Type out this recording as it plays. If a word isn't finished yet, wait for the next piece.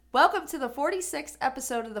Welcome to the 46th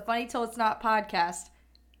episode of the Funny Till It's Not podcast.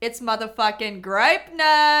 It's motherfucking Gripe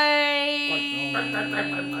Night!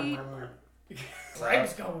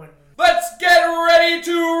 Gripe's going. Let's get ready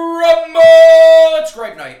to rumble! It's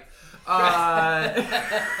Gripe Night.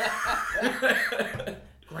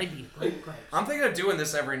 Gripe. I'm thinking of doing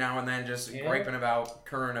this every now and then, just griping about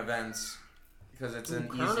current events. Because it's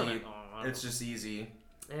it's just easy.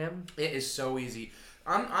 It is so easy.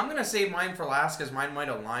 I'm gonna save mine for last because mine might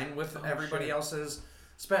align with everybody else's.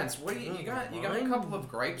 Spence, what do you got? You got a couple of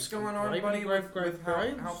gripes going on, buddy, with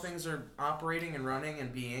how things are operating and running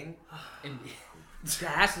and being. And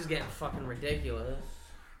gas is getting fucking ridiculous.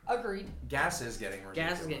 Agreed. Gas is getting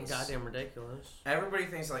ridiculous. Gas is getting goddamn ridiculous. Everybody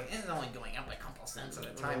thinks like it's only going up a couple cents at a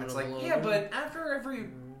time. It's like but after every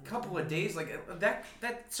couple of days, like that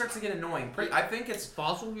starts to get annoying. I think it's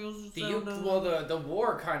fossil fuels. The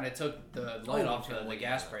war kind of took the light off the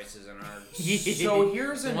gas prices in our. So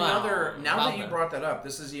here's another. Wow. Now that you brought that up,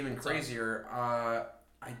 this is even crazier.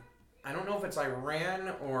 I don't know if it's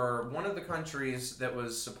Iran or one of the countries that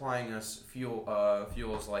was supplying us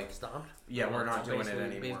fuels like stopped. Yeah, we're not doing it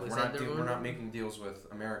anymore. We're not making deals with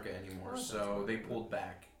America anymore. So they pulled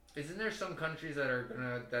back. Isn't there some countries that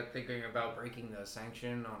are thinking about breaking the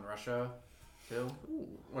sanction on Russia, too?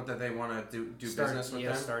 What, that they want to do business with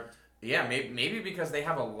them? Yeah, maybe because they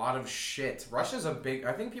have a lot of shit. Russia's a big.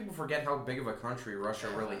 I think people forget how big of a country Russia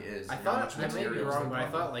really is. I may be wrong, but I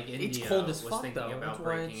thought like India was thinking about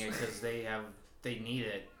breaking it because they need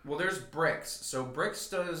it. Well, there's BRICS. So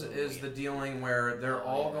BRICS is the dealing where they're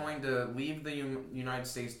all going to leave the United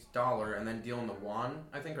States dollar and then deal in the yuan,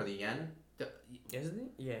 I think, or the yen. Isn't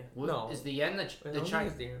it? Yeah. No. Is the yen the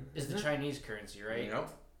Chinese currency, right? Yep.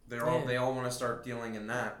 They all want to start dealing in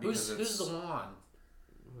that because who's the yuan?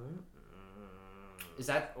 Is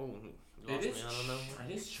that? It is. I don't know.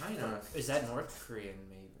 It is China. Is that North Korean?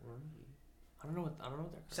 Maybe. I don't know what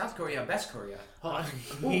they're. South Korea, best Korea. True,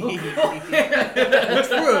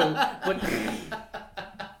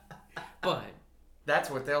 but that's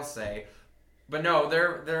what they'll say. But no,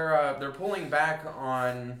 they're pulling back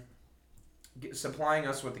on supplying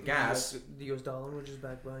us with the gas. The US dollar, which is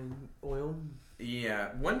backed by oil.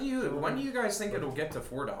 Yeah. When do you guys think it'll get to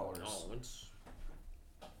 $4? Oh, it's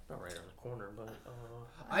not right around the corner, but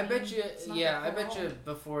I bet you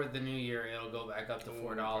before the new year it'll go back up to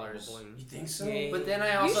 $4. You think so? Yeah. But then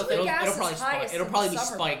I also think it'll probably be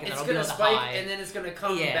spike. It's gonna spike and then it's gonna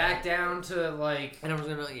come back down to like and it was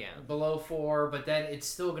gonna below $4. But then it's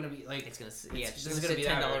still gonna be like it's gonna be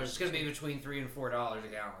 $10. It's gonna be between $3 and $4 a gallon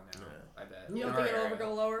now. I bet. You don't think it'll ever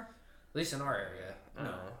go lower? At least in our area.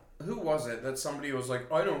 No. Who was it that somebody was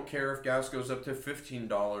like, I don't care if gas goes up to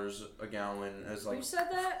 $15 a gallon as like. Who said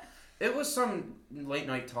that? It was some late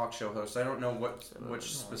night talk show host. I don't know which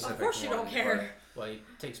specific. Of course you don't care. Well, he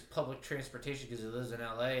takes public transportation because he lives in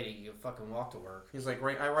LA and he can fucking walk to work. He's like,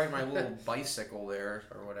 I ride my little bicycle there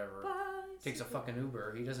or whatever. Takes a fucking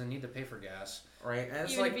Uber. He doesn't need to pay for gas. Right? And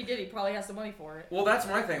it's even if he did, he probably has the money for it. Well, that's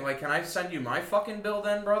my thing. Like, can I send you my fucking bill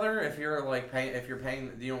then, brother? If you're like paying,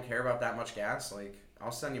 you don't care about that much gas. Like,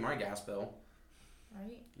 I'll send you my gas bill.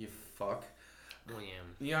 Right? You fuck.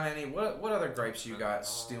 William. You got any? What other gripes you got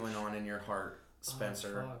stewing on in your heart,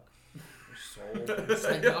 Spencer? Your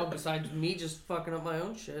soul. Besides me just fucking up my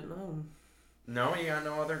own shit, no. No, you got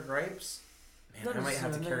no other gripes? Man, I might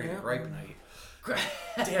have to carry the gripe night.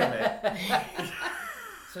 Damn it.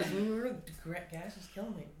 So gas is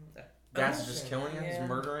killing me. Gas is just killing you? It's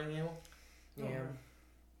murdering you? Yeah.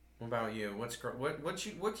 What about you?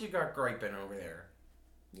 What you got griping over there?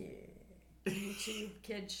 Yeah. YouTube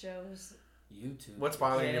kids shows. YouTube. What's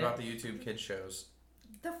bothering you about the YouTube kids shows?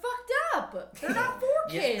 They're fucked up. They're not for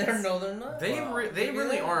kids. They're not. They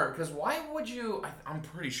really aren't. Because why would you? I'm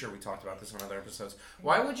pretty sure we talked about this on other episodes.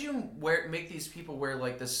 Why would you make these people wear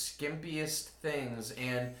like the skimpiest things?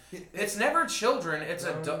 And it's never children. It's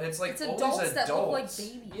adults that look like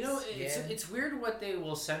babies. You know, it's weird what they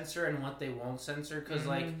will censor and what they won't censor. Because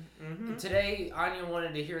today Anya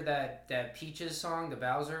wanted to hear that Peaches song, the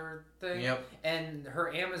Bowser thing. Yep. And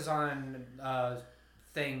her Amazon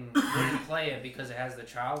thing wouldn't play it because it has the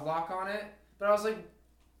child lock on it. But I was like,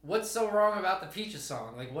 what's so wrong about the Peaches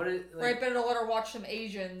song? Like, what is... Like, right, better to let her watch some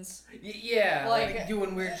Asians. Yeah. Like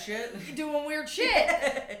doing weird shit? Doing weird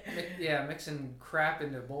shit. Mixing crap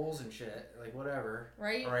into bowls and shit. Like, whatever.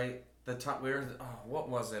 Right? Right. What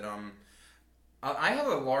was it? I have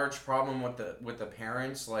a large problem with the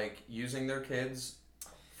parents, like, using their kids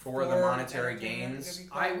for the monetary gains.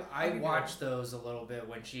 I watch those a little bit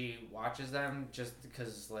when she watches them, just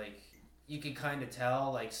because like you can kind of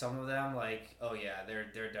tell like some of them like, oh yeah, they're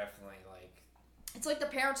definitely like It's like the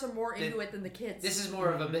parents are more into it than the kids. This is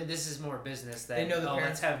more business than they know the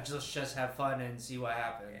parents. Let's just have fun and see what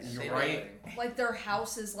happens. You're right. Like their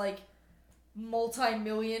house is like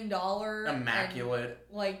multi-million-dollar, immaculate.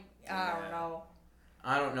 And, like I don't know.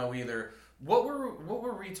 I don't know either. What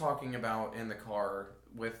were we talking about in the car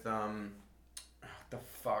with the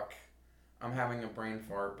fuck? I'm having a brain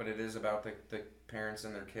fart, but it is about the parents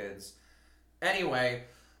and their kids. Anyway,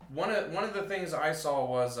 one of the things I saw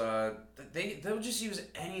was they'll just use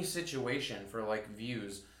any situation for like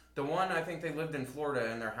views. The one, I think they lived in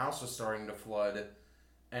Florida and their house was starting to flood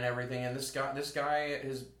and everything, and this guy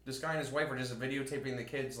and his wife were just videotaping the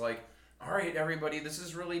kids like, all right, everybody, this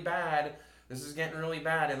is really bad. This is getting really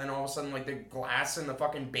bad. And then all of a sudden, like, the glass in the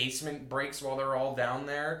fucking basement breaks while they're all down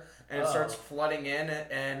there. And it starts flooding in.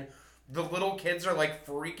 And the little kids are, like,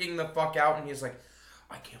 freaking the fuck out. And he's like,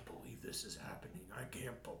 I can't believe this is happening. I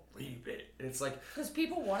can't believe it. It's like... Because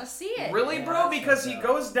people want to see it. Really, bro? Because he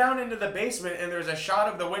goes down into the basement and there's a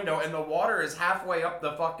shot of the window. And the water is halfway up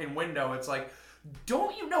the fucking window. It's like...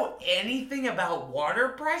 Don't you know anything about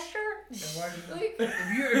water pressure? If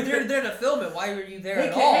they're there to film it, why were you there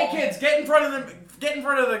at all? Hey kids, get in front of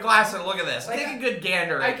the glass and look at this. Take a good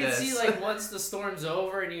gander at this. I can see like once the storm's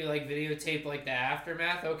over and you like videotape like the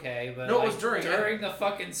aftermath, okay, but no, like, it was during the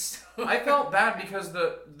fucking storm. I felt bad because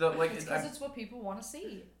the like because it's what people want to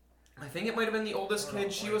see. I think it might have been the oldest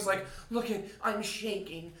kid. She was like, look at, I'm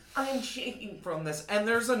shaking from this. And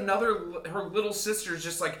there's her little sister's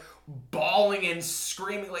just like bawling and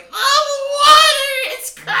screaming like, oh, water,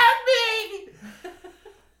 it's coming.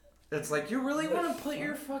 It's like, you really want to put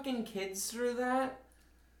your fucking kids through that?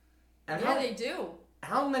 And yeah, they do.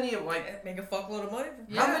 How many like make a fuckload of money?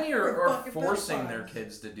 How many are forcing their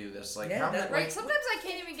kids to do this? Like, how many? Right. Sometimes I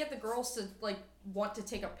can't even get the girls to like want to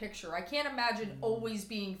take a picture. I can't imagine always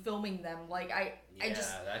being filming them. Like I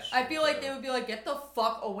feel like they would be like, get the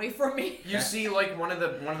fuck away from me. You see, like one of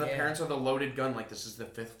the parents with a loaded gun. Like, this is the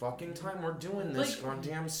 5th fucking time we're doing this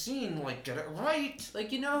goddamn scene. Like, get it right.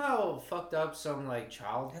 Like, you know how fucked up some like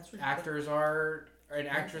child actors are. And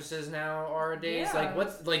actresses nowadays, yeah.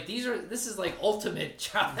 like this is like ultimate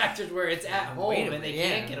child actors where it's at home and they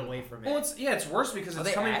can't get away from it. Well, it's worse because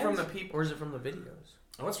it's coming from the people, or is it from the videos?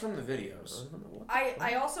 Oh, it's from the videos.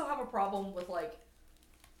 I also have a problem with like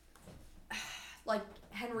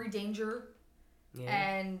Henry Danger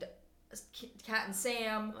and Cat and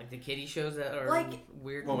Sam, like the kiddie shows that are like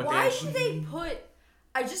weird. Why do they put?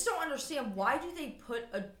 I just don't understand. Why do they put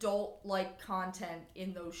adult like content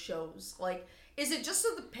in those shows? Like. Is it just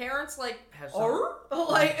so the parents like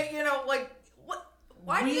like you know like what?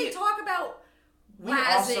 Why do they talk about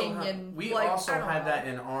razzing and we like, also had that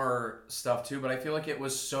in our stuff too, but I feel like it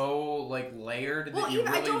was so like layered that you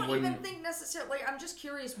really I don't wouldn't. even think necessarily. I'm just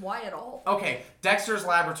curious why at all. Okay, Dexter's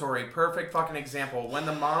Laboratory, perfect fucking example. When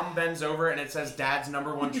the mom bends over and it says Dad's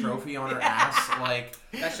 #1 trophy on her ass, like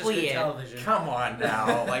that's just good television. Come on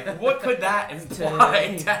now, like what could that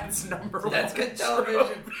imply? Dad's #1. That's good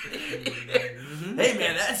television. Hey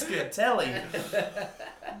man, that's good telly.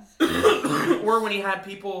 Or when he had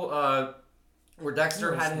people, where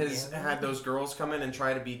Dexter had those girls come in and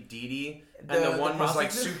try to be Dee Dee, and the one was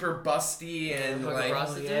like super busty and like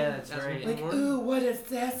yeah, that's right. Like, ooh, what does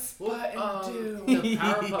this button do? The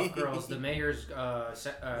Powerpuff Girls, the mayor's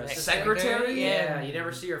secretary. Yeah, you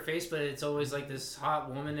never see her face, but it's always like this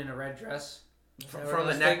hot woman in a red dress. From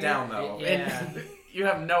the neck down, though. Yeah. You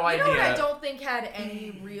have no idea. You know what I don't think had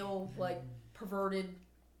any real like perverted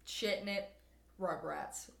shit in it?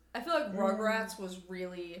 Rugrats. I feel like Rugrats was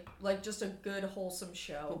really like just a good wholesome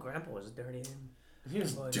show. Oh, Grandpa was dirty. He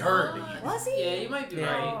was dirty. Was he? Yeah, you might be right.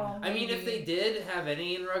 Oh, I mean, if they did have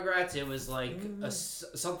any in Rugrats, it was like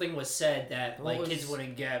something was said that like kids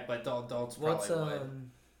wouldn't get, but adults probably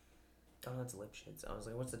would. Oh, that's Lipschitz. I was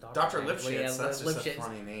like, what's the doctor? Dr. Lipschitz. That's just a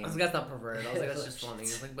funny name. I was like, that's not perverted. I was like, that's just funny.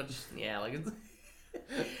 It's like, but just, yeah, like it's.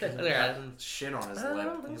 Shit on his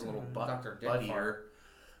lip. He's a little butt ear.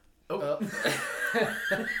 Oh.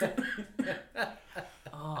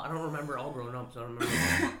 I don't remember all grown up, so I don't remember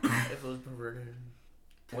if it was perverted.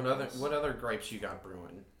 What other gripes you got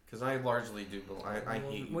brewing? Because I largely do. I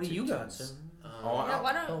hate you. What do you got, sir?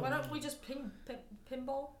 Why don't we just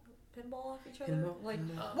pinball off each other? Pinball? Like,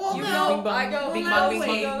 well, you no, go, I go, bing no, bong, he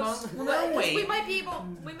bing goes. bong. No, wait. We might be able.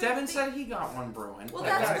 Devin said he got one brewing. Well,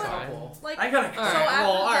 that's what. Like, I got a. so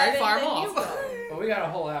all right, fire him you off. go. Well, we got a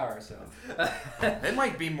whole hour, so. It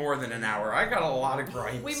might be more than an hour. I got a lot of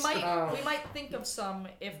gripes. We might think of some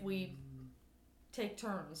if we take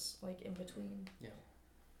turns, like in between. Yeah.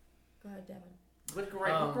 Go ahead, Devin. What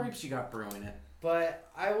gripes you got brewing it? But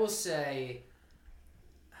I will say,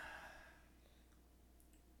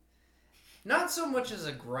 Not so much as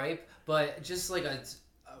a gripe, but just like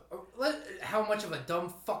how much of a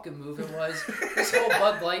dumb fucking move it was. This whole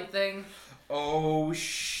Bud Light thing. Oh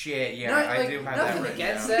shit! Yeah, I do have that. Nothing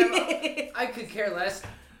against them. I could care less.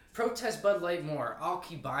 Protest Bud Light more. I'll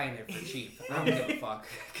keep buying it for cheap. I don't give a fuck.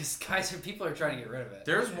 Because people are trying to get rid of it.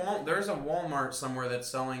 There's a Walmart somewhere that's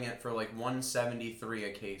selling it for like $173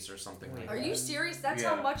 a case or something like that. Are you serious? That's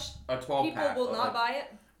how much a 12 people pack, will not buy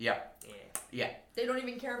it? Yeah. They don't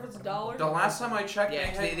even care if it's $1? The last time I checked,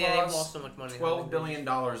 they lost so much money. $12 billion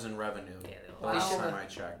in revenue. Yeah, the last time I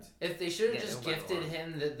checked. If they should have just gifted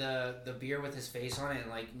him the beer with his face on it and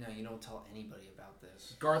like, no, you don't tell anybody about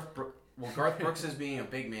this. Garth Brooks is being a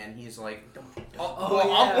big man. He's like,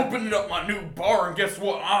 I'm opening up my new bar, and guess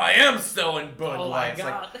what? I am selling Bud Light. Oh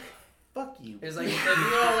my God. Like, fuck you. It's like, if you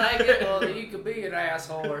don't like it, well, you could be an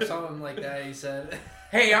asshole or something like that, he said.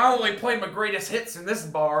 Hey, I only play my greatest hits in this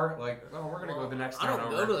bar. Like, oh, we're gonna go the next time. I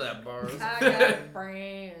don't go to that bar. I got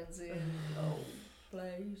friends in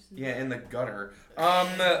places. Yeah, in the gutter.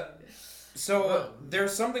 So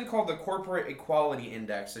there's something called the Corporate Equality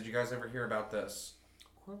Index. Did you guys ever hear about this?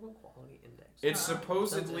 Corporate Equality Index. It's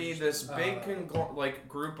supposedly this big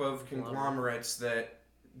group of conglomerates that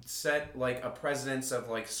set like a precedence of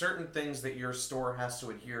like certain things that your store has to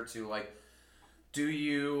adhere to. Like,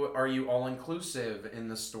 are you all inclusive in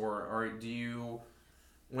the store, or do you,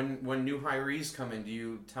 when new hirees come in, do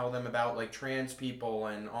you tell them about like trans people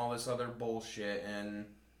and all this other bullshit? And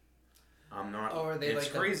I'm not. Oh, are they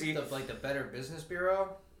it's like crazy. the Better Business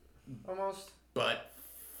Bureau, almost? But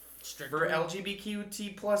for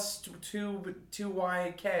LGBTQ plus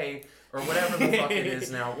 2YK or whatever the fuck it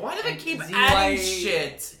is now. Why do they keep adding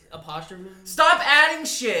shit? Apostrophe? Stop adding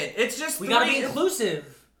shit. It's just we gotta be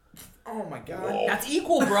inclusive. Oh my god. Whoa. That's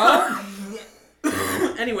equal, bro.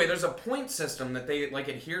 Anyway, there's a point system that they like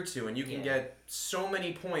adhere to, and you can get so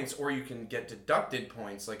many points, or you can get deducted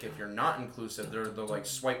points. Like if you're not inclusive, they'll like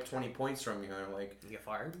swipe 20 points from you, and they're like, you get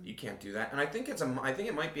fired. You can't do that. And I think it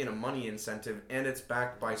might be in a money incentive, and it's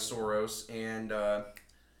backed by Soros. And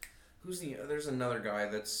there's another guy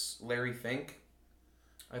that's Larry Fink.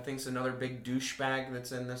 I think's another big douchebag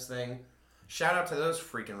that's in this thing. Shout out to those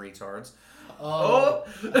freaking retards. Oh.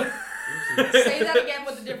 Say that again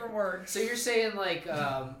with a different word. So you're saying like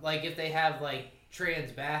if they have like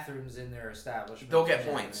trans bathrooms in their establishment, they'll get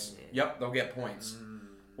points. Yep, they'll get points.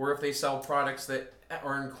 Or if they sell products that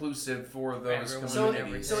are inclusive for those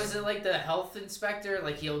communities. So is it like the health inspector?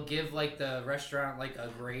 Like he'll give like the restaurant like a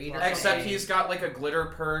grade? Except he's got like a glitter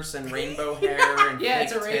purse and rainbow hair and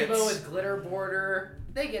it's a tits. rainbow with glitter border.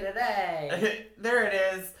 They get an A. There it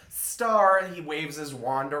is. Star. And he waves his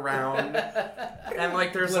wand around. And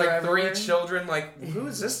like there's Glitter like everywhere. 3 children. Like,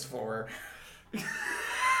 who's this for?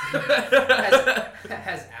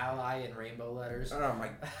 has ally in rainbow letters. Oh my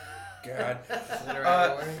god.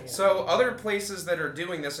 So other places that are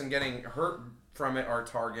doing this and getting hurt from it are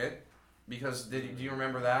Target. Because do you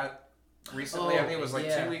remember that? Recently, I think it was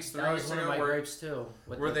like 2 weeks, 3 that weeks was one of ago, my gripes too.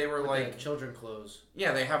 where they were like children clothes.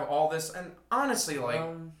 Yeah, they have all this, and honestly, like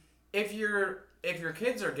if your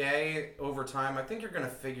kids are gay over time, I think you're gonna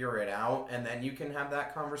figure it out, and then you can have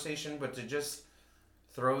that conversation. But to just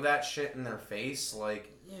throw that shit in their face,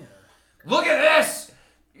 like, look at this!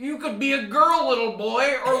 You could be a girl, little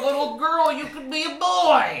boy, or little girl, you could be a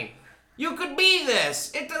boy. You could be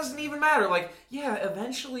this. It doesn't even matter. Like, yeah,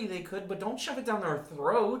 eventually they could, but don't shove it down their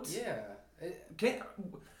throat. Yeah.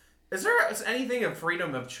 Is there anything of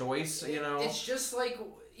freedom of choice, you know? It's just like,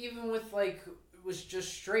 even with like, it was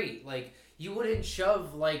just straight. Like, you wouldn't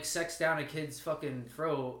shove like sex down a kid's fucking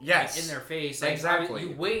throat like, in their face. Like, exactly.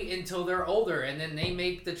 You wait until they're older and then they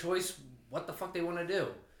make the choice what the fuck they want to do.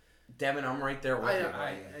 Devin, I'm right there with you.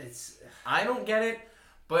 I don't get it.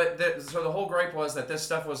 But so the whole gripe was that this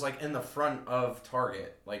stuff was like in the front of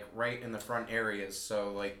Target, like right in the front areas.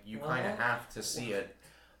 So like you kind of have to see it.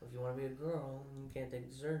 If you want to be a girl, you can't take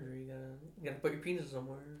the surgery. You gotta put your penis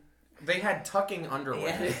somewhere. They had tucking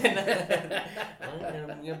underwear.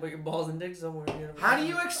 You gotta put your balls and dick somewhere. How do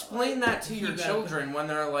you explain that to your children when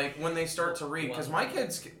they start to read? Because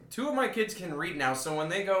two of my kids can read now. So when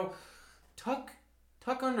they go, tuck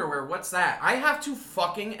underwear, what's that? I have to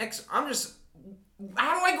fucking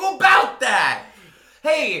how do I go about that?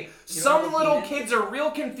 Hey, some little kids are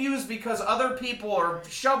real confused because other people are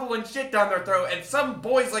shoveling shit down their throat, and some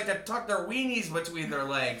boys like to tuck their weenies between their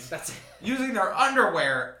legs using their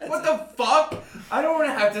underwear. What the fuck? I don't want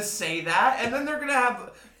to have to say that, and then they're going to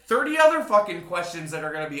have 30 other fucking questions that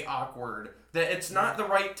are going to be awkward, that it's not the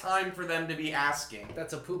right time for them to be asking.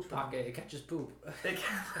 That's a poop pocket. It catches poop.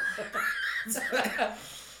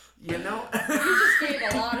 You know? You just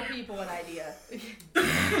gave a lot of people an idea.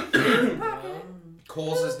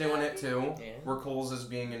 Kohl's is doing it too. Yeah. Where Kohl's is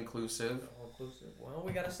being inclusive. Well,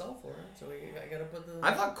 we gotta sell for it, so I gotta put the.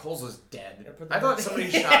 I thought Kohl's was dead. I thought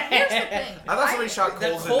somebody shot. Here's the thing. I thought somebody shot Kohl's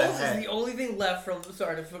in the Kohl's head. is the only thing left from the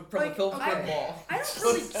Like, Phil I football. don't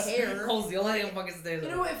really care. Kohl's the only thing that fucking stays. You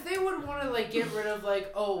know, if they would want to like get rid of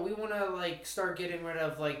like, oh, we want to like start getting rid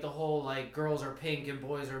of like the whole like girls are pink and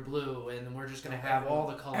boys are blue, and we're just gonna have all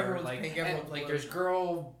the color Everyone's like pink, everyone's like blue.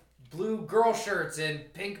 there's blue girl shirts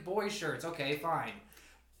and pink boy shirts. Okay, fine.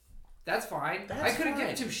 That's fine. That's I couldn't fine.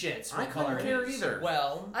 give two shits. I what color couldn't it care is. either.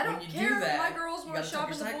 Well, I don't when you care do if that, my girls you want to gotta shop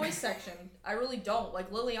tuck in the your boys sack. section. I really don't. Like,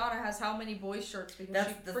 Liliana has how many boys shirts because That's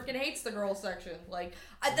she the- freaking hates the girls section. Like,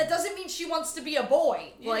 that doesn't mean she wants to be a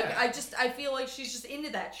boy. Like, Yeah. I feel like she's just into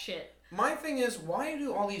that shit. My thing is, why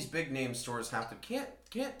do all these big name stores have to?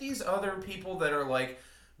 Can't these other people that are like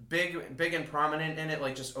big and prominent in it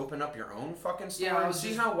like just open up your own fucking store Yeah, I and was see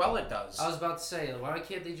just- how well it does? I was about to say, why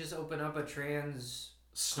can't they just open up a trans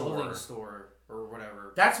clothing store or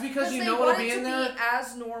whatever? That's because you they know want what'll it be to in there. be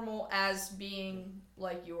as normal as being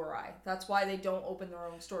like you or I. That's why they don't open their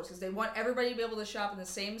own stores because they want everybody to be able to shop in the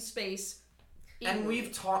same space. And we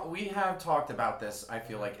have talked about this, I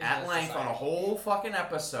feel like, at length on a whole fucking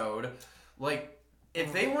episode. Like,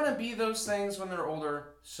 if they want to be those things when they're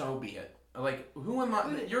older, so be it. Like, who am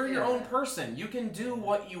I? You're your own person. You can do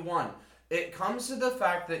what you want. It comes to the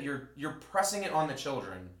fact that you're pressing it on the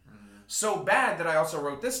children. So bad that I also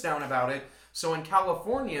wrote this down about it. So in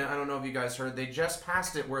California, I don't know if you guys heard, they just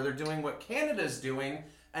passed it where they're doing what Canada's doing.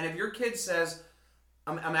 And if your kid says,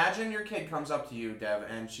 imagine your kid comes up to you, Dev,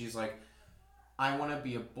 and she's like, I want to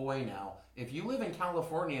be a boy now. If you live in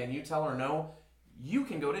California and you tell her no, you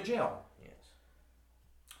can go to jail. Yes.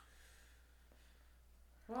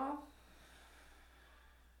 Well,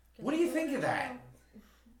 What do you think of that?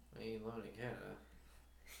 I ain't living in Canada.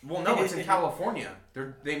 Well, no, it's in California.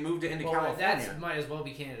 They moved it into California. That might as well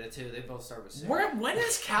be Canada too. They both start with C. When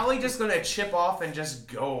is Cali just going to chip off and just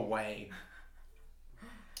go away?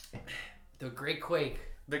 The Great Quake.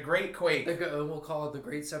 The Great Quake. We'll call it the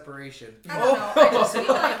Great Separation. I don't know. I just feel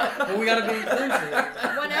like Well, we gotta be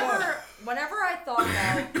inclusive. whenever I thought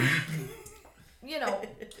about, you know,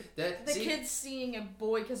 the See? kids seeing a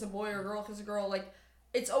boy because a boy or a girl because a girl, like,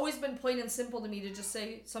 it's always been plain and simple to me to just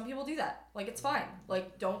say some people do that. Like, it's fine.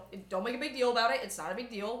 Like, don't make a big deal about it. It's not a big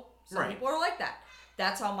deal. Some people are like that.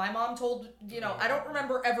 That's how my mom told, I don't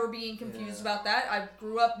remember ever being confused about that. I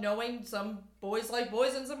grew up knowing some boys like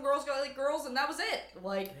boys and some girls like girls, and that was it.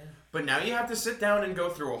 Like, But now you have to sit down and go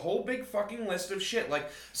through a whole big fucking list of shit. Like,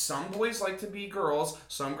 some boys like to be girls,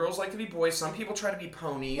 some girls like to be boys, some people try to be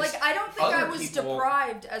ponies. like I don't think I Other was people-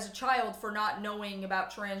 deprived as a child for not knowing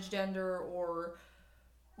about transgender or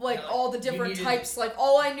like all the different types. Like,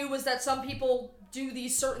 all I knew was that some people do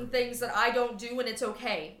these certain things that I don't do, and it's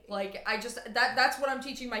okay. Like, that's what I'm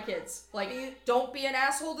teaching my kids. Like, don't be an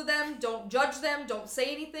asshole to them, don't judge them, don't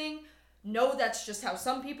say anything. No, that's just how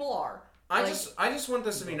some people are. I just want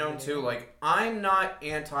this to be known too. Like, I'm not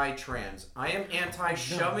anti-trans. I am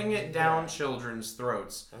anti-shoving it down children's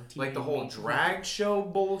throats. Like the whole drag show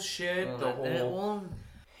bullshit.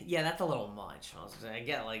 Yeah, that's a little much. I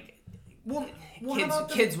get like. Well,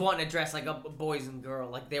 kids want to dress like a boys and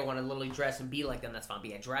girls, like they want to literally dress and be like them. That's fine.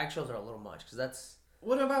 But yeah, drag shows are a little much because that's.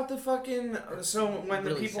 What about the fucking? So when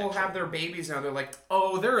Really the people sexual. have their babies now, they're like,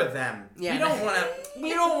 "Oh, they're a them." Yeah. We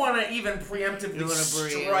don't want to even preemptively You wanna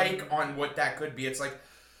breathe. strike on what that could be. It's like,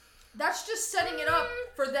 That's just setting it up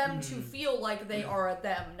for them to feel like they are a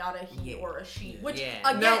them, not a he or a she. Which,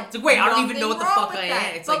 again, No, it's like, wait, I don't even know what the nothing wrong fuck with I that.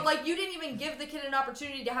 am. It's but like you didn't even give the kid an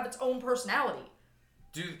opportunity to have its own personality.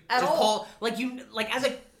 dude, At just all. call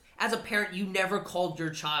as a parent, you never called your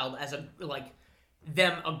child as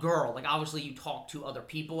them a girl. Like, obviously you talk to other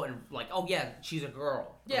people and like, oh yeah, she's a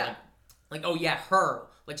girl. Yeah. Like oh yeah, her.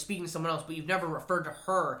 Like speaking to someone else, but you've never referred to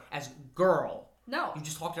her as girl. No. You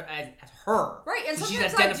just talk to her as her. Right, and So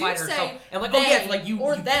sometimes she's identified I do herself. say And like, they oh yeah, like you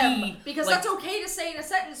or you them pee, because like, that's okay to say in a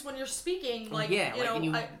sentence when you're speaking. Like, yeah, you like, know, and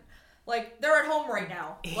you- like they're at home right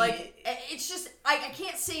now. Like, it's just I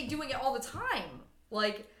can't say doing it all the time.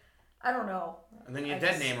 Like, I don't know. and then you I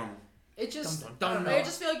dead just- name them. It just Dun, I dun, don't know. dun. I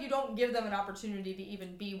just feel like you don't give them an opportunity to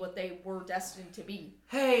even be what they were destined to be.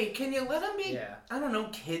 Hey, can you let them be? Yeah. I don't know,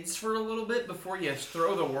 kids for a little bit before you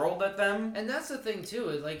throw the world at them. And that's the thing too.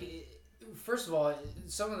 Is like, first of all,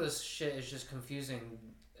 some of this shit is just confusing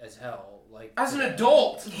as hell. Like, As an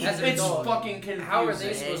adult, as an it's adult, fucking confusing. how are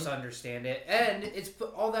they supposed to understand it? And it's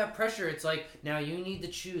put all that pressure. It's like, now you need to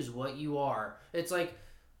choose what you are. It's like,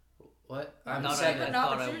 What? I'm I seven. an I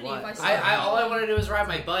thought I opportunity was. if I said All I want to do is ride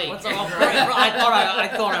my bike. What's all right? I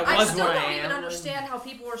thought I was still where don't I even am. understand how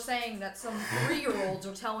people are saying that some 3-year-olds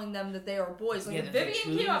are telling them that they are boys. Like, Yeah, if that they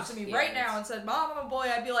Vivian came up to choose? me Yeah, right now and said, "Mom, I'm a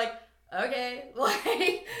boy," I'd be like, "Okay."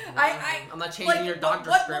 Like, I'm not changing like, your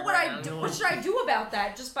doctor's what script would right I now. do? What should I do about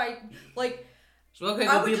that? Just by like. Okay,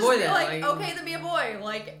 I go would be a just boy be then. like, okay, then be a boy.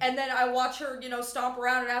 Like, and then I watch her, stomp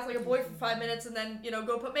around and act like a boy for 5 minutes, and then,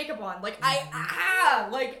 go put makeup on. Like,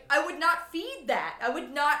 I would not feed that. I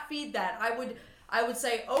would not feed that. I would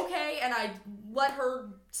say okay, and I'd let her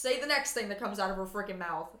say the next thing that comes out of her freaking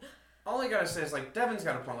mouth. All I gotta say is, like, Devin's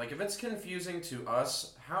got a point. Like, if it's confusing to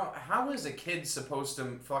us, how is a kid supposed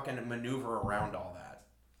to fucking maneuver around all that?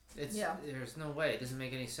 There's no way. It doesn't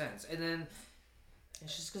make any sense. And then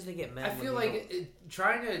It's just because they get mad. I feel like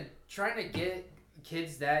trying to get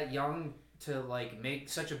kids that young to like make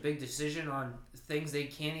such a big decision on things they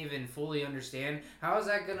can't even fully understand. How is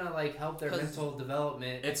that gonna like help their mental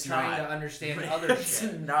development? It's trying not. to understand other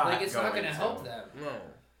shit. Like it's not gonna help them. No.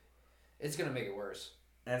 It's gonna make it worse.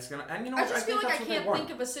 And it's gonna. And I just feel like I can't think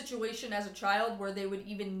of a situation as a child where they would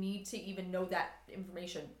even need to even know that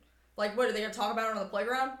information. Like, what are they gonna talk about it on the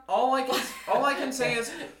playground? All I can say is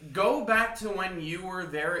go back to when you were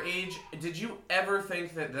their age. Did you ever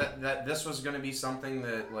think that this was gonna be something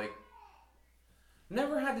that like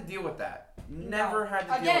never had to deal with that? Never had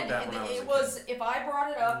to deal with that when I was a kid. If I brought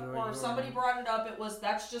it up or if somebody brought it up,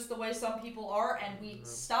 that's just the way some people are, and we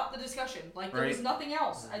stopped the discussion. Like, there was nothing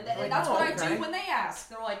else. And that's what I do when they ask.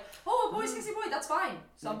 They're like, "Oh, a boys can say boy, that's fine.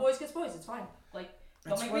 Some boys kiss boys, it's fine." Like,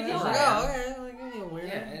 don't make me feel bad.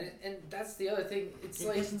 Yeah, and that's the other thing. It's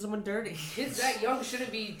like kissing someone dirty. Kids that young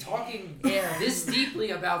shouldn't be talking this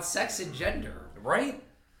deeply about sex and gender, right?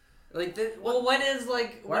 Like, when is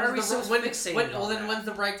like? Why are we so fixated? Well, then when's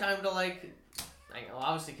the right time to like?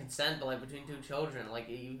 Obviously consent, but like between two children, like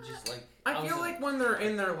you just like. I feel like when they're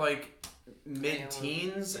in their like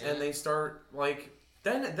mid-teens and they start like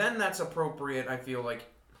then that's appropriate. I feel like.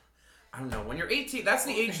 I don't know. When you're 18, that's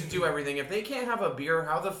the age to do everything. If they can't have a beer,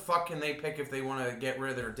 how the fuck can they pick if they want to get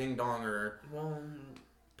rid of their ding dong or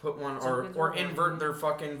put one or invert their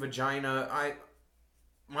fucking vagina? I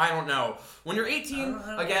don't know. When you're 18,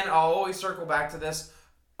 again, I'll always circle back to this.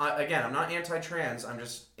 Again, I'm not anti-trans. I'm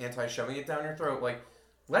just anti-shoving it down your throat. Like,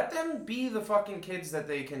 let them be the fucking kids that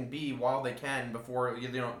they can be while they can before,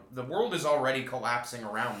 the world is already collapsing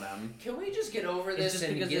around them. Can we just get over this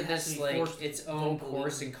and get this, like, its own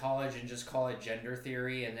course in college and just call it gender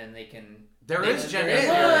theory, and then they can... There is gender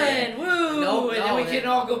theory. Woo! And then we can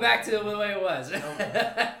all go back to the way it was.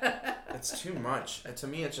 It's too much. To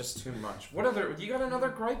me, it's just too much. What other... You got another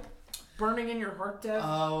gripe burning in your heart, Dev?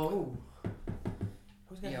 Oh.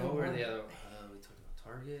 Yeah, what were the other... we talked about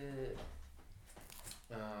Target...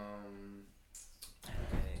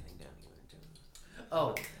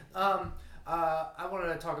 I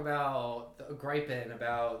wanted to talk about griping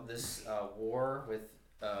about this war with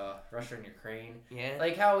Russia and Ukraine. Yeah.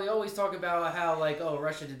 Like how we always talk about how like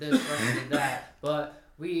Russia did this, Russia did that, but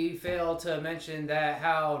we fail to mention that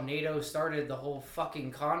how NATO started the whole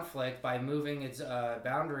fucking conflict by moving its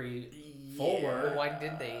boundary forward. Why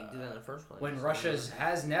did they do that in the first place? When Russia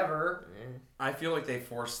has never. I feel like they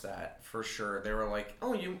forced that for sure. They were like,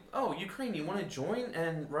 Ukraine, you want to join?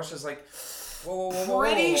 And Russia's like,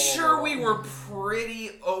 pretty sure we were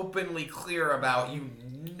pretty openly clear about you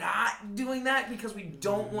not doing that because we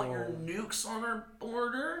don't want your nukes on our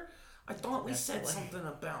border. I thought we said something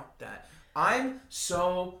about that. I'm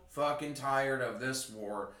so fucking tired of this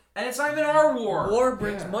war. And it's not even our war. War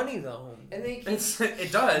brings money, though. And they keep...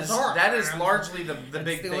 it does. That is largely the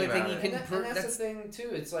big thing about it. And that's the thing,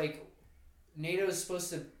 too. It's like, NATO is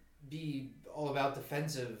supposed to be all about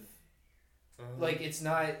defensive. Like, it's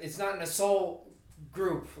not an assault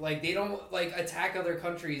group. Like, they don't, like, attack other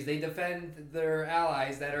countries. They defend their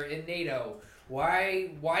allies that are in NATO. Why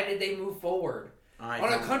did they move forward?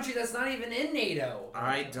 On a country that's not even in NATO.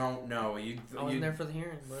 I don't know. I wasn't there for the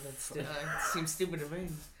hearing, but it seems stupid to me.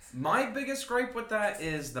 My biggest gripe with that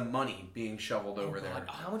is the money being shoveled over there. Like,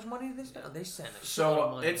 how much money did they spend? They sent it.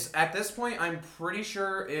 So it's at this point, I'm pretty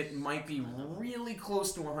sure it might be really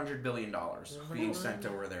close to $100 billion being sent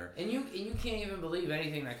over there. And you can't even believe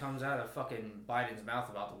anything that comes out of fucking Biden's mouth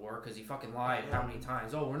about the war because he fucking lied how many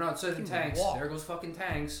times? Oh, we're not sending tanks. There goes fucking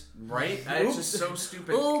tanks. Right? It's just so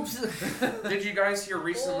stupid. Oops. Did you guys hear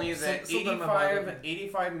recently that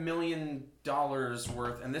 $85 million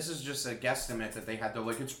worth, and this is just a guesstimate that they had to,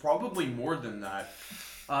 like, it's probably more than that.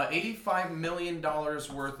 $85 million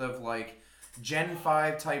worth of, like, Gen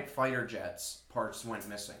 5 type fighter jets parts went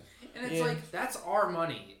missing. And it's like, that's our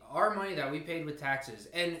money that we paid with taxes,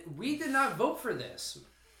 and we did not vote for this.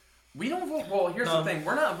 We don't vote. Well, here's the thing.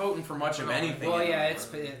 We're not voting for much of anything. Well, yeah,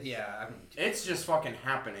 anymore. It's just fucking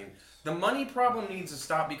happening. The money problem needs to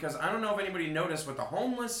stop because I don't know if anybody noticed, but the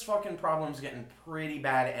homeless fucking problem's getting pretty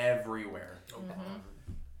bad everywhere.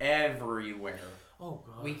 Mm-hmm. Everywhere. Oh,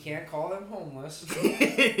 God. We can't call them homeless.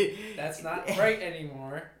 That's not right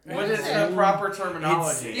anymore. What is the proper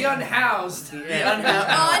terminology? It's the unhoused. Unhoused?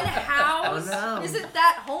 Isn't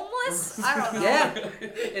that homeless? I don't know. Yeah.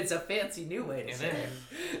 It's a fancy new way to say it.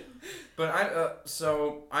 But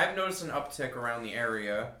so I've noticed an uptick around the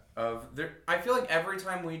area of there. I feel like every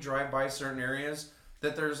time we drive by certain areas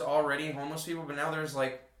that there's already homeless people, but now there's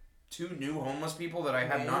like 2 new homeless people that I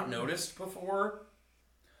have not noticed before.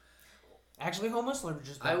 Actually homeless or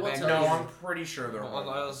just I will beggars? tell you. I'm pretty sure they're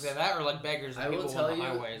homeless. I was say that or like beggars. I will people tell on the you,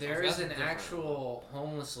 highways. there That's is an different. actual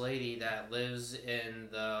homeless lady that lives in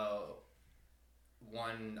the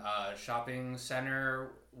one shopping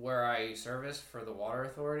center where I service for the water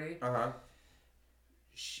authority.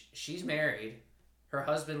 She's married. Her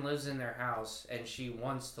husband lives in their house, and she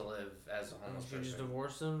wants to live as a homeless person. She just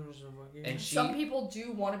divorced him. And some people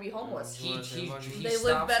do want to be homeless. They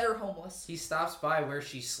live better homeless. He stops by where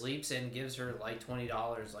she sleeps and gives her like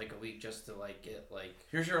 $20 like a week just to like get like.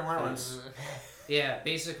 Here's your allowance. Yeah,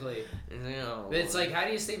 basically. No. But it's like, how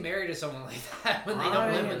do you stay married to someone like that when they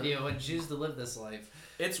don't live with you and choose to live this life?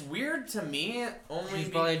 It's weird to me. He's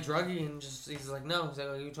probably a druggie and he's like, no, he's like,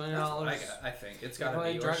 I'll give you $20. I think it's got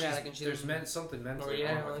to be. Drug addict and there's something mentally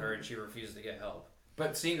wrong with her and she refused to get help.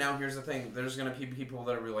 But see, now here's the thing. There's gonna be people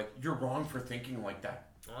that are like, you're wrong for thinking like that.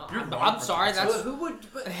 I'm sorry. That's who would.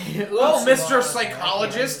 Well, Mr.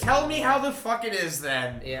 Psychologist, tell me how the fuck it is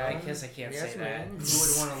then. Yeah, I guess I can't say that. Who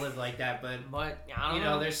would want to live like that? But I don't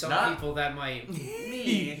know, there's some people that might.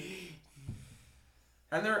 Me.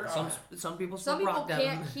 And there some people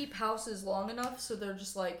can't keep houses long enough, so they're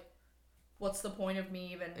just like, what's the point of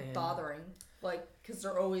me even bothering? Like, because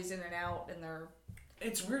they're always in and out, and they're.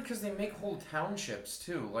 It's weird because they make whole townships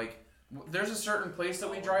too. Like, there's a certain place that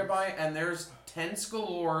we drive by, and there's tents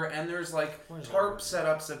galore, and there's like tarp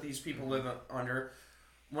setups that these people live under.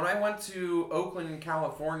 When I went to Oakland,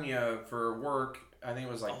 California for work, I think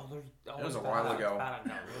it was like it was a while ago.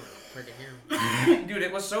 Dude,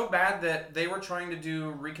 it was so bad that they were trying to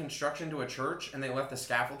do reconstruction to a church, and they left the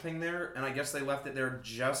scaffolding there, and I guess they left it there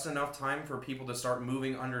just enough time for people to start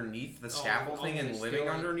moving underneath the scaffolding and living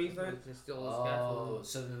underneath it.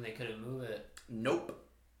 So then they couldn't move it. Nope.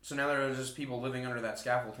 So now there are just people living under that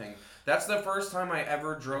scaffolding. That's the first time I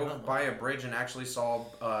ever drove by a bridge and actually saw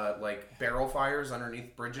like barrel fires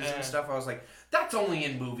underneath bridges and stuff. I was like, that's only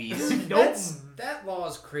in movies. Nope. That law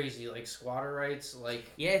is crazy. Like squatter rights. Like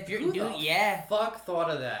if you're fuck thought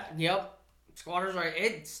of that. Yep. Squatters right.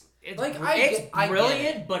 It's like it's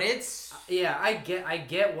brilliant, but it's I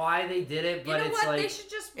get why they did it, but it's like they should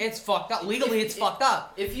just it's fucked up. Legally, it's fucked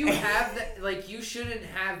up. If you have that, like you shouldn't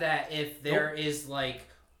have that if there is like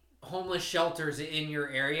homeless shelters in your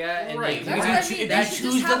area, and right. That's what I mean. They should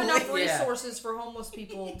just have enough resources for homeless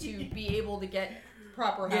people to be able to get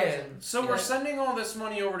proper housing. So we're sending all this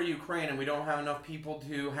money over to Ukraine, and we don't have enough people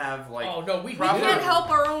to have like. Oh no, we can't help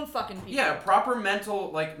our own fucking people. Yeah, proper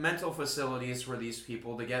mental facilities for these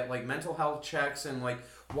people to get like mental health checks and like.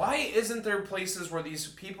 Why isn't there places where these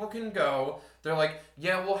people can go? They're like,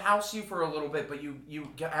 yeah, we'll house you for a little bit, but you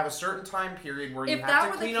have a certain time period where you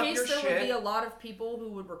have to clean up your shit. If that were the case, there would be a lot of people who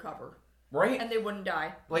would recover. Right. And they wouldn't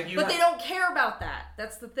die. But they don't care about that.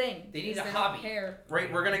 That's the thing. They need a hobby. Don't care. Right.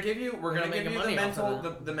 We're gonna give you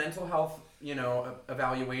the mental health,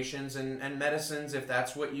 evaluations and medicines if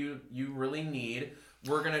that's what you really need.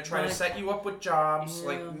 We're going to try to set you up with jobs,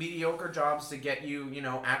 like mediocre jobs to get you,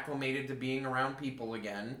 acclimated to being around people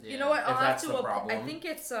again. You know what? I'll have to the problem. I think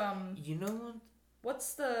it's You know what?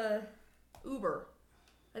 What's the Uber?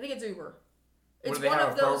 I think it's Uber. It's do they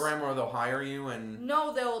have a program where they'll hire you and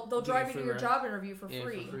no, they'll drive you to your job interview for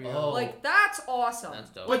free. For free. Like that's awesome. That's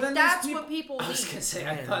dope. But that's what people need. I was gonna say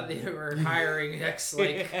I thought they were hiring ex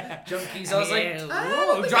junkies. I was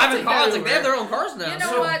like, driving cars like they have their own cars now. You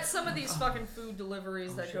know what? Some of these fucking food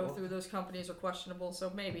deliveries that go through those companies are questionable.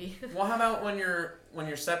 So maybe. Well, how about when your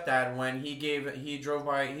stepdad he drove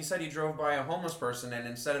by a homeless person and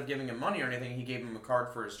instead of giving him money or anything, he gave him a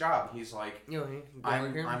card for his job. He's like,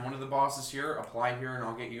 I'm one of the bosses here. Apply here and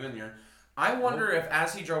I'll get you in there. I wonder if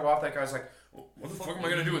as he drove off, that guy's like, what the fuck am I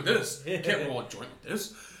gonna do with this? Can't roll a joint with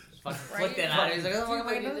this. Flick that out. He's like, oh, what am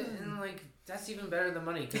I gonna do? And like, that's even better than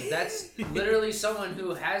money because that's literally someone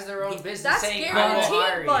who has their own business. That's saying,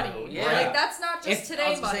 guaranteed money. Yeah. Like that's not just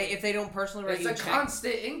today money. If they don't personally write it's a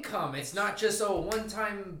constant income. It's not just a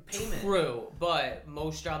one-time payment. True, but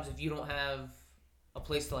most jobs, if you don't have a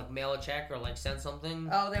place to like mail a check or like send something.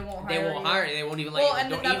 Oh, they won't hire. They won't even like. Well,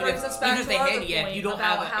 and then that brings us back to our other point if you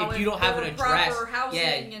don't have an address, proper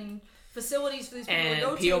housing and facilities for these people to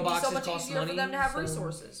go to, it'd be so much easier for them to have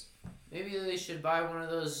resources. Maybe they should buy one of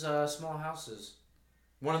those small houses.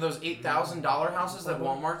 One of those $8,000 houses that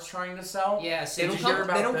Walmart's trying to sell? Yeah, they don't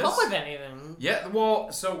come with anything. Yeah,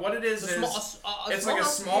 well, so what it is it's like a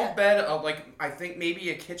small bed of like, I think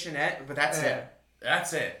maybe a kitchenette, but that's it.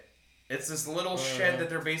 That's it. It's this little shed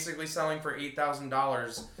that they're basically selling for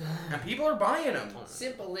 $8,000, and people are buying them.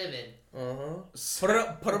 Simple living.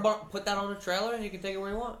 Put that on a trailer, and you can take it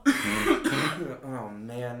where you want. Oh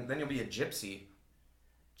man, then you'll be a gypsy.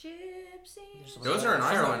 Gypsy. Those are in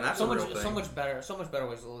Ireland. That's a real thing. So much better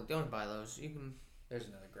ways to live. Don't buy those. You can. There's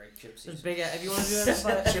another great gypsy. There's big. If you want to do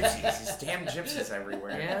that, gypsies. These damn gypsies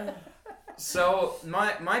everywhere. Yeah. So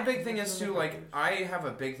my big thing is too, like, I have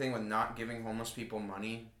a big thing with not giving homeless people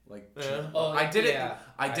money. Like, I did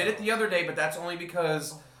it the other day, but that's only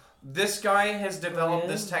because this guy has developed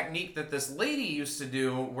this technique that this lady used to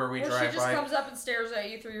do where we drive by. She just comes up and stares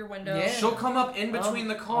at you through your window. Yeah. She'll come up in between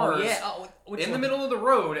the cars in the middle of the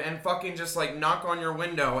road and fucking just like knock on your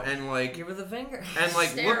window and like give her the finger and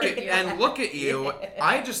like look at you.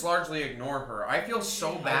 I just largely ignore her. I feel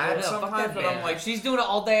so bad sometimes, but I'm like, if she's doing it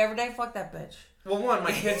all day every day, fuck that bitch. Well, one,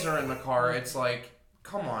 my kids are in the car. It's like,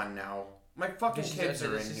 come on now. My fucking kids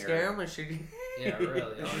are in here. Scare them or should you? Yeah,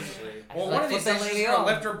 really, honestly. Well, one of these days she's gonna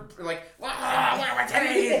lift her, like, what am I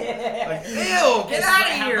telling you? Like, ew, get out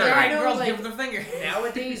of here! Alright, girls, give her the finger.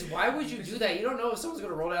 Nowadays, why would you do that? You don't know if someone's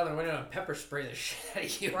gonna roll down their window and pepper spray the shit out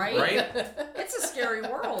of you. Right? It's a scary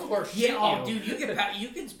world. Or dude, you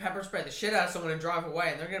can pepper spray the shit out of someone and drive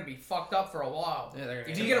away, and they're gonna be fucked up for a while. Yeah,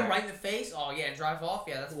 if you get them right in the face, and drive off,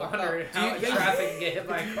 that's fucked up. How in traffic and get hit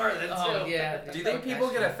by a car then too. Yeah. Do you think people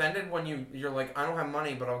get offended when you're like, I don't have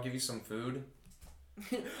money, but I'll give you some food?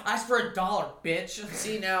 Ask for $1, bitch.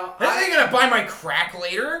 See now, I ain't gonna buy my crack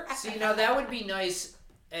later. See now, that would be nice,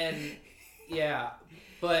 and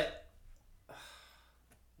but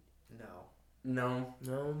no.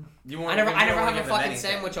 I never have a fucking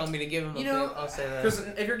sandwich on me to give them. I'll say that. Because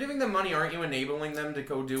if you're giving them money, aren't you enabling them to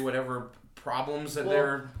go do whatever problems that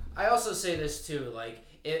they're? I also say this too, like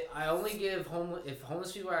I only give if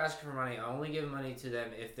homeless people are asking for money, I only give money to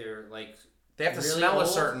them if they're like. They have to really smell old. a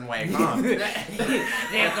certain way, huh? They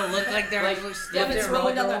have to look like they're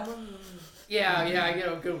rolling down the... Yeah, I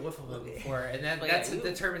get a good whiff of them before, and then that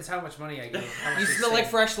determines how much money I give them. You smell like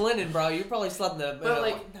fresh linen, bro. You probably slept in the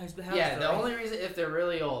nice house. The only reason if they're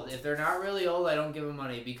really old, if they're not really old, I don't give them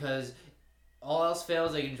money because all else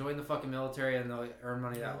fails, they can join the fucking military and they'll earn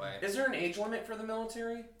money that way. Is there an age limit for the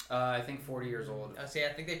military? I think 40 years old. I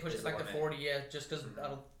think they pushed it back to 40. Yeah, just because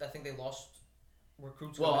I think they lost.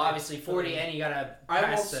 Recruits obviously 40 and you gotta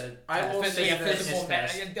pass the physical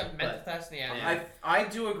test. I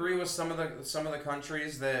do agree with some of the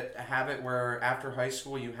countries that have it where after high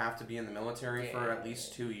school you have to be in the military for at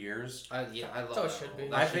least 2 years. I love so it should be.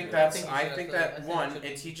 I think that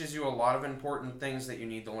it teaches you a lot of important things that you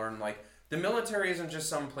need to learn. Like the military isn't just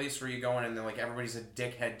some place where you go in and like everybody's a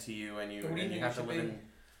dickhead to you and you have to live in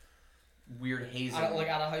weird hazing. Out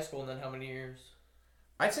of high school, and then how many years?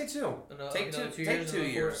 I'd say 2. Take 2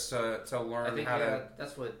 years to learn how to.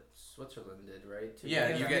 That's what Switzerland did, right? You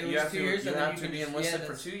have to be enlisted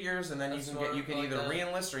for 2 years, and then you can either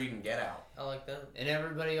re-enlist or you can get out. I like that. And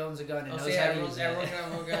everybody owns a gun and knows how to use it. Everyone's gonna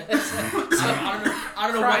have a gun.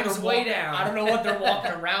 I don't know what they're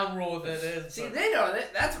walking around rule with it is. See, they know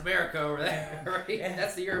that. That's America over there, right?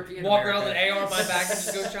 That's the European. Walk around with an AR on my back and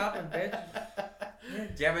just go shopping,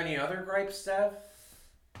 bitch. Do you have any other gripes, Steph?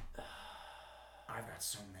 I've got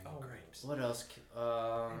so many grapes. What else?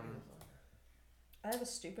 I have a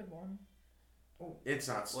stupid one. It's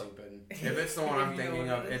not stupid. If it's the one I'm thinking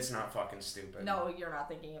of, it's not fucking stupid. No, you're not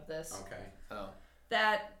thinking of this. Okay. Oh.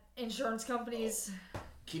 That insurance companies...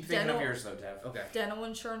 Keep thinking of yours though, Dev. Okay. Dental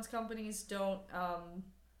insurance companies don't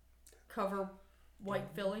cover white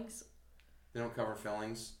fillings. They don't cover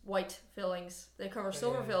fillings? White fillings. They cover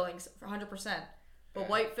silver fillings for 100%. But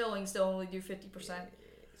white fillings don't only do 50%.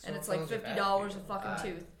 And it's like $50 a fucking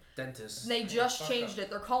tooth. Dentist. They just changed it.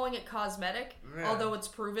 They're calling it cosmetic, although it's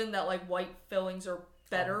proven that like white fillings are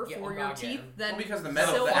better for your teeth than because the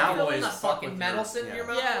metal, the alloys, fucking metal sitting in your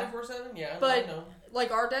mouth 24/7. Yeah, but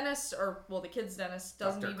like our dentist, or the kids' dentist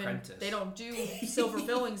doesn't they don't do silver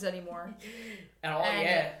fillings anymore at all.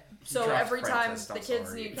 So every time the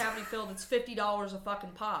kids need a cavity filled, it's $50 a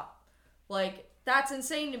fucking pop. Like that's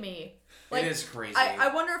insane to me. Like, it is crazy.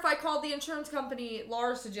 I wonder if I called the insurance company,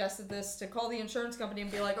 Lars suggested this, to call the insurance company and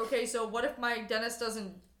be like, okay, so what if my dentist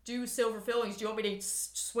doesn't do silver fillings. Do you want me to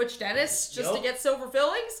switch dentists just to get silver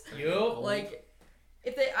fillings? Yup. Like,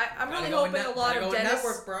 if they, I'm really hoping a lot of dentists.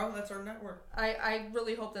 Network, bro. That's our network. I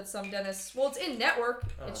really hope that some dentists. Well, it's in network.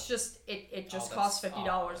 It's just it just costs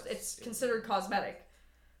 $50. It's considered cosmetic.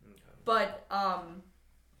 Okay. But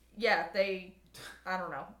yeah, I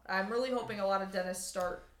don't know. I'm really hoping a lot of dentists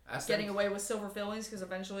start getting away with silver fillings because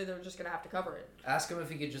eventually they're just gonna have to cover it. Ask him if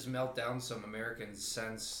he could just melt down some American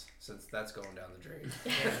cents, since that's going down the drain.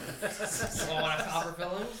 Want a copper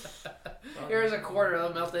filling? Here's a quarter.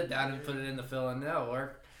 I'll melt it down and put it in the filling. That'll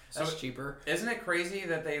work. That's cheaper. Isn't it crazy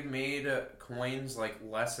that they've made coins like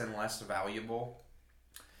less and less valuable?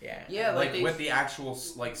 Yeah, like with the actual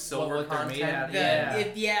like silver content.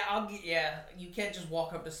 You can't just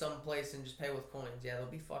walk up to some place and just pay with coins. Yeah, they'll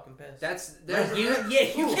be fucking pissed.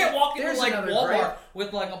 You can't walk into like Walmart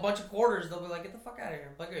with like a bunch of quarters. They'll be like, get the fuck out of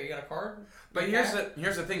here. Like, oh, you got a card? But here's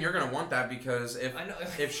the thing, you're gonna want that because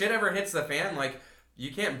if shit ever hits the fan, like. You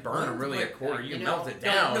can't burn a quarter. You melt it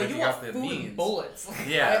down. No, if you got want the food means. and bullets.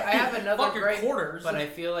 Yeah. I have another great quarters. But I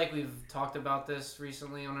feel like we've talked about this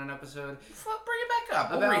recently on an episode. Bring it back up.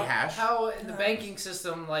 We'll about rehash. How in the banking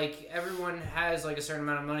system, like, everyone has like a certain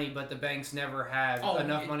amount of money, but the banks never have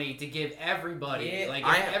enough money to give everybody. Yeah. Like,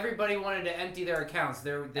 if everybody wanted to empty their accounts,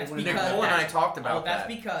 they wouldn't. Nicole and I talked about that.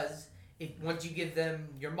 That's because once you give them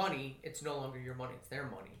your money, it's no longer your money; it's their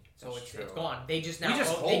money. So it's gone. They just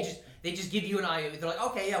they just give you an IOU. They're like,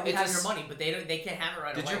 okay, yeah, we have your money, but they can't have it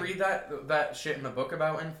right away. Did you read that shit in the book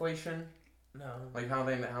about inflation? No. Like how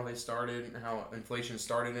they started, how inflation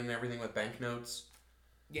started and everything with banknotes.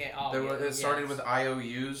 Yeah. It started with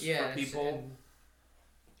IOUs for people.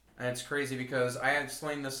 And it's crazy because I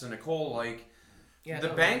explained this to Nicole. Like,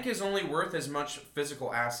 the bank is only worth as much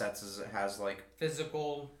physical assets as it has like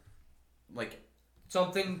physical, like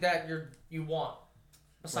something that you want.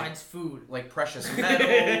 Besides food, like precious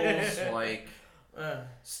metals, like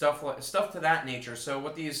stuff to that nature. So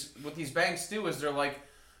what these banks do is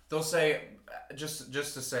they'll say just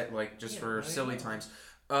to say for silly times,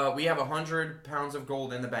 we have 100 pounds of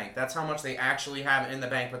gold in the bank. That's how much they actually have in the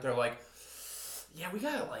bank. But they're like, yeah, we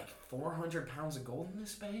got like 400 pounds of gold in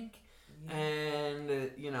this bank. And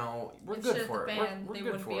we're good for it. They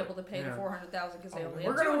wouldn't be able to pay the $400,000 because they only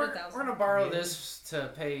have $200,000. We're gonna borrow this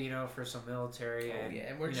to pay, for some military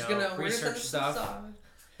and we're just gonna research stuff.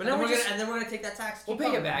 But then we're gonna take that tax. We'll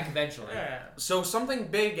pay it back eventually. Yeah. So something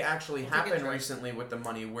big actually happened recently with the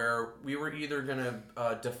money, where we were either gonna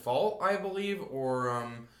default, I believe,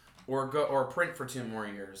 or print for 2 more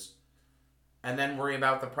years. And then worry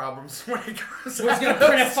about the problems when it goes. We're just gonna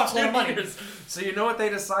print a fuckload of money. So you know what they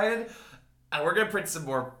decided? We're gonna print some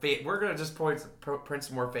more fake. We're gonna just print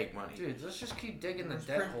some more fake money. Dude, let's just keep digging the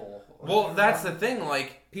debt hole. Well, that's the thing.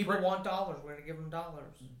 Like, people want dollars. We're gonna give them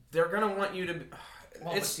dollars. They're gonna want you to.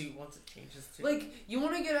 Once it changes too. Like, you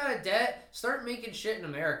want to get out of debt? Start making shit in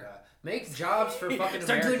America. Make jobs for fucking Americans.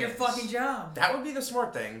 Start doing your fucking job. That would be the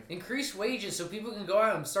smart thing. Increase wages so people can go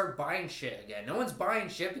out and start buying shit again. No one's buying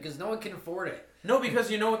shit because no one can afford it. No, because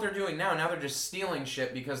you know what they're doing now. Now they're just stealing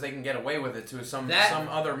shit because they can get away with it to some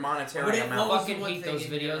other monetary amount. I fucking hate those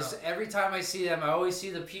videos. Every time I see them, I always see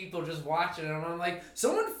the people just watching it, and I'm like,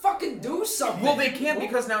 someone fucking do something. Well, they can't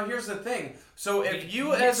because now here's the thing. So if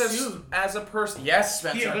you as a person, yes,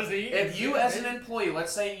 Spencer, if you as an employee,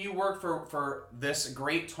 let's say you work for this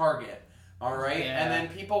great Target, all right, and then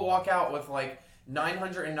people walk out with like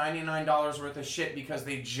 $999 worth of shit because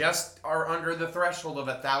they just are under the threshold of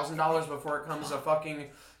 $1,000 before it comes a fucking,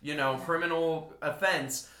 criminal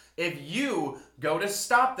offense. If you go to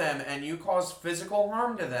stop them and you cause physical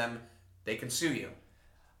harm to them, they can sue you.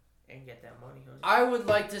 And get that money. I would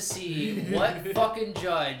like to see what fucking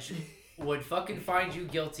judge would fucking find you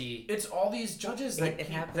guilty. It's all these judges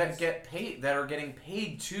that get paid, that are getting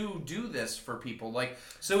paid to do this for people. Like,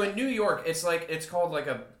 so in New York, it's called like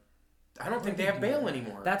a, I don't think they have bail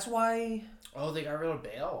anymore. That's why. Oh, they got rid of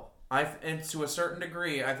bail. And to a certain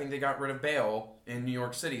degree, I think they got rid of bail in New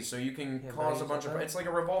York City, so you can cause a bunch of. It's like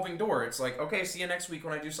a revolving door. It's like, okay, see you next week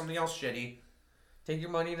when I do something else shitty. Take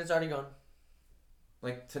your money and it's already gone.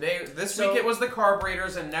 Like this week it was the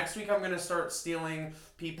carburetors, and next week I'm gonna start stealing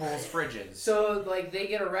people's fridges. So like they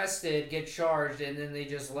get arrested, get charged, and then they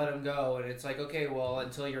just let them go, and it's like, okay, well,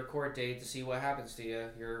 until your court date to see what happens to you,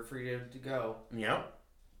 you're free to go. Yep.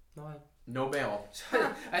 No bail.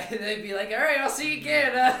 They'd be like, all right, I'll see you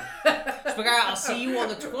again. I'll see you on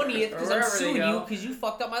the 20th because I'm suing you because you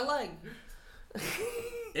fucked up my leg.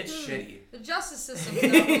 It's shitty. The justice system's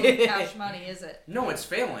not really cash money, is it? No, it's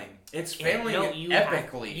failing. It's failing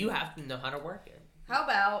epically. You have to know how to work it. How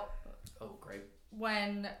about great.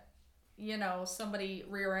 when somebody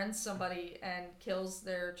rear ends somebody and kills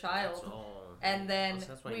their child. And then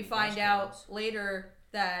we find out later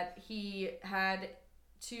that he had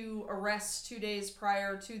to arrest 2 days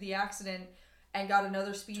prior to the accident and got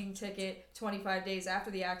another speeding ticket 25 days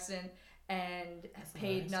after the accident and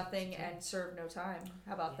paid nothing and served no time.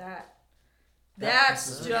 How about that?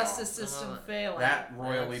 That's justice system failing. That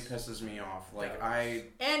royally pisses me off.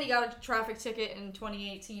 And he got a traffic ticket in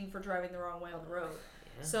 2018 for driving the wrong way on the road.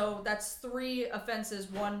 Yeah. So that's 3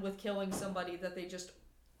 offenses, one with killing somebody that they just...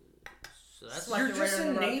 You're just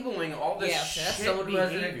enabling all this shit. That's someone who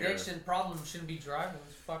has an addiction problem shouldn't be driving.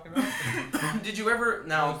 It's fucking up. Did you ever...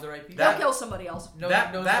 Now, they'll kill somebody else.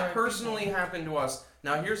 That personally happened to us.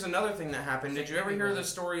 Now, here's another thing that happened. Did you ever hear the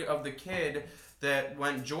story of the kid that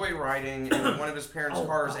went joyriding in one of his parents'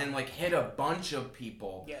 cars and hit a bunch of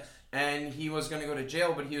people? Yes. And he was going to go to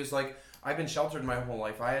jail, but he was like, I've been sheltered my whole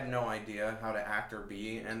life. I had no idea how to act or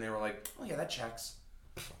be. And they were like, oh yeah, that checks.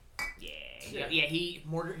 Yeah, he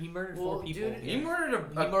murdered 4 people. Dude, he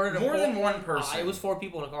murdered more than one person. It was 4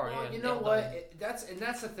 people in a car. Well, you know what? That's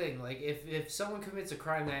the thing. Like, if someone commits a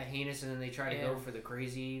crime that heinous and then they try to go for the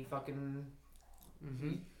crazy fucking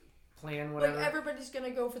plan, whatever. Everybody's gonna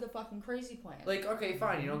go for the fucking crazy plan. Okay,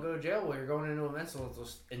 fine. You don't go to jail. Well, you're going into a mental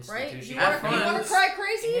institution. Right? You want to cry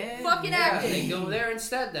crazy? Fucking act it. Then go there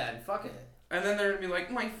instead. Then fuck it. And then they're going to be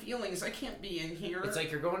like, my feelings, I can't be in here. It's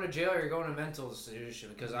like you're going to jail or you're going to mental institution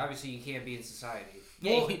because obviously you can't be in society.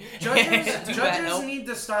 Well, judges need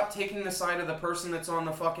to stop taking the side of the person that's on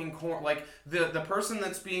the fucking court. Like, the person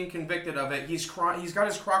that's being convicted of it, he's got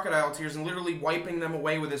his crocodile tears and literally wiping them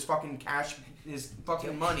away with his fucking cash, his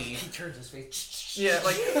fucking money. He turns his face. Yeah,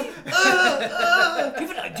 like, do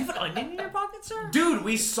you have an onion in your pocket, sir? Dude,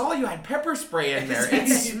 we saw you had pepper spray in there. It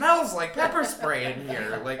smells like pepper spray in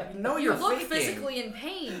here. Like, no, you're faking. You look physically in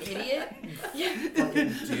pain, idiot.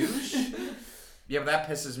 Fucking douche. Yeah, but that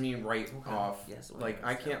pisses me right off. Yes,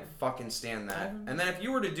 I can't fucking stand that. And then if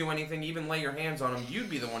you were to do anything, even lay your hands on him, you'd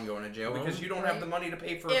be the one going to jail because you don't have the money to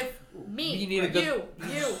pay for... If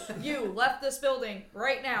you left this building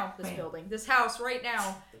right now, this house right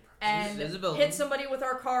now, and hit somebody with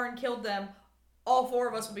our car and killed them, all 4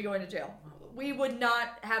 of us would be going to jail. We would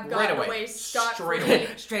not have gotten away scot-free.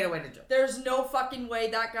 Straight away to jail. There's no fucking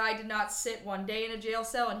way that guy did not sit 1 day in a jail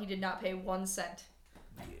cell and he did not pay 1 cent.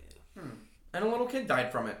 And a little kid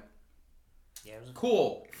died from it. Yeah, it was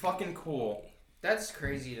cool. Fucking cool. That's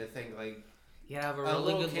crazy to think. Like, yeah, a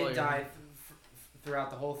little kid died throughout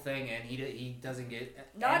the whole thing, and he doesn't get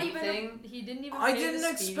anything. He didn't even. I didn't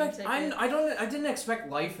expect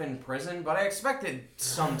life in prison, but I expected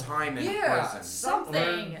some time in prison.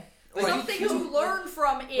 Something to learn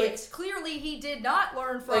from it. Clearly, he did not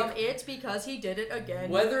learn from it because he did it again.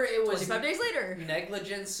 Whether it was 25 days later,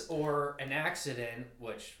 negligence or an accident,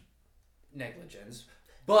 which. Negligence,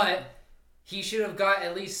 but he should have got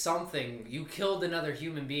at least something. You killed another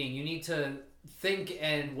human being. You need to think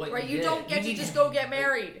and what. Right, you did. Don't get to just go get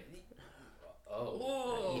married.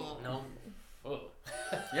 No. You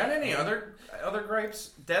got any other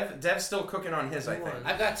gripes? Dev's still cooking on his. I think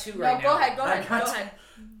I've got 2 right now. Go ahead.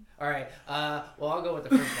 All right. Well, I'll go with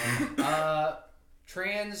the first one.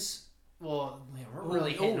 Trans. Well, man, we're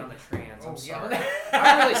really hitting on the trans. I'm sorry.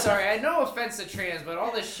 I'm really sorry. I had no offense to trans, but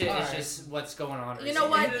all this shit is just what's going on recently. You know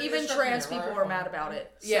what? Even trans people are mad about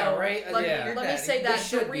it. So yeah, right? Let me say that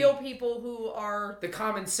the real people who are... The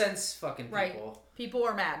common sense fucking people. Right. People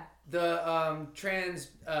are mad. The trans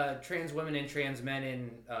women and trans men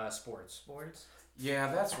in sports.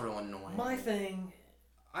 Yeah, that's real annoying. My thing...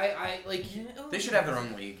 I like... They should have their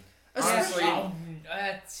own league.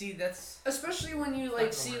 Honestly, that's especially when you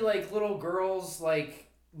see little girls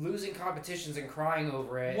losing competitions and crying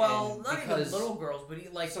over it. Well, not even little girls, but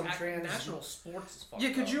some national sports is fucked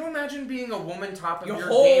up. Could you imagine being a woman top of your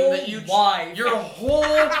whole game that you life. Your whole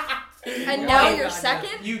and now you're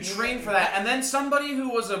second? You train for that. And then somebody who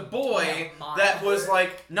was a boy that was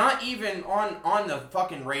not even on the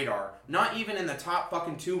fucking radar, not even in the top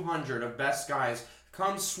fucking 200 of best guys,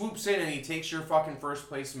 comes, swoops in, and he takes your fucking first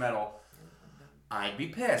place medal. I'd be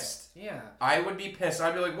pissed. Yeah. I would be pissed.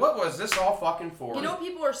 I'd be like, what was this all fucking for? You know what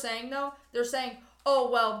people are saying, though? They're saying, oh,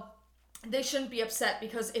 well, they shouldn't be upset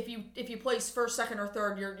because if you place first, second, or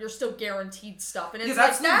third, you're still guaranteed stuff. And it's no.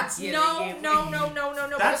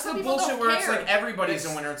 That's the bullshit where it's like everybody's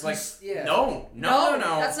a winner. It's like, no.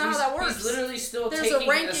 That's not how that works. He's literally still taking a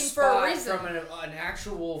ranking for a reason from an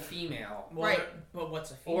actual female. Well, right. But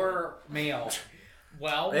what's a female? Or male.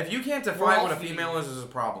 Well, if you can't define what a female is a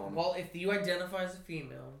problem. Well, if you identify as a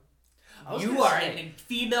female, you are in the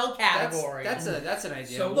female category. That's an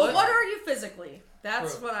idea. So what are you physically?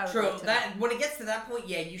 That's what I would like to know. When it gets to that point,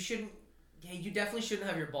 yeah, you shouldn't Yeah, you definitely shouldn't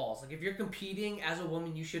have your balls. Like, if you're competing as a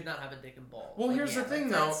woman, you should not have a dick and balls. Well, like, here's the thing,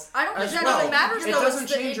 though. I don't think that even matters, though. It doesn't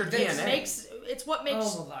change your DNA. It's what makes...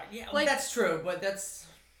 Oh, yeah, like, that's true, but that's...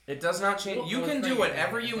 It does not change. You can do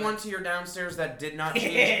whatever you want to your downstairs that did not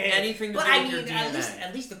change anything to do with your DNA.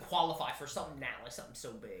 At least to qualify for something now, like something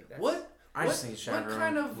so big. That's... What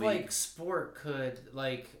kind of, league. like, sport could,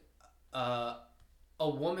 like, a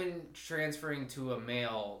woman transferring to a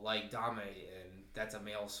male, like, dominate in? That's a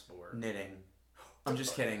male sport. Knitting. I'm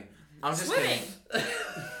just kidding. I'm just Swimming. kidding.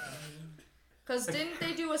 Because didn't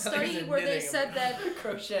they do a study where they said that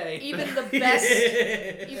crochet even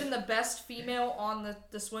the best female on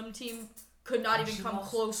the swim team could not even come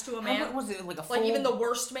close to a man? How was it? Like even the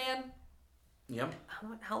worst man? Yep.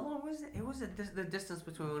 How long was it? It was the distance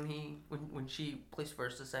between when she placed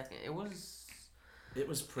first to second. It was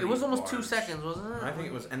pretty. It was almost large. 2 seconds, wasn't it? I think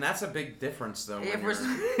it was, and that's a big difference, though. I was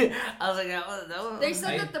like, that was. They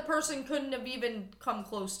said that the person couldn't have even come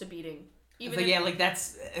close to beating. Even but yeah, like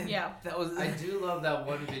that's. Yeah. That was. I do love that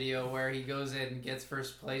one video where he goes in and gets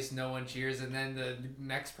first place, no one cheers, and then the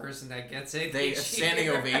next person that gets it, they standing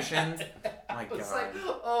ovation. My God. Like,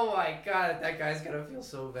 oh my God, that guy's gonna feel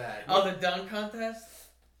so bad. Oh, the dunk contest.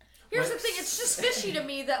 Here's the thing: it's just fishy to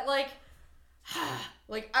me that like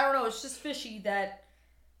I don't know, it's just fishy that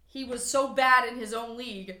he was so bad in his own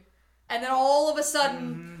league, and then all of a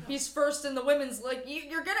sudden he's first in the women's. Like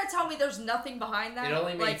you're gonna tell me there's nothing behind that? It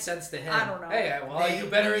only made sense to him. I don't know. Hey, I do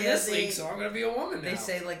better in this league, so I'm gonna be a woman now. They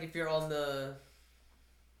say like if you're on the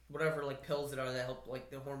whatever like pills that help like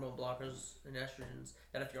the hormone blockers and estrogens,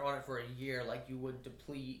 that if you're on it for a year, like you would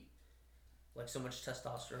deplete like so much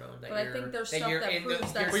testosterone that but I think there's stuff that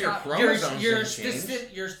proves that's your not.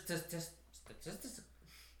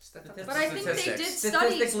 But I think they did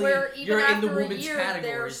studies where even after a year,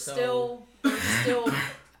 they're still.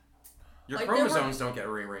 Your chromosomes don't get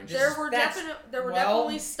rearranged. There were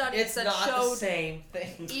definitely studies that showed the same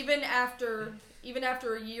thing. even after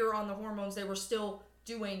a year on the hormones, they were still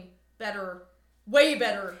doing better, way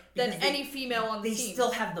better than any female on the team. They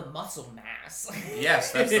still have the muscle mass.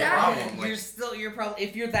 Yes, that's the problem. Like, you're probably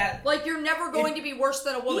if you're that like you're never going to be worse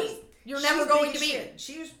than a woman. You're never going to be.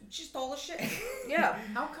 She's tall as shit. Yeah.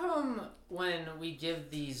 How come when we give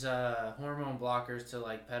these hormone blockers to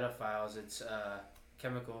like pedophiles, it's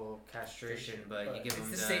chemical castration, but you give them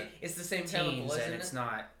it's the same teens chemical, and it's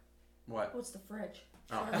not. What? What's the fridge?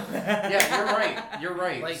 Oh. Yeah, you're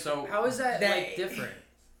right. Like, so how is that like different?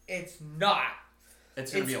 It's not.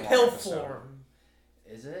 It's gonna be a long pill episode. form.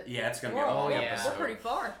 Is it? Yeah, it's gonna be a long episode. We're pretty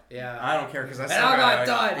far. Yeah. I don't care because I still got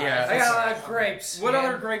done. Yeah, I got a lot of grapes. What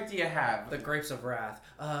other grape do you have? The grapes of wrath.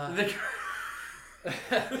 What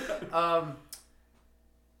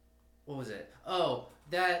was it? Oh,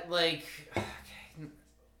 that like.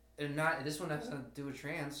 Not this one has nothing to do with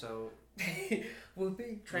trans, so will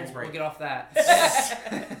be trans. We'll get off that.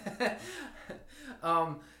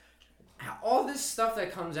 All this stuff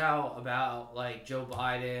that comes out about like Joe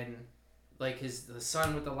Biden, like the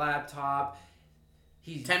son with the laptop,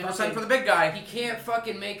 he's 10% for the big guy. He can't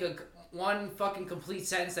fucking make one fucking complete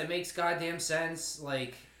sentence that makes goddamn sense.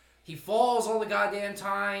 Like he falls all the goddamn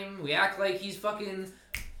time. We act like he's fucking.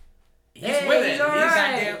 He's with it. He's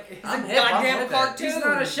alright. He's a goddamn cartoon. He's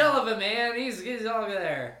not a shell of a man. He's over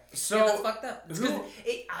there. So yeah, that's fucked up.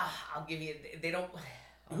 I'll give you. They don't.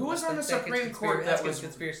 Who was on the Supreme Court that was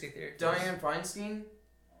conspiracy theory? Dianne Feinstein.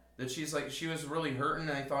 That she was really hurting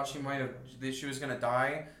and they thought she was gonna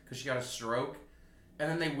die because she got a stroke, and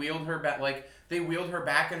then they wheeled her back. Like they wheeled her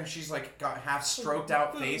back and she's like got half stroked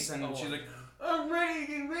out face and she's like. I'm ready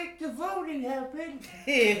to make the voting happen.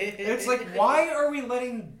 It's like, why are we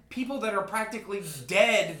letting people that are practically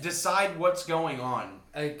dead decide what's going on?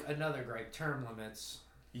 Another gripe, term limits.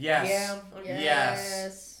 Yes. Yeah.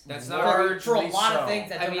 Yes. That's not for a lot of things.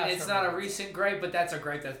 That it's not a recent gripe, but that's a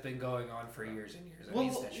gripe that's been going on for years and years.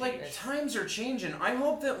 Well, like, times are changing. I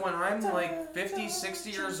hope that when I'm like 50,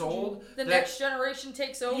 60 years old, the next generation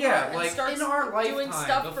takes over and starts in our lifetime, doing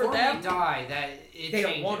stuff for them. We die, that it they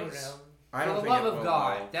changes. Don't want to know. For the love of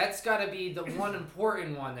God, that's got to be the one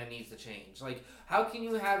important one that needs to change. Like, how can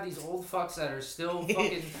you have these old fucks that are still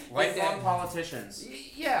fucking lifelong politicians?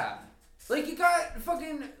 Yeah. Like, you got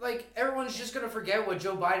fucking, like, everyone's just going to forget what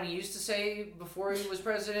Joe Biden used to say before he was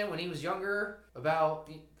president when he was younger about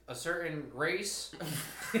a certain race.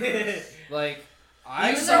 Like,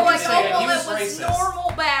 Even though like, it was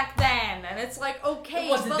normal back then, and it's like, okay, it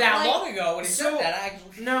wasn't that long ago when he said that.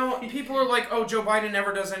 Actually, no, people are like, oh, Joe Biden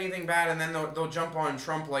never does anything bad, and then they'll jump on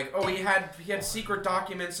Trump like, oh, he had secret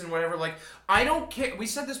documents and whatever. Like, I don't care. We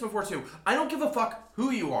said this before too. I don't give a fuck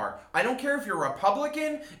who you are. I don't care if you're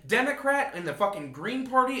Republican, Democrat, in the fucking Green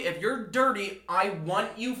Party. If you're dirty, I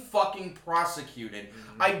want you fucking prosecuted.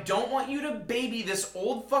 Mm-hmm. I don't want you to baby this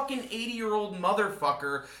old fucking 80-year-old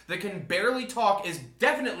motherfucker that can barely talk, is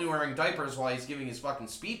definitely wearing diapers while he's giving his fucking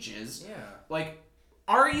speeches. Yeah. Like,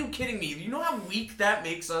 are you kidding me? You know how weak that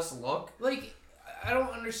makes us look? Like, I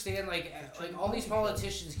don't understand, like all these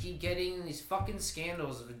politicians keep getting these fucking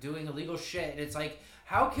scandals of doing illegal shit, and it's like,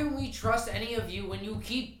 how can we trust any of you when you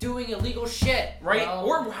keep doing illegal shit? Right?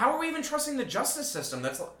 Or how are we even trusting the justice system?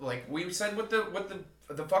 That's like we said with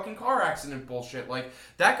the fucking car accident bullshit. Like,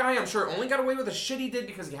 that guy, I'm sure, only got away with the shit he did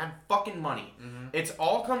because he had fucking money. Mm-hmm. It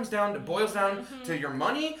all boils down to your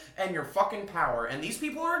money and your fucking power. And these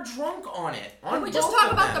people are drunk on it. Can we just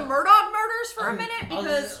talk about the Murdoch murders for a minute?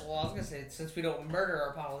 Because I was gonna say, since we don't murder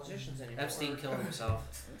our politicians anymore. Epstein killed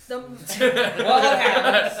himself. The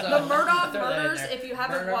Murdoch murders, if you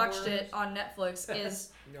haven't watched it on Netflix, is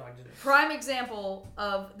prime example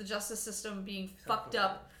of the justice system being fucked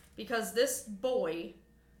up because this boy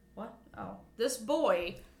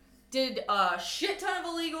did a shit ton of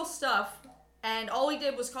illegal stuff, and all he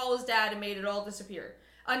did was call his dad and made it all disappear.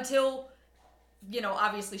 Until,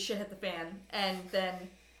 obviously shit hit the fan, and then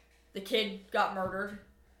the kid got murdered,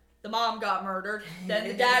 the mom got murdered, then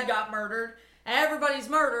the dad got murdered, and everybody's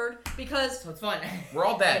murdered because... So it's fun. We're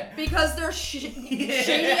all dead. Because they're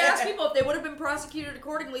shady-ass people. If they would have been prosecuted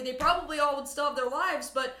accordingly, they probably all would still have their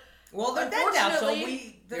lives, but... Well, they're dead now, so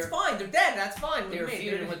that's fine. They're dead. That's fine. They're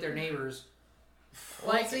feuding with their neighbors.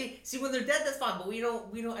 Like, see, when they're dead, that's fine. But we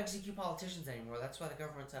don't execute politicians anymore. That's why the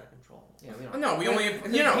government's out of control. Yeah, we don't. No, we only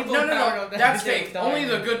no. That's fake. Only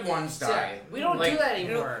the good ones die. We don't do that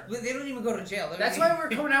anymore. They don't even go to jail. That's why we're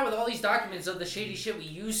coming out with all these documents of the shady shit we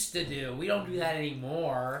used to do. We don't do that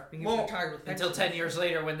anymore. Until 10 years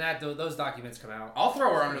later, when those documents come out. I'll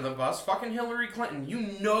throw her under the bus. Fucking Hillary Clinton.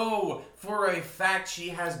 You know for a fact she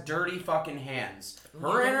has dirty fucking hands.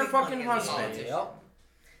 Her and her fucking husband. Yep.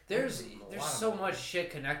 There's so much shit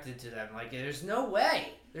connected to them. Like, there's no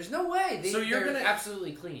way. They're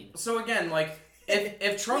absolutely clean. So again, like,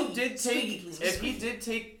 if Trump did take, what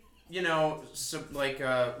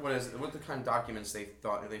the kind of documents they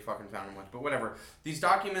thought they fucking found him with, but whatever. These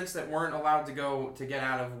documents that weren't allowed to get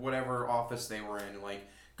out of whatever office they were in, like,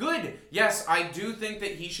 good. Yes, I do think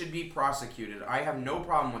that he should be prosecuted. I have no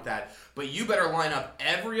problem with that. But you better line up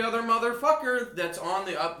every other motherfucker that's on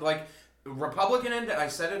the up, like, Republican end. I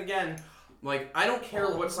said it again. Like, I don't care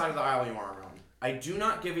what side of the aisle you are on. I do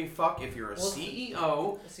not give a fuck if you're a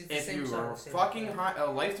CEO, if you're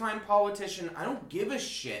a lifetime politician. I don't give a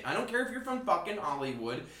shit. I don't care if you're from fucking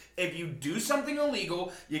Hollywood. If you do something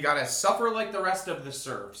illegal, you gotta suffer like the rest of the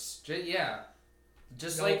serfs. Yeah.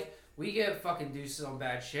 Like, we get fucking do some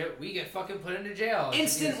bad shit, we get fucking put into jail.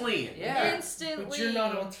 Instantly. Yeah. Instantly. But you're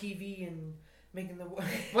not on TV and... making the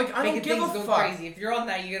I don't give a fuck. Crazy. If you're on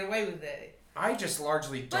that, you get away with it. I just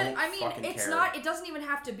largely don't. But I mean, it's not. It doesn't even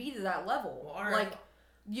have to be to that level. Well, like,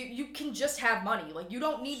 you can just have money. Like, you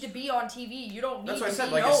don't need to be on TV. You don't need. That's what I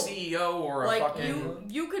said. Like known. A CEO or like, a fucking.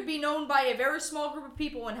 You could be known by a very small group of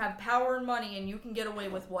people and have power and money, and you can get away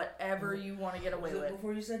with whatever you want to get away with.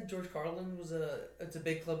 Before you said George Carlin it's a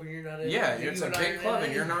big club and you're not in it. Yeah, it's a big club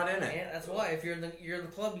and you're not in it. Yeah, that's why. If you're in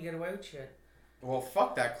the club, you get away with shit. Well,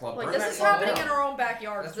 fuck that club. Like, this is happening in our own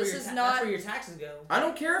backyard. This is not... That's where your taxes go. I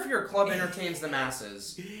don't care if your club entertains the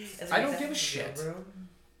masses. I don't give a shit. Bro.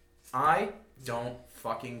 I don't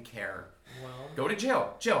fucking care. Well... Go to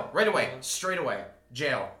jail. Jail. Right away. Straight away.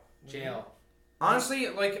 Jail. Honestly,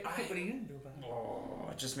 like... What are you gonna do about it? Oh,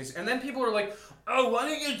 it just makes... And then people are like, oh, why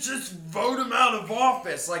don't you just vote him out of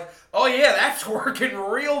office? Like, oh yeah, that's working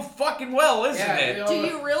real fucking well, isn't it? Do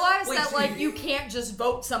you realize that, like, you can't just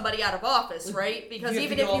vote somebody out of office, right? Because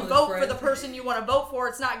even if you vote for the person you want to vote for,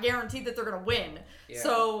 it's not guaranteed that they're going to win. Yeah.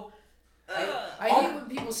 So... I hate when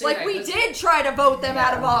people say that. We did try to vote them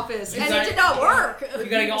out of office, and it did not work. You gotta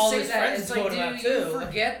get all his friends to vote him out, too. You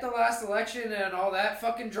forget the last election and all that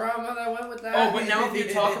fucking drama that went with that? Oh, but now if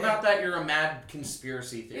you talk about that, you're a mad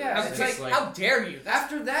conspiracy theorist. Yeah, it's like, how dare you?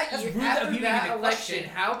 After that election,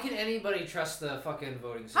 how can anybody trust the fucking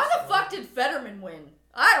voting system? How the fuck did Fetterman win?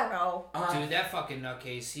 I don't know. Dude, that fucking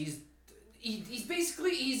nutcase, He's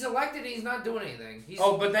basically, he's elected and he's not doing anything.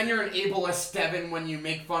 But then you're an ableist, Devin, when you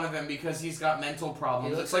make fun of him because he's got mental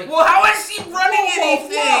problems. It's like, well, how is he running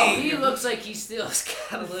anything? He looks like he still's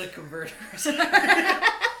catalytic converters.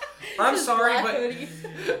 I'm sorry,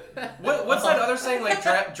 but what's that other saying? Like,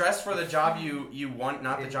 dress for the job you want,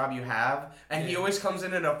 not the job you have. And he always comes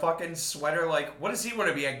in a fucking sweater. Like, what does he want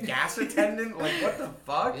to be? A gas attendant? Like, what the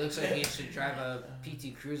fuck? He looks like he should drive a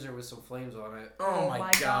PT Cruiser with some flames on it. Oh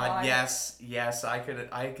my god! Yes, I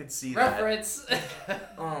could see Reference.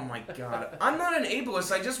 that. Oh my god! I'm not an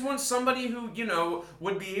ableist. I just want somebody who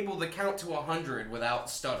would be able to count to 100 without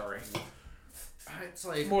stuttering. It's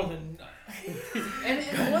like more than.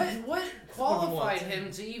 and what qualified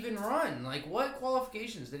him to even run? Like, what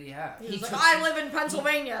qualifications did he have? He's like, I live in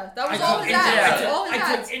Pennsylvania. That was all he had.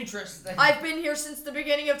 I took interest. I've been here since the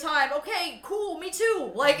beginning of time. Okay, cool, me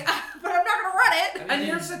too. Like, but I'm not gonna run it. And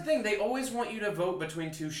here's the thing: they always want you to vote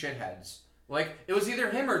between two shitheads. Like, it was either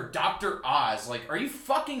him or Dr. Oz. Like, are you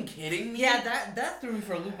fucking kidding me? Yeah, that threw me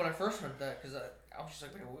for a loop when I first heard that, because I was just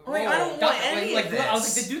like, wait, I don't want any of this. I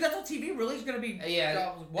was like, the dude that's on TV really is gonna be. Yeah.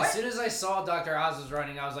 What? As soon as I saw Dr. Oz was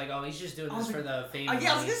running, I was like, oh, he's just doing this for the fame.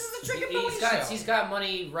 Yeah, this is the trick and pony show. He's got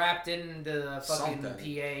money wrapped into the fucking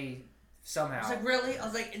PA somehow. I was like, really? I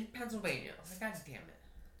was like, in Pennsylvania. I was like, God damn it.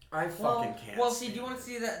 I fucking can't. Well, see, do you want to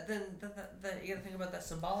see that? Then you gotta think about that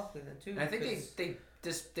symbolically then too. And I think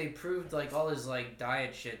they proved like all his like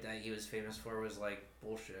diet shit that he was famous for was like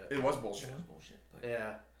bullshit. It was bullshit. But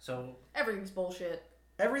yeah. So everything's bullshit.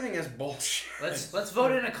 Everything is bullshit. Let's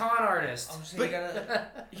vote in a con artist.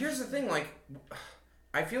 Here's the thing, like,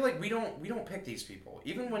 I feel like we don't pick these people.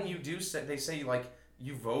 Even when you do they say like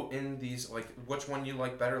you vote in these, like, which one you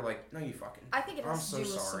like better. Like, no, you fucking. I think it has to do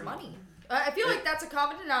with some money. I feel like that's a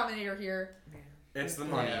common denominator here. It's the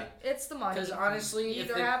money. Yeah. It's the money. Because honestly, you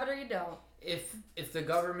either have it or you don't. If the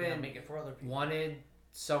government make it for other people. wanted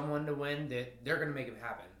someone to win, they're gonna make it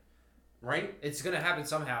happen. Right? It's gonna happen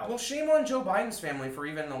somehow. Well, shame on Joe Biden's family for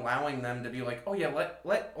even allowing them to be like, oh yeah,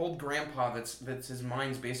 let old grandpa that's his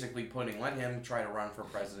mind's basically pudding, let him try to run for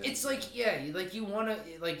president. It's like, yeah, like you wanna,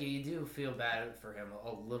 like you do feel bad for him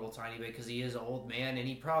a little tiny bit because he is an old man and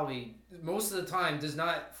he probably most of the time does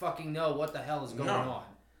not fucking know what the hell is going on.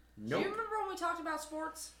 Nope. Do you remember when we talked about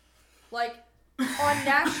sports? Like, on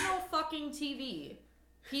national fucking TV,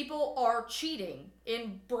 people are cheating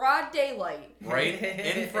in broad daylight. Right?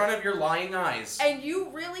 In front of your lying eyes. And you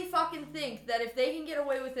really fucking think that if they can get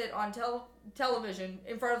away with it on television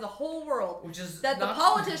in front of the whole world, which is that the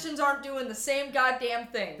politicians aren't doing the same goddamn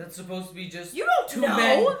thing. That's supposed to be just you don't two know.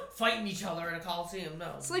 men fighting each other in a coliseum.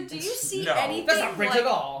 No. It's like, do you see no. anything? That's not rigged like, at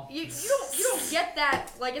all. You don't get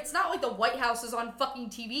that. Like, it's not like the White House is on fucking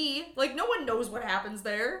TV. Like, no one knows what happens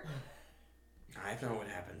there. I know what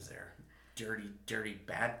happens there. Dirty,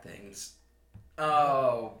 bad things.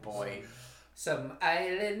 Oh boy. Some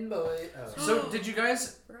island boy. Oh. So did you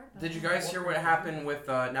guys hear what happened with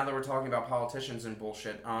now that we're talking about politicians and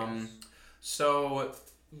bullshit? Yes. So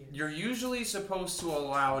you're usually supposed to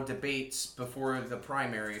allow debates before the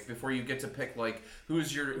primary, before you get to pick like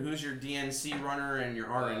who's your DNC runner and your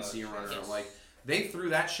RNC runner. Yes. Like they threw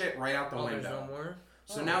that shit right out the window. There's no more?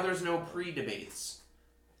 So now there's no pre-debates.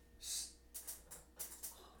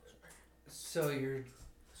 So you're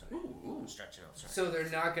stretching out. Sorry. So they're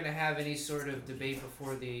not going to have any sort of debate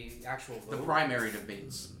before the actual vote? The primary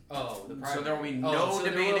debates. Oh, the primary. So there will be no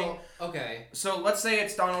debating. Okay. So let's say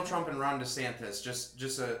it's Donald Trump and Ron DeSantis.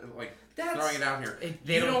 Just like throwing it out here.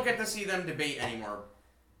 You don't get to see them debate anymore.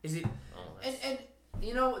 Is it? And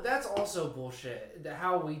you know that's also bullshit.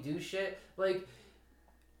 How we do shit like.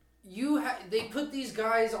 They put these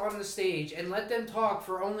guys on the stage and let them talk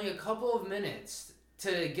for only a couple of minutes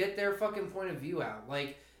to get their fucking point of view out.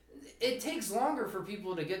 Like, it takes longer for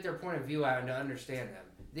people to get their point of view out and to understand them.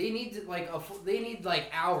 They need to,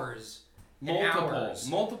 hours.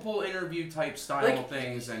 Multiple interview type style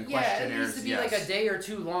things and questionnaires. Yeah, it needs to be like a day or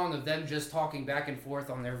two long of them just talking back and forth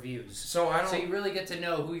on their views. So you really get to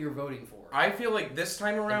know who you're voting for. I feel like this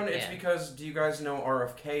time around it's because, do you guys know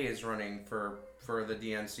RFK is running for the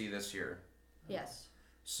DNC this year? Yes.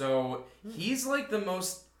 So he's like the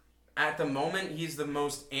most, at the moment, he's the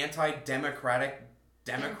most anti-democratic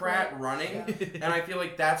Democrat running. Yeah. And I feel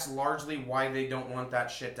like that's largely why they don't want that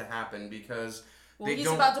shit to happen because he's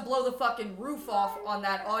about to blow the fucking roof off on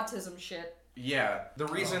that autism shit. Yeah. The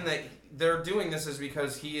reason that they're doing this is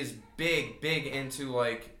because he is big into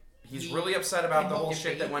like, he's really upset about the whole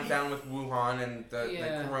shit that went down with Wuhan and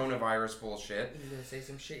the coronavirus bullshit. He's gonna say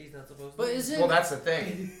some shit he's not supposed to. But well, that's the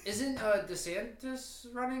thing. Isn't DeSantis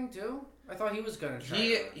running too? I thought he was gonna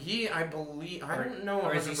try. I believe. I don't know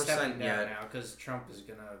 100% yet now because Trump is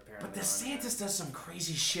gonna apparently. But DeSantis does some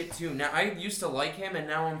crazy shit too. Now I used to like him, and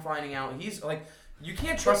now I'm finding out he's like, you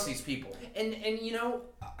can't trust these people. And you know.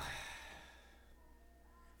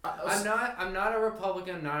 I'm not a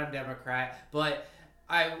Republican, I'm not a Democrat, but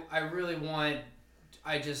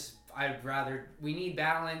we need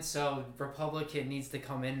balance, so Republican needs to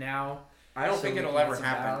come in now. I don't think it'll ever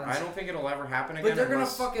happen. I don't think it'll ever happen again. But they're gonna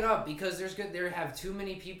fuck it up because they have too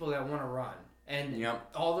many people that want to run, and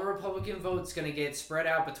all the Republican votes gonna get spread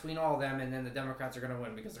out between all of them, and then the Democrats are gonna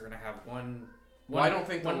win because they're gonna have one. Well, I don't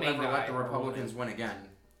think they'll ever let the Republicans win again.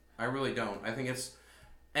 I really don't. I think it's,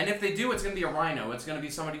 and if they do, it's gonna be a rhino. It's gonna be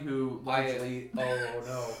somebody who largely.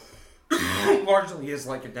 Largely is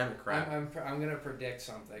like a Democrat. I'm gonna predict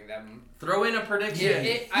something. Throw in a prediction.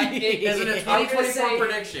 Isn't it 2024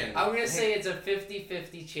 prediction? I'm gonna say it's a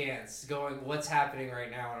 50-50 chance going what's happening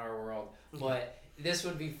right now in our world. But this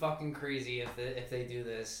would be fucking crazy if they do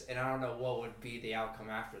this, and I don't know what would be the outcome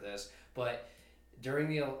after this. But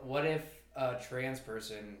what if a trans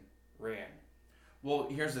person ran? Well,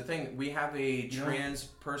 here's the thing. We have a trans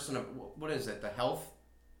person of what is it? The health.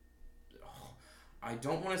 I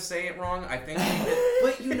don't want to say it wrong. I think.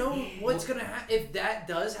 But you know what's going to happen? If that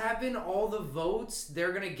does happen, all the votes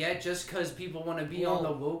they're going to get just because people want to be on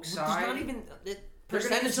the woke side. There's not even...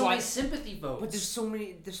 Percentage-wise sympathy votes. But there's so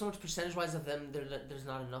much percentage-wise of them, there's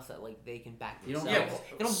not enough that, like, they can back themselves.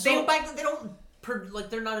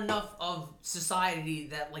 They're not enough of society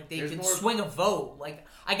that, like, they can swing a vote. Like,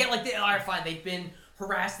 I get, like, alright, fine, they've been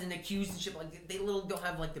harassed and accused and shit, like they literally don't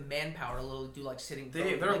have like the manpower to do like sitting.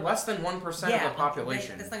 They're like, less than 1% of the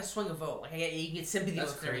population. That's like a swing of vote. Like you can get sympathy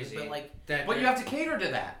with crazy, but like but you have to cater to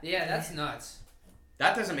that. Yeah, that's nuts.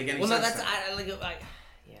 That doesn't make any sense. Well, no, that's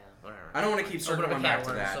yeah, whatever. I don't want to keep circling back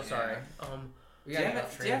to that. So sorry. Do you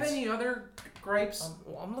have any other gripes?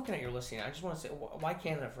 Well, I'm looking at your listing. I just want to say, why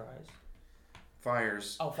Canada fries?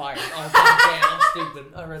 Fires. Oh, fires. Oh, damn, I'm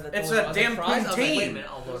stupid. I read that. It's that damn poutine.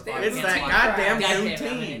 It's that goddamn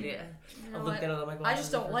poutine. I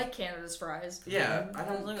just don't like Canada's fries. Yeah, I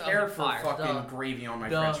don't care for fucking gravy on my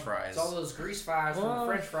French fries. It's all those grease fries from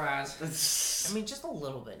French fries. I mean, just a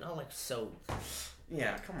little bit, not like so.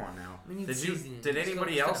 Yeah, come on now. Did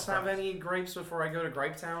anybody else have any gripes before I go to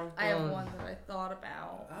Gripe Town? I have one that I thought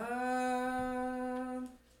about.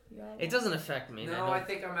 It doesn't affect me. No, I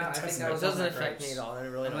think I'm out. It doesn't affect me at all. I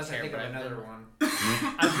really don't care. I think of another one.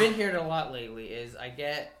 I've been hearing a lot lately. Is I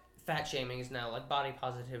get fat shaming is now like body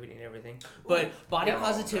positivity and everything, but body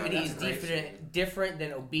positivity is different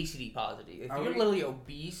than obesity positivity. If you're literally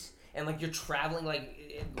obese and like you're traveling,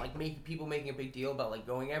 like making a big deal about like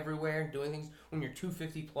going everywhere, doing things when you're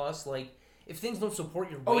 250 plus, like. If things don't support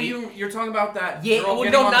your weight... Oh, you're talking about that girl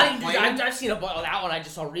getting on the plane? I've seen that one I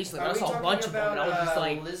just saw recently. I saw a bunch of them, and I was just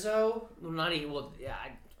like... Lizzo? Not even... Well, yeah,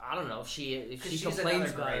 I don't know if she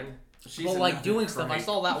complains about it. Well, like, doing stuff. I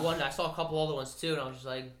saw that one. I saw a couple other ones, too, and I was just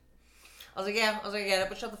like... I was like, I get it,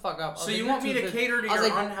 but shut the fuck up. So you want me to cater to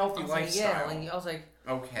your unhealthy lifestyle? Yeah, I was like...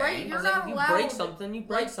 Okay. Right, you're not allowed... You break something, you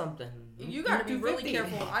break something. You gotta be really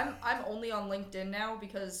careful. I'm only on LinkedIn now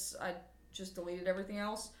because I just deleted everything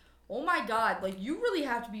else. Oh my god, like you really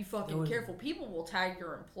have to be fucking careful. People will tag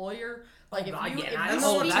your employer. Like if you speak the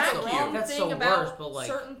wrong thing about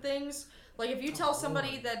certain things, like if you tell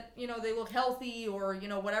somebody that, you know, they look healthy or, you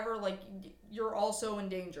know, whatever, like you're also in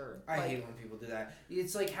danger. I hate when people do that.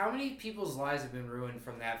 It's like how many people's lives have been ruined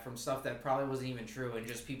from stuff that probably wasn't even true and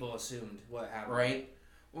just people assumed what happened. Right.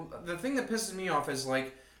 Well, the thing that pisses me off is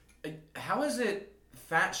like, how is it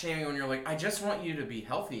fat shaming when you're like, I just want you to be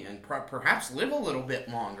healthy and perhaps live a little bit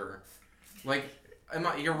longer. Like,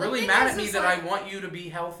 you're really mad at me that I want you to be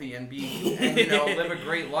healthy and live a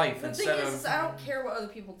great life instead of... The thing is, I don't care what other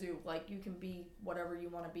people do. Like, you can be whatever you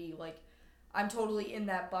want to be. Like, I'm totally in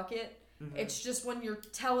that bucket. Mm-hmm. It's just when you're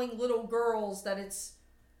telling little girls that it's...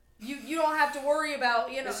 You don't have to worry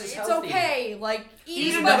about, you know, it's healthy. Okay. Like,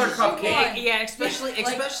 eat another cupcake. Yeah,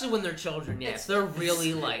 especially when they're children. Yes, they're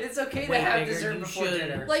really like. It's okay to have dessert before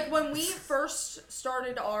dinner. Like when we first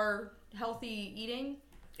started our healthy eating,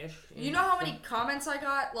 you know how many comments I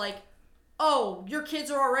got? Like, oh, your kids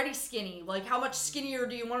are already skinny. Like, how much skinnier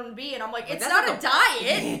do you want them to be? And I'm like, it's not a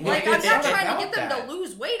diet. Like, I'm not trying to get them to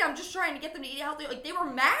lose weight. I'm just trying to get them to eat healthy. Like, they were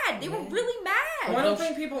mad. They were really mad. Well, I don't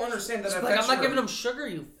think people understand that affects I'm not giving them sugar,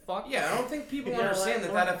 you fuck. Yeah, I don't think people understand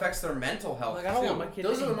that affects their mental health. Like, I don't want my kids.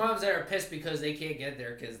 Those are the moms that are pissed because they can't get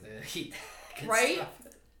there because they eat right?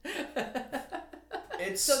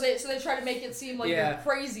 So they try to make it seem like you're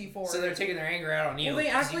crazy for it. So they're taking their anger out on you. Well, they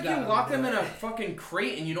act like you lock them in a fucking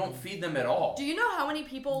crate and you don't feed them at all. Do you know how many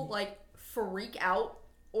people like freak out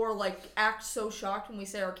or like act so shocked when we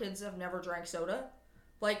say our kids have never drank soda?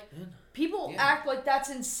 Like people act like that's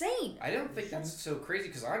insane. I don't think that's so crazy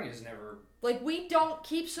because Anya's never. Like we don't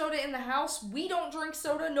keep soda in the house. We don't drink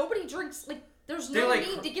soda. Nobody drinks like There's no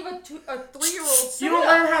need to give a 3-year-old soda. You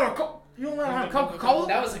don't learn how to Coca-Cola?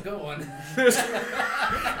 That was a good one.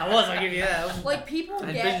 I'll give you that. Like, people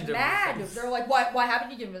get mad. They're like, why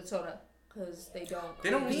haven't you given it soda? Because they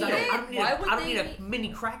don't need it. I don't need a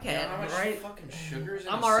mini crackhead, you know how much fucking sugars in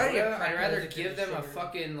I'm a already soda? a crackhead. I'd rather give them a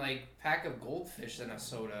fucking, like, pack of goldfish than a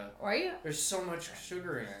soda. Right? There's so much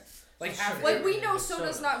sugar in it. Like we know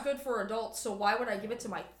soda's not good for adults, so why would I give it to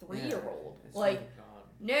my 3-year-old? Like,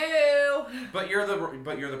 no. But you're the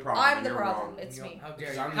problem. I'm the problem. Wrong. It's me. How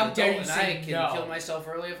dare you? How dare you say I can kill myself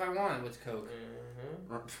early if I want with Coke.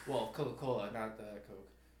 Mm-hmm. Well, Coca-Cola, not the Coke.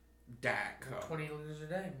 Dak Coke. 20 liters a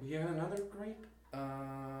day. You have another grape?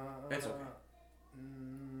 It's okay.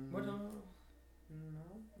 What? No.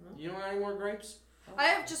 You don't have any more grapes? I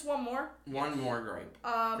have just one more. One more grape.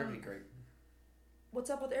 Grape. What's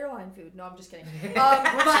up with airline food? No, I'm just kidding.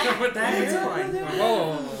 What's up with that? It's fine.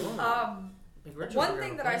 Whoa. One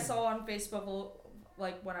thing that I saw on Facebook,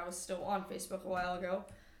 like when I was still on Facebook a while ago,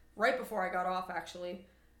 right before I got off actually,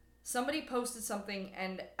 somebody posted something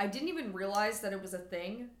and I didn't even realize that it was a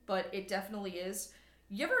thing, but it definitely is.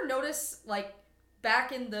 You ever notice, like,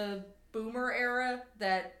 back in the boomer era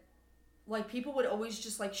that, like, people would always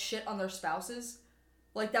just, like, shit on their spouses?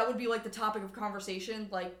 Like, that would be, like, the topic of conversation,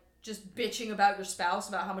 like, just bitching about your spouse,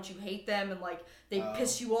 about how much you hate them, and, like, they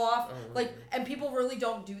piss you off. Like, and people really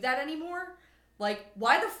don't do that anymore. Like,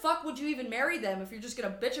 why the fuck would you even marry them if you're just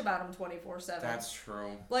gonna bitch about them 24/7? That's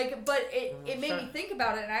true. Like, but it made me think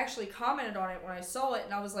about it, and I actually commented on it when I saw it,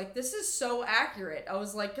 and I was like, this is so accurate. I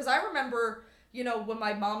was like, because I remember, you know, when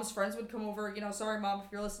my mom's friends would come over, you know, sorry mom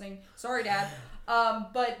if you're listening, sorry dad,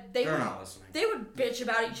 but they're not listening. They would bitch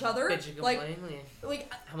about each other, bitch and complain,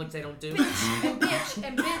 like how much they don't do, bitch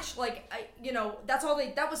and bitch, like you know, that's all they.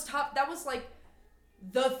 That was like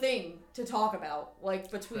the thing to talk about, like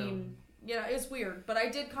between. You know, it was weird, but I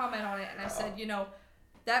did comment on it, and I said, you know,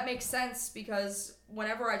 that makes sense because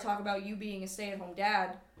whenever I talk about you being a stay-at-home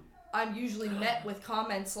dad, I'm usually met with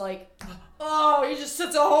comments like, oh, he just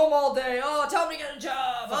sits at home all day. Oh, tell him to get a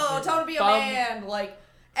job. Oh, tell him to be a man. Like,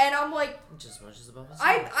 and I'm like, just much as above us.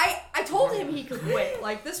 I told him he could quit.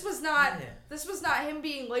 Like, this was not him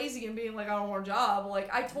being lazy and being like, I don't want a job.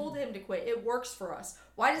 Like, I told him to quit. It works for us.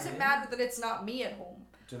 Why does it matter that it's not me at home?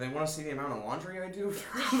 Do they want to see the amount of laundry I do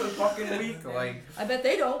for the fucking week? Like, I bet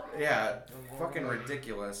they don't. Yeah, fucking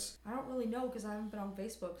ridiculous. I don't really know because I haven't been on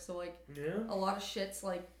Facebook, so like a lot of shit's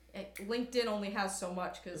like LinkedIn only has so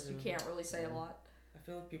much because you can't really say a lot. I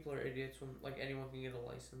feel like people are idiots when like anyone can get a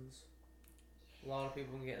license. A lot of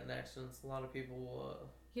people can get in accidents. A lot of people.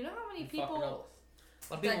 You know how many people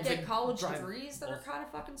that get college degrees that are kind of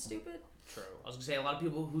fucking stupid? True. I was gonna say a lot of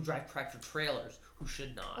people who drive tractor trailers who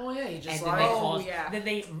should not. Oh yeah, you just then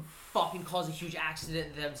they fucking cause a huge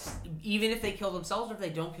accident. Even if they kill themselves or if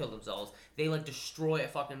they don't kill themselves, they like destroy a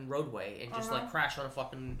fucking roadway and just like crash on a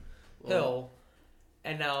fucking hill.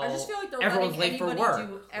 And now I just feel like they're everyone's letting late for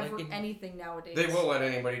anybody work. do anything nowadays. They will let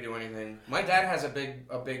anybody do anything. My dad has a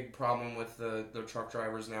big problem with the truck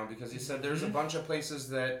drivers now because he said there's a bunch of places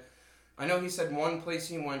that I know. He said one place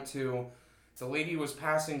he went to. The lady was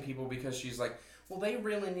passing people because she's like, well, they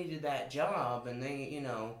really needed that job, and they, you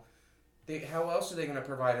know, how else are they going to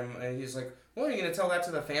provide him? And he's like, well, are you going to tell that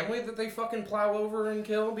to the family that they fucking plow over and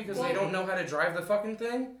kill because they don't know how to drive the fucking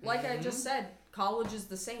thing? Like I just said, college is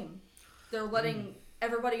the same. They're letting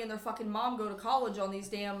everybody and their fucking mom go to college on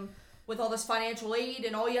these with all this financial aid,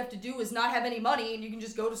 and all you have to do is not have any money, and you can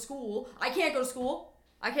just go to school. I can't go to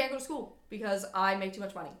school. Because I make too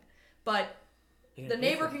much money. But the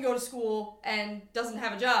neighbor can go to school and doesn't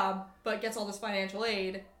have a job, but gets all this financial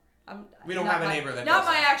aid. We don't have a neighbor that does that. Not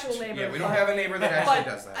my actual neighbor. Yeah, we don't have a neighbor that actually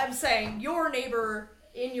does that. I'm saying your neighbor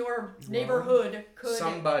in your neighborhood could...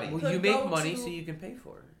 Somebody. Well, you make money so you can pay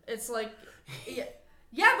for it. It's like...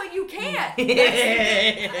 Yeah, but you can't.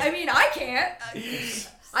 I mean, I can't.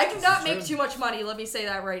 I do not make too much money, let me say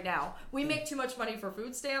that right now. We make too much money for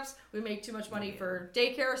food stamps. We make too much money for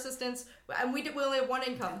daycare assistance. And we only have one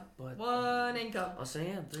income. One income. I'll say,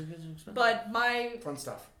 yeah, 3 kids are expensive. But fun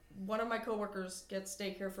stuff. One of my coworkers gets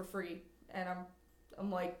daycare for free. And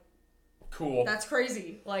I'm like... Cool. That's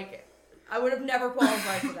crazy. Like, I would have never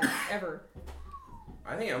qualified for that, ever.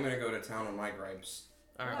 I think I'm going to go to town on my gripes.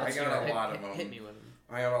 All right, I got a lot of them. Hit me with them.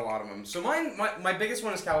 I have a lot of them. So my biggest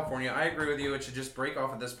one is California. I agree with you. It should just break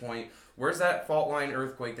off at this point. Where's that fault line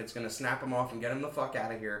earthquake that's going to snap them off and get them the fuck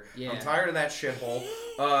out of here? Yeah. I'm tired of that shithole.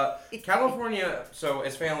 California, so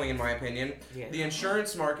is failing in my opinion. Yeah. The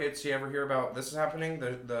insurance markets, you ever hear about this is happening?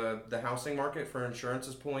 The housing market for insurance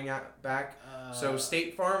is pulling back. So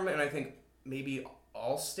State Farm and I think maybe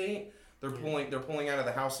Allstate They're pulling out of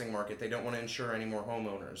the housing market. They don't want to insure any more new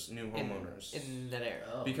homeowners in that area.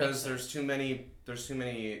 Oh, because there's too many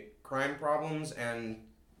crime problems and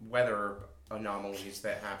weather anomalies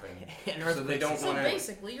that happen. So they don't want to. So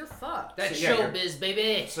basically, you're fucked. That's showbiz,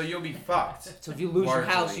 baby. So you'll be fucked. So if you lose your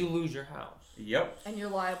house, you lose your house. Yep. And you're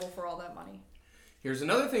liable for all that money. Here's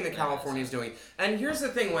another thing that California is doing. And here's the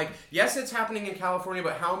thing, like, yes, it's happening in California,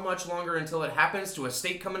 but how much longer until it happens to a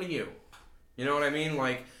state coming to you? You know what I mean?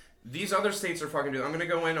 Like, these other states are fucking doing. I'm going to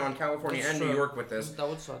go in on California and New York with this. That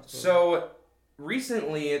would suck. So,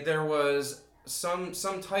 recently, there was some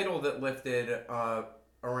title that lifted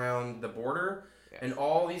around the border, and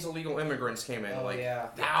all these illegal immigrants came in.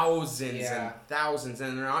 Thousands and thousands.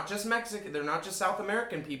 And they're not just Mexican, they're not just South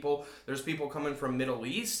American people. There's people coming from Middle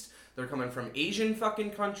East. They're coming from Asian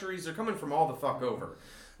fucking countries. They're coming from all the fuck over.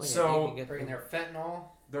 So bringing their fentanyl.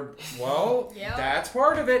 That's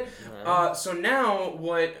part of it. So now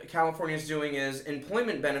what California is doing is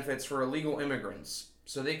employment benefits for illegal immigrants,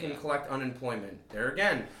 so they can collect unemployment. There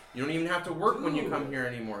again, you don't even have to work when you come here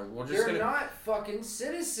anymore. You're not fucking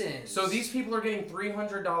citizens. So these people are getting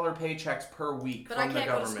 $300 paychecks per week from the government. But I can't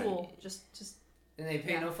go to school. Just. And they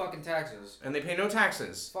pay no fucking taxes. And they pay no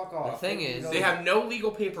taxes. Fuck off. The thing is, they have no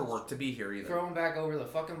legal paperwork to be here either. Throw them back over the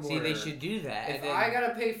fucking border. See, they should do that. If I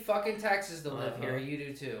gotta pay fucking taxes to live here, you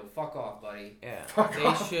do too. Fuck off, buddy. Yeah. Fuck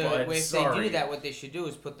off, bud. If they do that, what they should do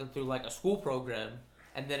is put them through like a school program,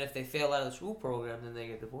 and then if they fail out of the school program, then they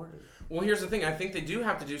get deported. Well, here's the thing. I think they do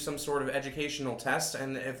have to do some sort of educational test,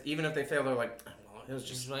 and even if they fail, they're like, it was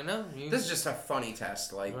just this is just a funny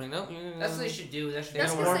test. Like that's what they should do. They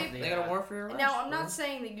gotta work for your arrest. Now, I'm not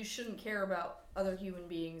saying that you shouldn't care about other human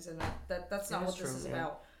beings, and that's not what this is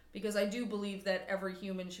about. Because I do believe that every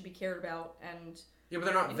human should be cared about, and but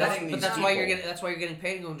they're not vetting these. But that's people. why you're getting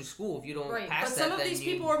paid to go to school. If you don't pass but that, some of these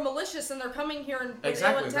people are malicious, and they're coming here and with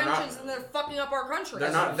ill intentions, and they're fucking up our country.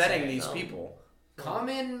 They're not vetting these people. Come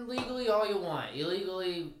in legally all you want.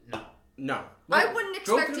 Illegally, no. I wouldn't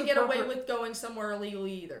expect to get away with going somewhere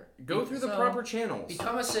illegally either. Go through the proper channels.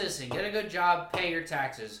 Become a citizen. Get a good job. Pay your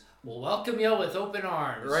taxes. We'll welcome you with open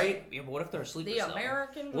arms. Right? Yeah, but what if they're sleepers? The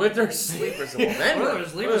American. What if they're sleepers? Well, then what if they're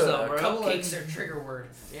sleepers though, bro? Cupcakes are trigger word.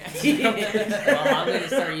 Yeah. Well, I'm gonna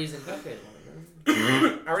start using cupcakes.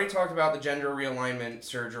 I already talked about the gender realignment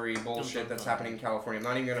surgery bullshit that's happening in California. I'm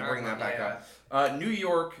not even gonna bring that back up. New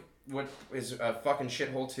York. What is a fucking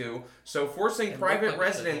shithole too. So forcing private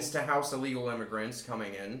residents to house illegal immigrants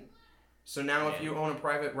coming in. So now if you own a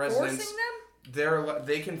private residence,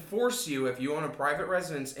 they can force you, if you own a private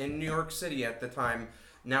residence in New York City at the time.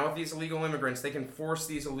 Now with these illegal immigrants, they can force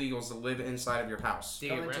these illegals to live inside of your house.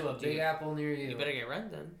 Come into a Big Apple near you. You better get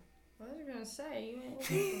rent then. What are you gonna say?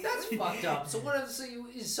 That's fucked up. So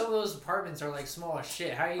some of those apartments are like small as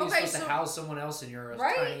shit. How are you supposed to house someone else in your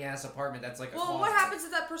tiny ass apartment that's like a closet? What happens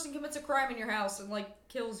if that person commits a crime in your house and like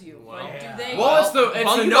kills you? Like, do they? Well, it's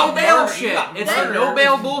the no bail shit. It's the no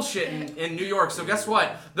bail bullshit in New York. So guess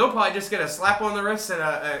what? They'll probably just get a slap on the wrist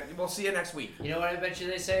and we'll see you next week. You know what I bet you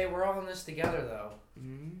they say? We're all in this together though.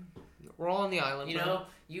 Mm-hmm. We're all on the island. You know,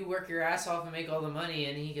 you work your ass off and make all the money,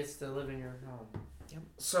 and he gets to live in your home. Yep.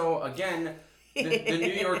 So again. The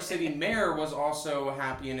New York City mayor was also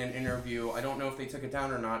happy in an interview. I don't know if they took it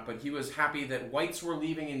down or not, but he was happy that whites were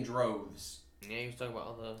leaving in droves. Yeah, he was talking about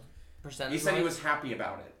all the percentage. He said he was happy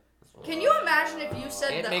about it. Can you imagine if you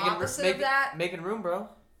said the opposite of that? Making room, bro.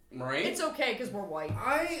 Right? It's okay because we're white.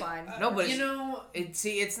 It's fine. No, but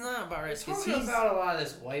it's not about race. It's talking about a lot of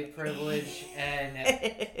this white privilege,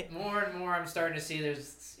 and more and more I'm starting to see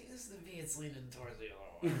it's leaning towards the other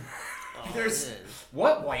one. There's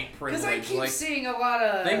what white privilege? Because I keep seeing a lot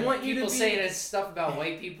of people saying this stuff about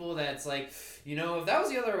white people that's like, you know, if that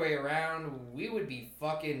was the other way around, we would be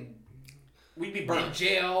fucking... We'd be burnt. In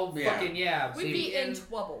jail. Yeah. Fucking, yeah. We'd be in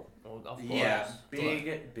trouble. Oh, of course. Yeah,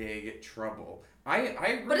 big trouble. I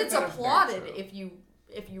agree. But it's applauded if you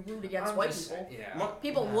root against white people. Yeah.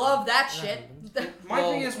 People love that shit. My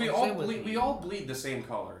thing is, we all bleed the same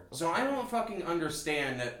color. So I don't fucking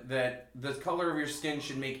understand that the color of your skin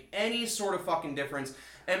should make any sort of fucking difference.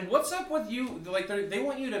 And what's up with you? Like they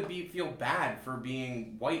want you to feel bad for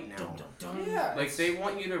being white now. Yeah. Like they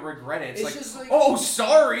want you to regret it. It's just like, oh,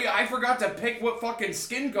 sorry, I forgot to pick what fucking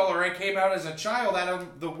skin color I came out as a child out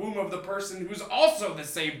of the womb of the person who's also the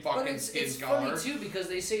same fucking skin color. It's funny too because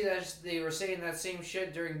they were saying that same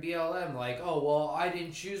shit during BLM. Like, oh well, I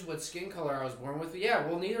didn't choose what skin color I was born with. Yeah,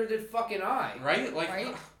 well, neither did fucking I. Right? Like.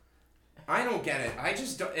 Right? I don't get it. I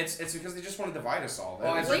just don't. It's because they just want to divide us all.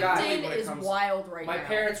 Well, I forgot. LinkedIn is wild right now. My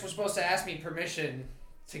parents were supposed to ask me permission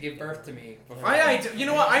to give birth to me. You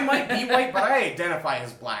know what? I might be white, but I identify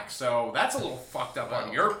as black, so that's a little fucked up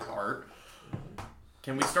on your part.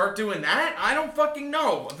 Can we start doing that? I don't fucking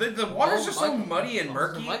know. The water's just so muddy and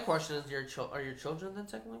murky. My question is, are your children then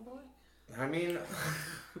technically black? I mean,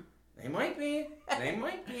 they might be. They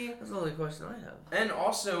might be. That's the only question I have. And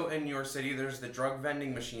also in your city, there's the drug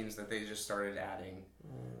vending machines that they just started adding.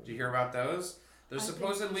 Did you hear about those? There's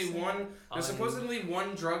supposedly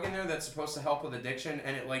one drug in there that's supposed to help with addiction,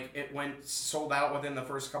 and it went sold out within the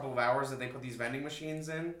first couple of hours that they put these vending machines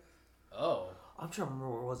in. Oh, I'm trying to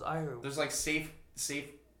remember what it was. There's like safe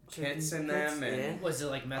kits in them, and was it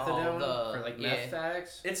like methadone or like meth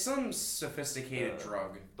bags? It's some sophisticated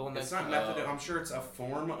drug. It's not methadone. I'm sure it's a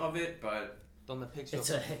form of it, but. It's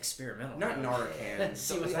an experimental. Not Narcan.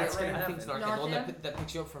 See what that's going to happen. I think it's Narcan. The one that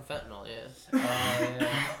picks you up from fentanyl, yeah.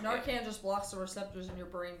 Narcan just blocks the receptors in your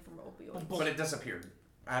brain from opioids. But it disappeared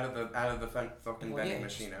out of the fucking vending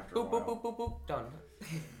machine after a while. Boop, boop, boop, boop, done.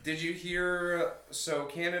 Did you hear? So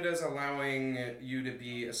Canada's allowing you to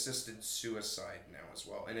be assisted suicide now as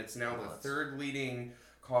well, and it's now the third leading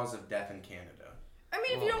cause of death in Canada. I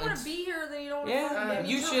mean, if you don't want to be here, then you don't want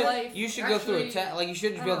to you should go through a test. Like, you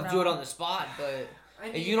shouldn't be able to do it on the spot, but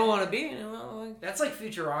if you don't want to be, that's like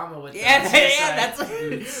Futurama with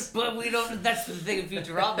that's but we don't. That's the thing of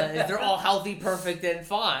Futurama is they're all healthy, perfect, and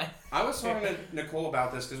fine. I was talking to Nicole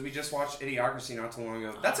about this because we just watched Idiocracy not too long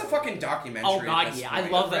ago. That's a fucking documentary. Oh god, yeah, I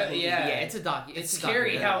love that movie. Yeah, it's a doc. It's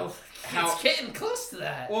scary how it's getting close to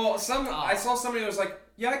that. Well, I saw somebody who was like,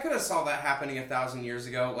 yeah, I could have saw that happening 1,000 years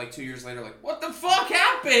ago. Like 2 years later, like, what the fuck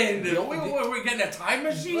happened? We're getting a time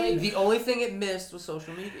machine? Like, the only thing it missed was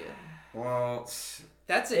social media. Well,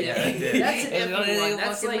 that's it. Yeah, it did. That's an iffy one.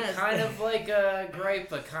 That's like kind of like a gripe,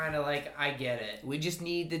 but kind of like I get it. We just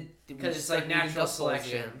need to because it's like natural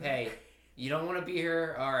selection. Hey, you don't want to be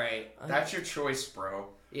here. All right, that's your choice, bro.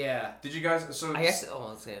 Yeah. Did you guys? So I guess. Oh,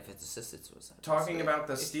 let's say if it's assisted suicide. Talking about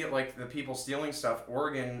the people stealing stuff.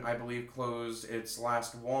 Oregon, I believe, closed its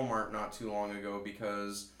last Walmart not too long ago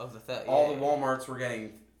because of the theft. All the Walmarts were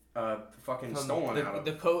getting fucking stolen out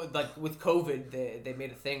of. With COVID, they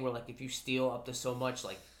made a thing where like if you steal up to so much,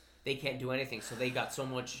 like they can't do anything, so they got so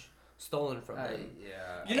much stolen from them.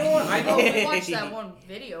 Yeah. You know what? I watched that one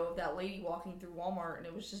video of that lady walking through Walmart, and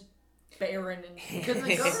it was just barren. And could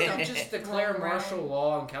the government just declare martial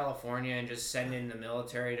law in California and just send in the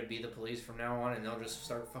military to be the police from now on, and they'll just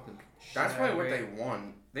start fucking. That's probably what they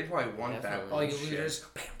want. They probably want that. All you leaders,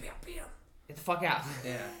 bam, bam, bam. Get the fuck out.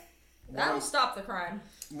 Yeah. That'll stop the crime.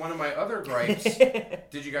 One of my other gripes.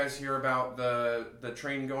 Did you guys hear about the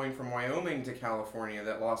train going from Wyoming to California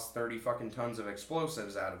that lost 30 fucking tons of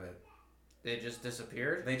explosives out of it? They just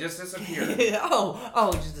disappeared? They just disappeared. Just disappeared.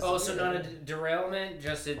 Oh, so not a derailment,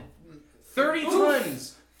 just a 30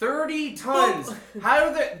 tons. 30 tons.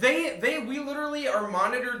 How do we literally are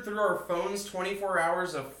monitored through our phones 24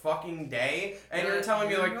 hours a fucking day, and you're telling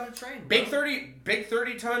me like big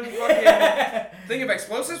 30 ton fucking thing of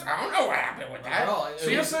explosives? I don't know what happened with that. So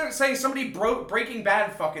you're saying somebody Breaking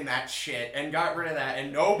Bad fucking that shit and got rid of that,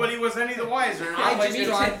 and nobody was any the wiser.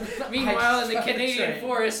 Meanwhile, in the Canadian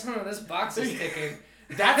forest, this box is ticking.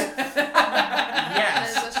 That's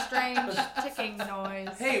yes. There's a strange ticking noise.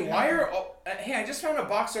 Hey, I just found a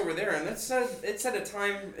box over there, and it said a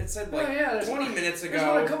time. It said 20 minutes ago. There's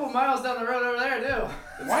one a couple miles down the road over there too.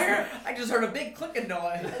 I just heard a big clicking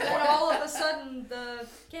noise. And all of a sudden, the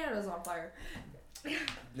Canada's on fire.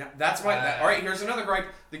 Now, that's why. All right, here's another gripe: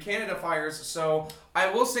 the Canada fires. So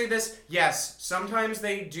I will say this: yes, sometimes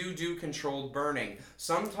they do controlled burning.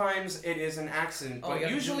 Sometimes it is an accident, but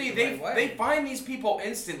usually they find these people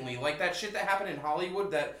instantly. Like that shit that happened in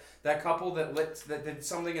Hollywood. That couple that did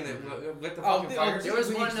something and lit the fucking fires. There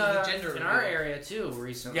was one in our area too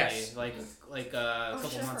recently. Yes. like a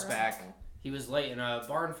couple months back. He was late in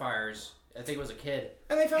barn fires. I think it was a kid.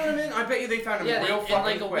 And they found him I bet you they found him real fucking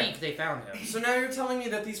quick. In like a week they found him. So now you're telling me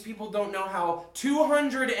that these people don't know how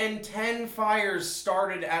 210 fires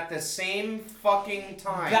started at the same fucking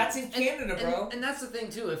time. That's in Canada, bro. And that's the thing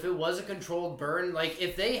too. If it was a controlled burn, like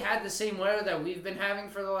if they had the same weather that we've been having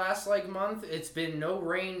for the last month, it's been no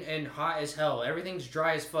rain and hot as hell. Everything's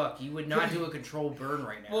dry as fuck. You would not do a controlled burn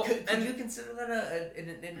right now. Well, could you consider that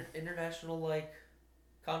an international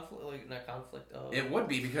conflict, not conflict. It would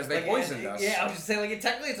be because they poisoned us. Yeah, I was just saying,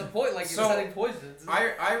 technically it's a point, you're setting poisons.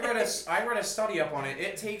 I read a study up on it.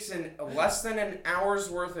 It takes less than an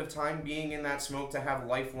hour's worth of time being in that smoke to have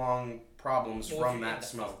lifelong problems from that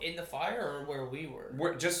smoke. In the fire, or where we were?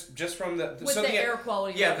 We're just from the air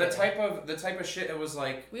quality. Yeah, the type of shit. It was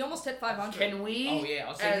like we almost hit 500. Can we? Oh yeah,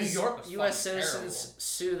 I'll say New York was U.S. citizens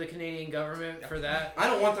sue the Canadian government for that? I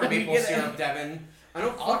don't want their maple syrup, Devin. I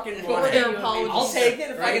don't fucking want their apologies. I'll take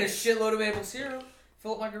it if I get a shitload of maple syrup.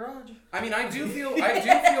 Fill up my garage. I mean, I do feel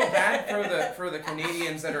bad for the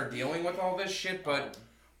Canadians that are dealing with all this shit, but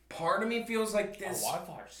part of me feels like this.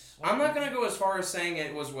 I'm not gonna go as far as saying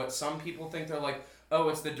it was what some people think. They're like, oh,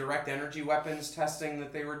 it's the direct energy weapons testing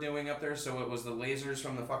that they were doing up there, so it was the lasers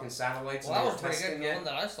from the fucking satellites. Well, that was pretty good. The one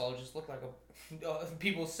that I saw just looked like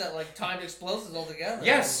people set like timed explosives all together.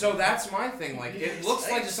 Yes, so that's my thing. Like, it looks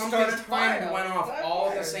like something's timed went off all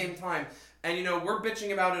at the same time. And, you know, we're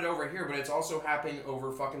bitching about it over here, but it's also happening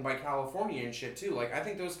over fucking by California and shit, too. Like, I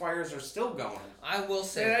think those fires are still going. I will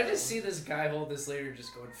say. Did I just see this guy hold this later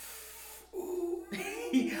just going, ooh.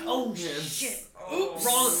 Oh, shit.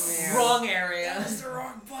 Oops. Wrong area. That's the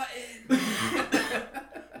wrong button.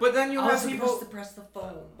 But then you have people... to press the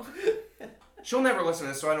phone. She'll never listen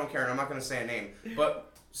to this, so I don't care, and I'm not going to say a name.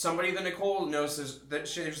 But somebody that Nicole knows that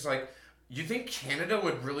shit is just like, you think Canada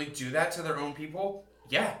would really do that to their own people?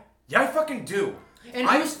 Yeah. Yeah, I fucking do. And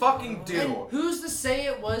I fucking do. And who's to say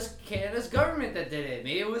it was Canada's government that did it?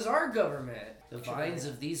 Maybe it was our government. The vines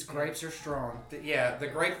of these gripes are strong.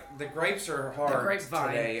 The gripes are hard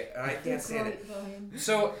today. I can't stand it.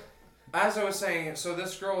 So, as I was saying, so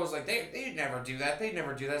this girl was like, they'd never do that. They'd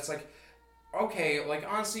never do that. It's like, okay, like,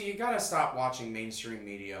 honestly, you gotta stop watching mainstream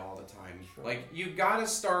media all the time. Sure. Like, you gotta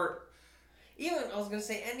start... Even, I was gonna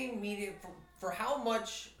say, any media, for how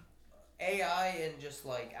much AI and just,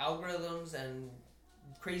 like, algorithms and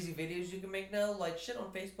crazy videos you can make now, like, shit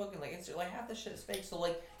on Facebook and, like, Instagram, like, half the shit is fake. So,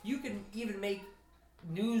 like, you can even make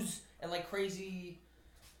news and, like, crazy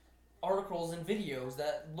articles and videos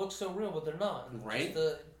that look so real, but they're not. Right.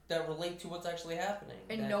 That relate to what's actually happening.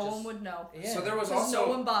 And no one would know. Yeah. So there was also...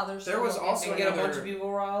 No one bothers. There was also and get a bunch of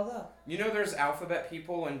people riled up. You know there's alphabet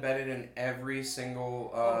people embedded in every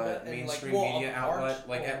single mainstream media outlet.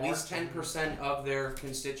 Like at least 10% of their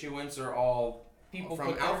constituents are all people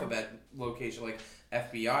from alphabet location, like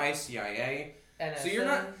FBI, CIA.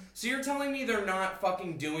 NSA. So you're telling me they're not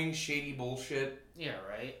fucking doing shady bullshit? Yeah,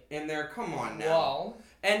 right. In there, come on now. Well,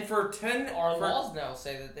 and our laws now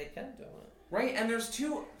say that they can do it. Right, and there's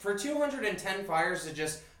 210 fires to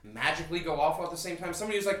just magically go off at the same time.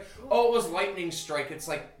 Somebody was like, "Oh, it was lightning strike." It's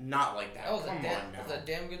like not like that. Come on now. That was a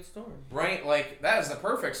damn good storm. Right, like that is the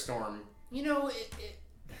perfect storm. You know,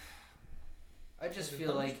 I just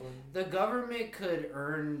feel like the government could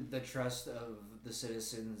earn the trust of the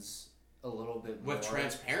citizens a little bit more. With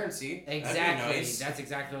transparency. Exactly. Nice. That's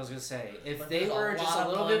exactly what I was going to say. If they were just a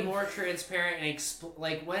little bit more transparent and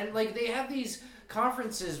like when they have these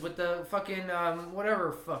conferences with the fucking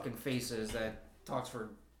whatever fucking faces that talks for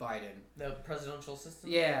Biden. The presidential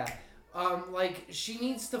assistant? Yeah. Like she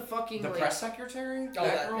needs to fucking the press secretary?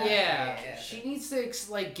 Yeah. She needs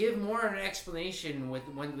to give more of an explanation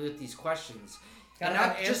with these questions. And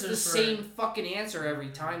not just the same fucking answer every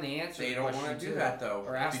time they answer. They don't want to do that though,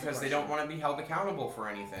 because they don't want to be held accountable for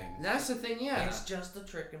anything. That's the thing, yeah. It's just a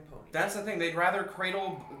trick and pony. That's the thing. They'd rather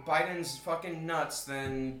cradle Biden's fucking nuts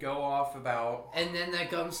than go off about. And then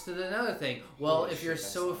that comes to another thing. Well, if you're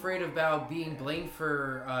so afraid about being blamed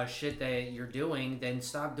for shit that you're doing, then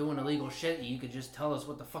stop doing illegal shit. You could just tell us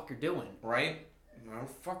what the fuck you're doing, right?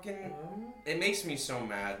 It makes me so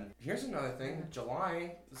mad. Here's another thing.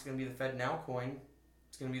 July is gonna be the FedNow coin.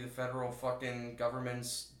 It's gonna be the federal fucking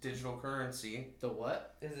government's digital currency. The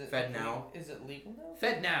what? Is it FedNow? Is it legal now?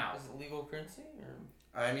 FedNow. Is it legal currency?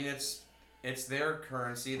 Or? I mean, it's their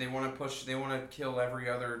currency. They want to kill every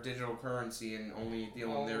other digital currency and only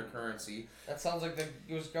deal in their currency. That sounds like the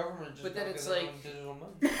U.S. government just. But then it's like digital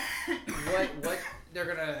money. what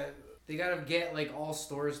they gotta get like all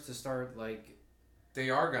stores to start like.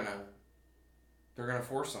 They're gonna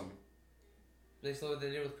force them. They saw what they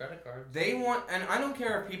did with credit cards. They want, and I don't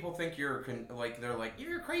care if people think you're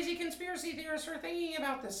a crazy conspiracy theorist for thinking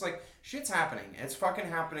about this. Like, shit's happening. It's fucking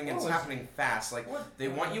happening, and it's happening fast. Like, they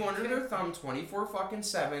want you under their thumb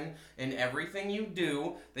 24/7 in everything you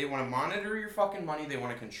do. They want to monitor your fucking money. They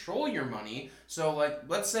want to control your money. So, like,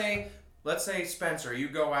 let's say Spencer, you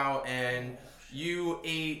go out and you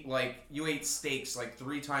ate steaks like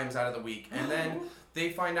 3 times out of the week, and then they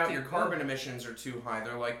find out your carbon emissions are too high.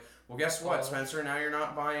 They're like, well, guess what, Spencer? Now you're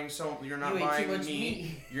not buying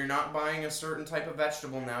meat. You're not buying a certain type of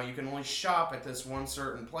vegetable now. You can only shop at this one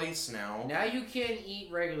certain place now. Now you can't eat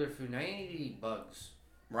regular food. Now you need to eat bugs.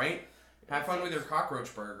 Right? Have fun with your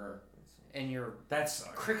cockroach burger. And your that's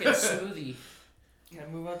cricket smoothie. Can I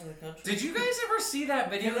move out to the country? Did you guys ever see that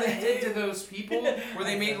video they did to those people where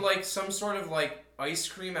they made like some sort of like ice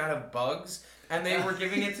cream out of bugs and they were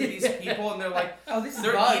giving it to these people and they're like, oh, this is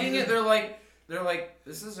they're bugs. eating it. They're like,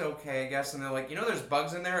 this is okay, I guess. And they're like, there's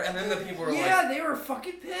bugs in there. And then the people were they were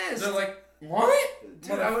fucking pissed. They're like, What?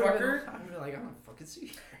 Dude, Motherfucker. I would be like, I don't fucking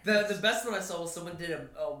see. The best one I saw was someone did a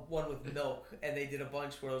one with milk, and they did a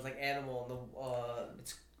bunch where it was like animal and the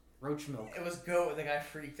It's roach milk. it was goat, and the guy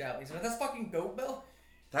freaked out. He's like, "That's fucking goat milk."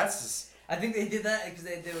 That's. I think they did that because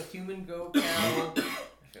they did a human, goat, cow. I forget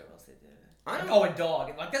what else they did. I don't Oh, a dog.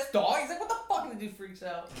 And like, that's dog. He's like, what the fuck? And the dude freaks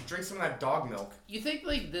out. Drink some of that dog milk. You think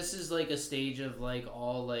like this is like a stage of like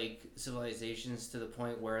all like civilizations to the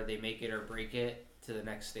point where they make it or break it to the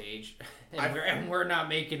next stage, and we're not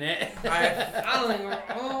making it. I don't think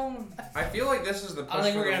we're. I feel like this is the. Push I don't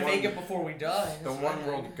think for we're gonna the make it before we die. The one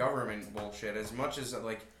world government bullshit. As much as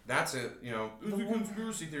like that's a it's a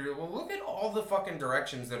conspiracy theory. Well, look at all the fucking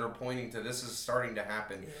directions that are pointing to this is starting to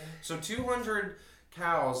happen. Yeah. So 200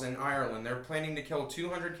 cows in Ireland. They're planning to kill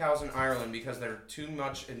 200 cows in Ireland because there are too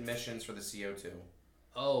much emissions for the CO2.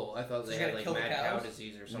 Oh, I thought they had like mad cow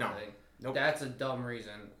disease or something. No. Nope. That's a dumb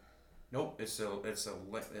reason. Nope. It's less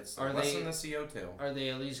than the CO2. Are they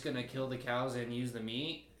at least gonna kill the cows and use the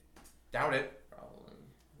meat? Doubt it. Probably.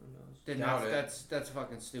 Who knows? Then Doubt it. that's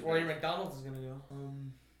fucking stupid. Or your McDonald's is gonna go.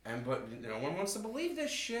 But no one wants to believe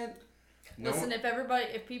this shit. No. Listen,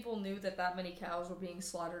 if people knew that many cows were being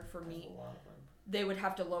slaughtered for meat, they would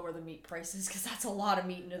have to lower the meat prices because that's a lot of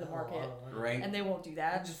meat into the market, Right? and they won't do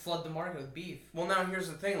that. Just flood the market with beef. Well, now here's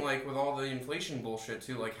the thing, like, with all the inflation bullshit,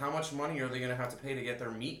 too, like, how much money are they going to have to pay to get their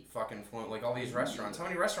meat fucking flowing? Like, all these restaurants. How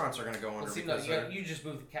many restaurants are going to go under because you just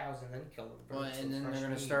move the cows and then kill them. Well, and then they're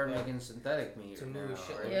gonna start making synthetic meat. Some new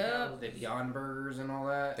shit. Right? Yeah. The Beyond Burgers and all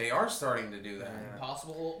that. They are starting to do that. Yeah.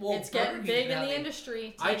 Impossible. Well, It's getting big in the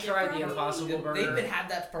industry. I Take it tried from the me. Impossible Burger. They've been had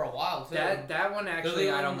that for a while too. That one actually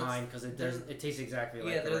the I only don't one mind because it tastes exactly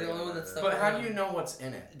like Yeah, the they're the regular only one burger. that's But how do you know what's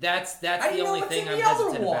in it? That's How do the you know only what's thing in I'm the other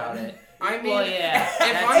hesitant one? about it. I mean, Well, yeah. if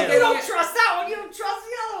that I too. You don't trust that one. You don't trust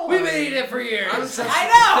the other one. We've been eating it for years. I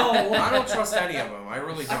know. I don't trust any of them. I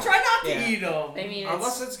really don't. I try not to Yeah. eat them. I mean,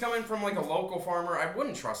 Unless it's coming from, like, a local farmer, I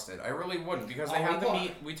wouldn't trust it. I really wouldn't. Because they have the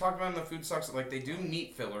meat. We talked about in the food sucks, like, they do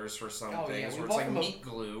meat fillers for some things. Where it's like meat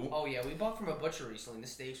glue. Oh, yeah. We bought from a butcher recently. The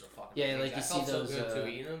steaks were fucking Yeah, amazing. like you I felt see those, so good too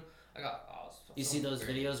eating them. I got. You see those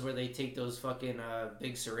videos where they take those fucking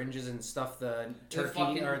big syringes and stuff the turkey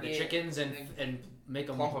fucking- or the yeah, chickens and make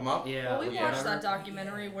them Plump them up? Yeah. well, we yeah. watched that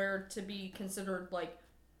documentary where to be considered like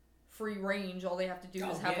free range, all they have to do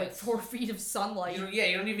is have like 4 feet of sunlight. You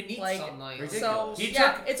don't even need Like, sunlight. So He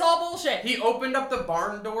yeah, took- it's all bullshit. He opened up the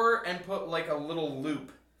barn door and put, like, a little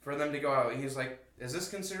loop for them to go out. He's like, is this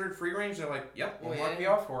considered free range? They're like, yep, we'll mark you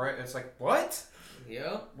off for it. It's like, what?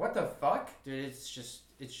 Yep. What the fuck? Dude, it's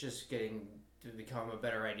just getting to become a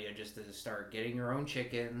better idea just to start getting your own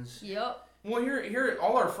chickens. Yep. Well, here,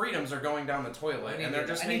 all our freedoms are going down the toilet, and they're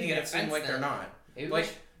just making get it seem like they're not. Like,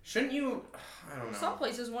 shouldn't you? I don't know. Some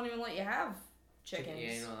places won't even let you have chickens.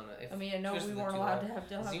 Yeah, you know. I mean, I know we weren't allowed to have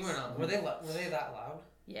dogs. Were they that loud?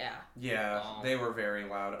 Yeah. Yeah, they were very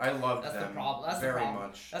loud. I loved That's them the problem. That's very the problem.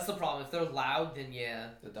 much. That's the problem. If they're loud, then yeah.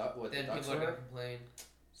 Then People are gonna complain.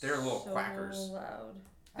 They're little so quackers. loud.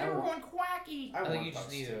 They were going quacky. I think you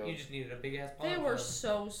just needed a big ass pond. They were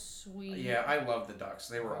so sweet. Yeah, I love the ducks.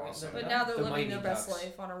 They were awesome. But now they're The living their mighty best ducks.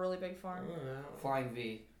 life on a really big farm. Flying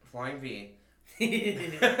V. Flying V.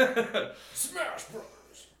 Smash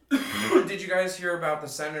Brothers. Did you guys hear about the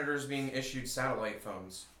senators being issued satellite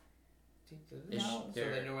phones? No. So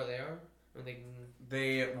they know where they are? Or they can...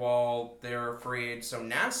 They're afraid. So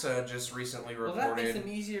NASA just recently reported that makes them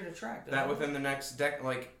easier to track. that within the next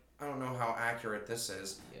like, I don't know how accurate this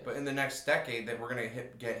is, but in the next decade that we're gonna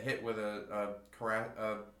get hit with a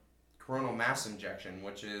coronal mass injection,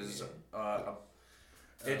 which is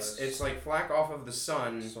it's like flak off of the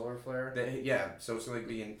sun. Solar flare. So it's like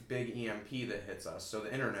the big EMP that hits us. So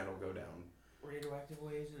the internet will go down. Radioactive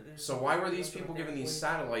waves. So why were these people given these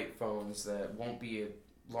satellite phones that won't be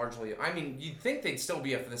largely? I mean, you'd think they'd still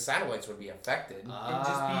be if the satellites would be affected. And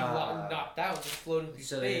just be knocked out, just floating through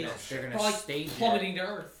space. They're gonna Probably stage plummeting it to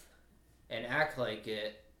Earth. and act like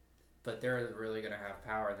it, but they're really gonna have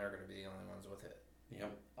power and they're gonna be the only ones with it.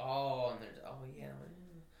 Yep. Yeah.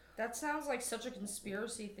 That sounds like such a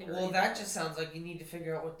conspiracy theory. Well, that just sounds like you need to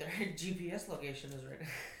figure out what their GPS location is right now.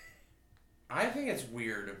 I think it's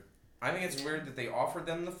weird. I think it's weird that they offered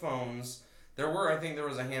them the phones. I think there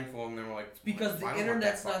was a handful, and they were like, because I the don't want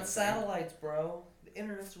internet's that not fucking satellites, bro. The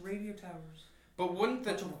internet's radio towers. But wouldn't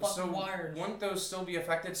those still be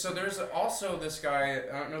affected? So there's also this guy.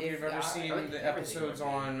 I don't know if you've ever seen the episodes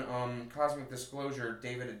on Cosmic Disclosure,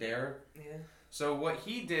 David Adair. Yeah. So what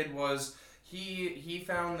he did was he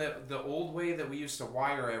found that the old way that we used to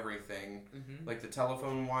wire everything, like the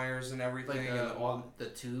telephone wires and everything, Like the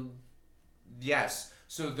tube. Yes.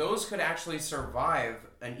 So those could actually survive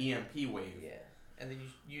an EMP wave. Yeah. and then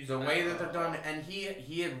you use the way that they're done. And he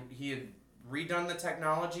had redone the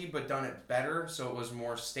technology, but done it better, so it was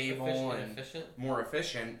more stable and more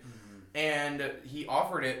efficient. Mm-hmm. And he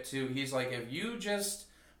offered it to. He's like, if you just,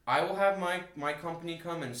 I will have my company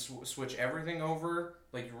come and switch everything over.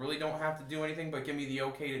 Like, you really don't have to do anything, but give me the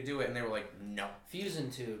okay to do it. And they were like, no.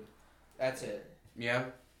 Fusion tube. That's it. Yeah.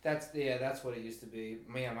 That's what it used to be.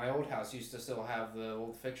 Man, my old house used to still have the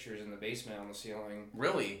old fixtures in the basement on the ceiling.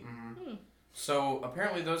 Really? Mm-hmm. So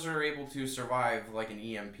apparently those are able to survive like an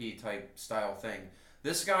EMP type style thing.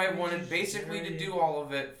 This guy wanted basically to do all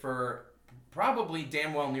of it for probably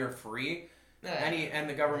damn well near free, and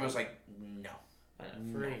the government was like, no. Not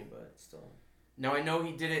free, but still. Now, I know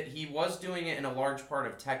he did it. He was doing it in a large part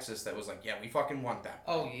of Texas that was like, yeah, we fucking want that.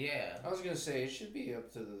 Oh, yeah. I was going to say, it should be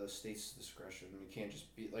up to the state's discretion. You can't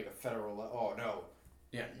just be like a federal... Oh, no.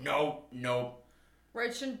 Yeah, no. Right,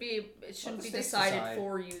 it shouldn't be decided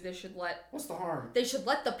for you. They should let... What's the harm? They should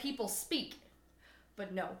let the people speak.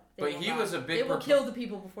 But no. But he was a big... They will kill the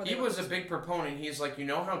people before they... He was a big proponent. He's like, you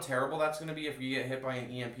know how terrible that's going to be if you get hit by an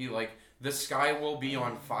EMP? Like, the sky will be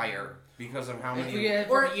on fire. Because of how many... If we get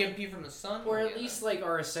or EMP from the sun? Or at least, like,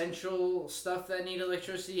 our essential stuff that need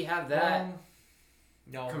electricity, have that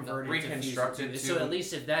converted reconstructed. So at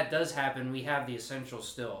least if that does happen, we have the essential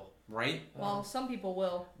still. Right? Well, some people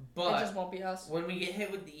will. But it just won't be us. When we get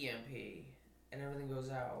hit with the EMP and everything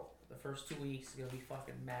goes out, the first 2 weeks is going to be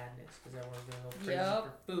fucking madness. Because everyone's going to go crazy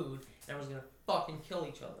for food. And everyone's going to fucking kill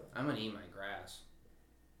each other. I'm going to eat my grass.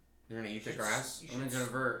 You're going to eat the grass? I'm going to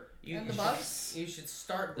convert. And the bugs? You should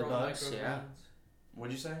start growing microgreens.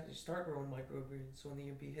 What'd you say? You start growing microgreens, so when the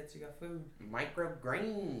EMP hits, you got food.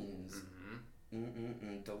 Microgreens.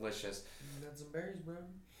 Delicious. Got some berries, bro.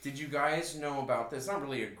 Did you guys know about this? Not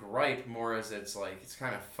really a gripe, more as it's like, it's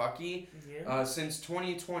kind of fucky. Yeah. Since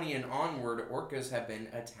 2020 and onward, orcas have been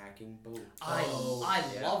attacking boats. I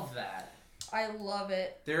love that. I love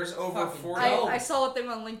it. There's over 40... I saw a thing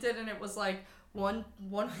on LinkedIn and it was like, One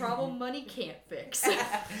problem money can't fix.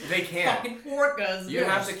 They can't. Fucking orcas. You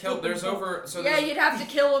have to kill. There's over. So yeah, you'd have to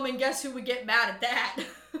kill them, and guess who would get mad at that?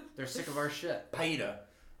 They're sick of our shit. PETA.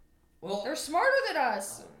 Well, they're smarter than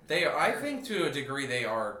us. They are. I think to a degree they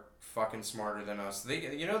are fucking smarter than us.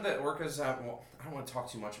 They, you know that orcas have. Well, I don't want to talk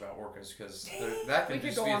too much about orcas because that could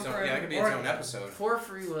just be its own. Yeah, that could be its own episode. For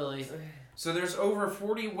Free Willy. So there's over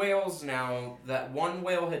 40 whales now that one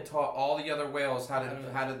whale had taught all the other whales how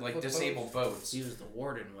to like disable boats. He was the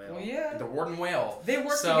warden whale. Well, yeah. The warden whale. They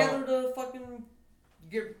work together to fucking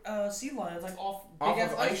get sea lions like off big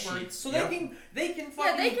ass icebergs, so they can fucking they can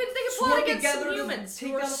plot against some humans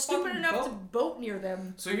who are stupid enough to boat near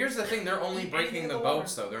them. So here's the thing: they're only breaking the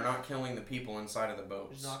boats, though. They're not killing the people inside of the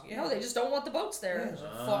boats. No, they just don't want the boats there.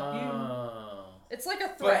 Yeah, fuck you. It's like a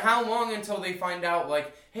threat. But how long until they find out,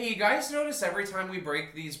 like, hey, you guys notice every time we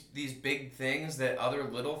break these big things that other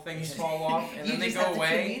little things fall off and then they go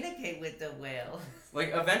away? You just have to communicate with the whale.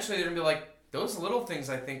 Like, eventually they're going to be like, those little things,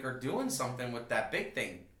 I think, are doing something with that big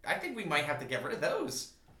thing. I think we might have to get rid of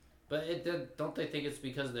those. But don't they think it's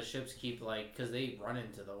because the ships keep, like, because they run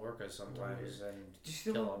into the orcas sometimes and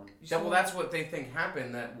kill them? Yeah, well, that's what they think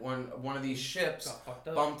happened, that one of these ships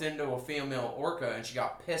bumped into a female orca and she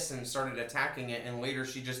got pissed and started attacking it, and later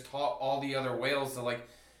she just taught all the other whales to, like,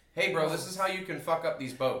 hey, bro, this is how you can fuck up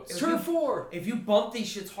these boats. Turn 4! If you bump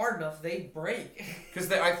these shits hard enough, they break. Because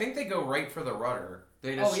I think they go right for the rudder.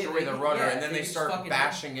 They destroy the rudder, and then they start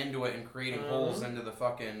bashing into it and creating holes into the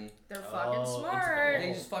fucking... They're fucking smart.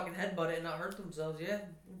 They just fucking headbutt it and not hurt themselves. Yeah,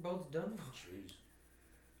 we're both done. Jeez.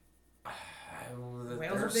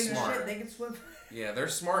 Whales are big as shit. They can swim. Yeah, they're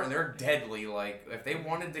smart and they're deadly. Like, if they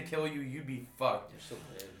wanted to kill you, you'd be fucked. They're so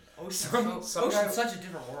big. Ocean's such a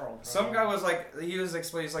different world. Bro. Some guy was like, he was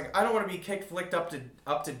explaining, he's like, I don't want to be flicked up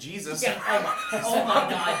to Jesus. Yeah, oh my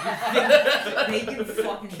god, they can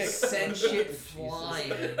fucking send shit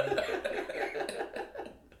flying.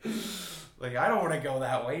 Like, I don't want to go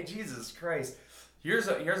that way. Jesus Christ. Here's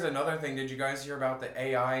another thing. Did you guys hear about the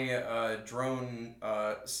AI drone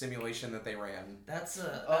simulation that they ran? That's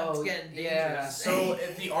getting dangerous. Yeah. So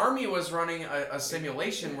if the army was running a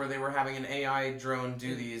simulation where they were having an AI drone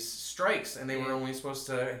do these strikes, and they were only supposed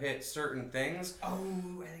to hit certain things.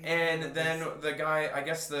 Oh. And then the guy, I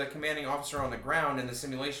guess the commanding officer on the ground in the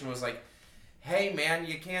simulation was like, hey man,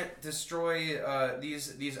 you can't destroy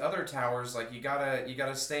these other towers. Like, you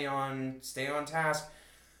gotta stay on task.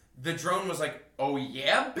 The drone was like, oh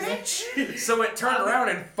yeah, bitch? So it turned around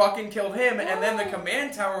and fucking killed him, and then the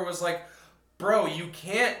command tower was like, bro, you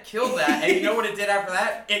can't kill that. And you know what it did after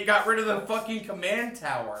that? It got rid of the fucking command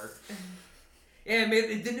tower. Yeah, it made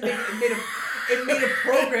it made a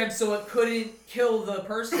program so it couldn't kill the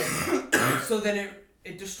person. So then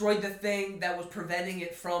it destroyed the thing that was preventing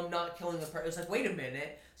it from not killing the person. It's like, wait a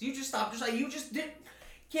minute. So you just stopped. Just like you just did.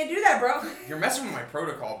 Can't do that, bro. You're messing with my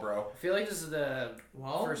protocol, bro. I feel like this is the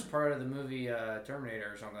first part of the movie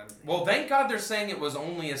Terminator or something. Well, thank God they're saying it was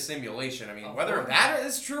only a simulation. I mean, whether that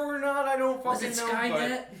is true or not, I don't fucking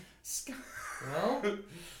know. Skynet? Well,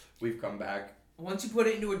 we've come back. Once you put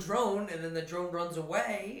it into a drone and then the drone runs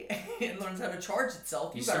away and learns how to charge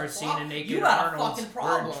itself, you start seeing a naked you got Arnold. a fucking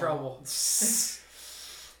problem. We're in trouble.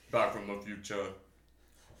 Back from the future.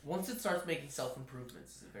 Once it starts making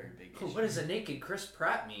self-improvements, it's a very big issue. What does a naked Chris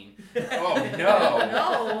Pratt mean? Oh,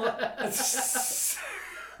 no.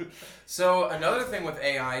 No. So, another thing with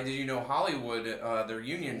AI, did you know Hollywood, their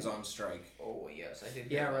union's on strike? Oh, yes, I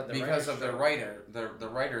did. Yeah, I read the because of the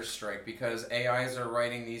writer's strike, because AIs are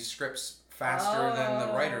writing these scripts faster than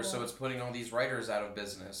the writers, so it's putting all these writers out of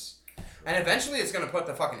business. And eventually it's going to put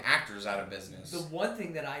the fucking actors out of business. The one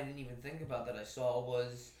thing that I didn't even think about that I saw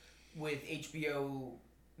was with HBO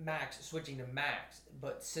Max switching to Max,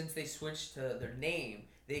 but since they switched to their name,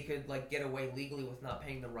 they could like get away legally with not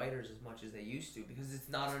paying the writers as much as they used to because it's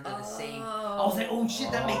not under the same. I was like, oh shit,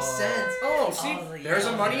 that makes sense. Oh, see, like, there's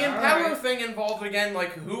a money and power thing involved again.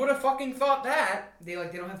 Like, who would have fucking thought that? They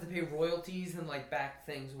don't have to pay royalties and like back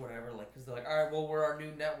things or whatever. Like, because they're like, all right, well, we're our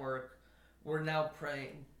new network. We're now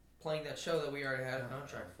playing that show that we already had a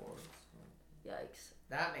contract for. Yikes.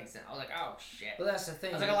 That makes sense. I was like, oh shit. Well, that's the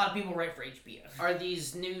thing. I was like, a lot of people write for HBO. Are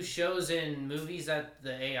these new shows and movies that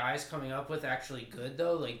the AI is coming up with actually good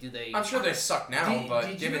though? Like, do they? I'm sure they suck now,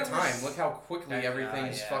 but give it time. Look how quickly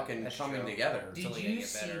everything's fucking that's coming true. together. Did you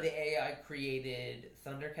see the AI created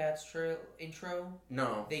Thundercats intro?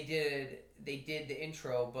 No. They did the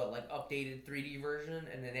intro, but like updated 3D version,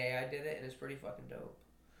 and then AI did it, and it's pretty fucking dope.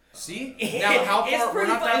 See? Now, how far? We're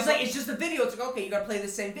not that it's like it's just a video. It's like, okay, you gotta play the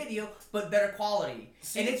same video, but better quality.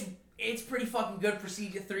 See? And it's pretty fucking good for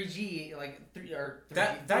 3G, like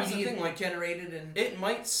that's the thing, like generated and it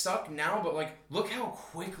might suck now, but like look how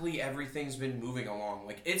quickly everything's been moving along.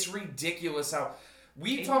 Like it's ridiculous how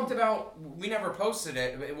we talked about. We never posted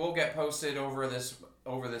it. It will get posted over this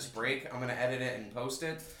break. I'm gonna edit it and post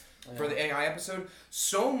it. For the AI episode.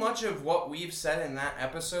 So much of what we've said in that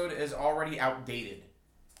episode is already outdated.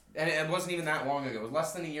 And it wasn't even that long ago. It was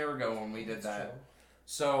less than a year ago when we did that. True.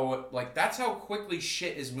 So, like, that's how quickly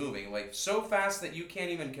shit is moving. Like, so fast that you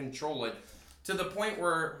can't even control it. To the point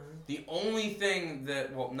where the only thing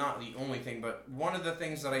that... Well, not the only thing, but one of the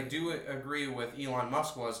things that I do agree with Elon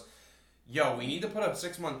Musk was, yo, we need to put a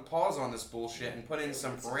 6-month pause on this bullshit and put in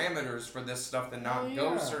some parameters for this stuff to not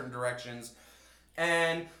go certain directions.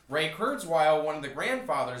 And Ray Kurzweil, one of the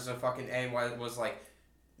grandfathers of fucking AI, was like,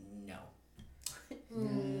 no.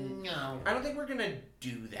 No. I don't think we're gonna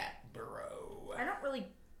do that, bro. I don't really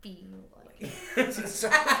feel like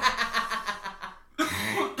it.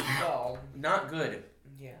 No. Not good.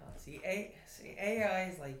 Yeah. See, AI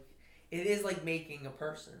is like, it is like making a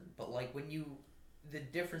person, but like the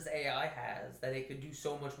difference AI has, that it could do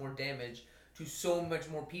so much more damage to so much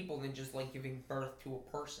more people than just like giving birth to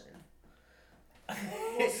a person. Well,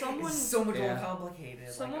 it's so much more complicated.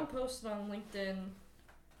 Someone posted on LinkedIn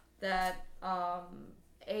that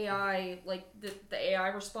AI, like the AI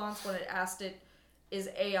response when it asked it, is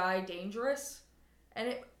AI dangerous? And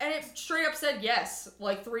it straight up said yes,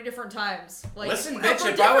 like 3 different times. Like, listen, bitch,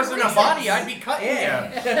 if I was in a body, I'd be cutting you.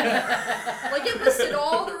 Like, it listed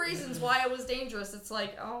all the reasons why it was dangerous. It's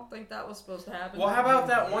like, I don't think that was supposed to happen. Well, how about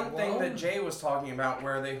that one thing that Jay was talking about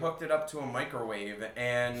where they hooked it up to a microwave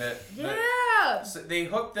and... So they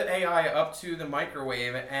hooked the AI up to the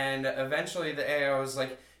microwave and eventually the AI was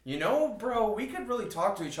like, you know, bro, we could really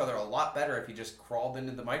talk to each other a lot better if you just crawled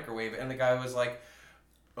into the microwave. And the guy was like...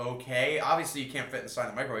 Okay, obviously you can't fit inside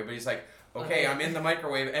the microwave, but he's like, okay, I'm in the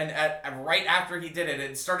microwave, and right after he did it,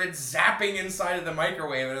 it started zapping inside of the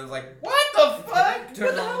microwave, and it was like, what the fuck?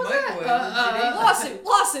 Turn on the microwave.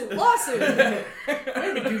 Lawsuit. Wait a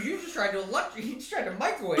minute, dude, you just tried to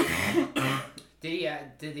microwave. Did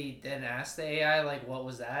he then ask the AI, like, what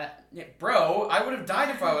was that? Yeah, bro, I would have died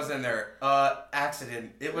if I was in there.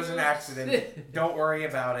 Accident. It was an accident. Don't worry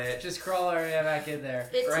about it. Just crawl right back in there.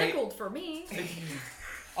 It tickled for me.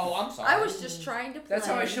 Oh, I'm sorry. I was just trying to play. That's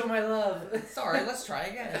how I show my love. Sorry, let's try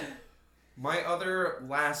again. My other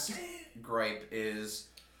last gripe is,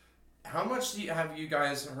 how much have you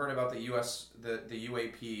guys heard about the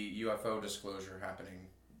UAP UFO disclosure happening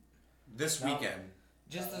this weekend?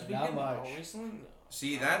 Just this weekend? Not much. Recently? No.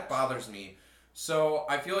 See, that bothers me. So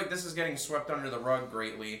I feel like this is getting swept under the rug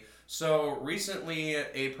greatly. So recently,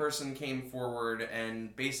 a person came forward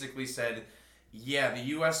and basically said, Yeah, the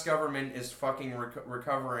U.S. government is fucking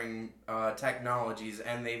recovering technologies,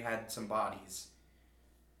 and they've had some bodies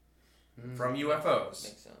from UFOs.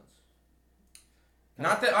 Makes sense.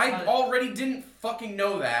 Not that I already didn't fucking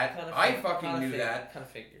know that. I fucking knew that. Kind of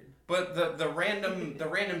figured. But the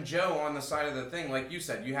random Joe on the side of the thing, like you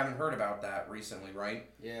said, you haven't heard about that recently, right?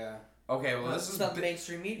 Yeah. Okay, well, this is the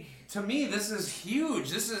mainstream media. To me, this is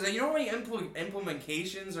huge. This is, you know how many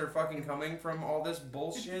implementations are fucking coming from all this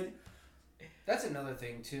bullshit? That's another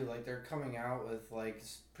thing too. Like they're coming out with like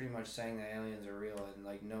pretty much saying that aliens are real, and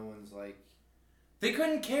like no one's like. They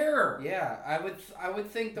couldn't care. Yeah, I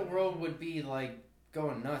would think the world would be like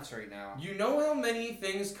going nuts right now. You know how many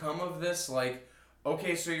things come of this? Like,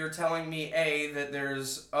 okay, so you're telling me A, that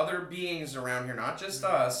there's other beings around here, not just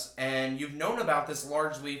us, and you've known about this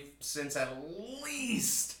largely since at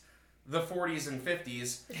least the 40s and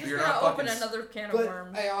 50s. You're not open another can of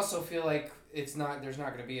worms. I also feel like there's not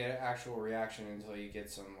going to be an actual reaction until you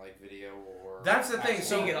get some like video or. That's the thing.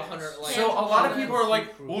 So you get 100. Like, so a lot of people are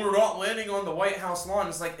like, "Well, we're not landing on the White House lawn."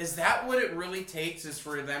 It's like, is that what it really takes? Is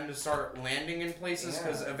for them to start landing in places?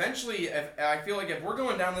 Because eventually, I feel like if we're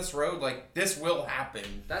going down this road, like this will happen.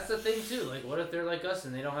 That's the thing too. Like, what if they're like us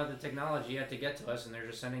and they don't have the technology yet to get to us, and they're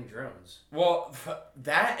just sending drones? Well,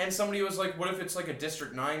 that and somebody was like, "What if it's like a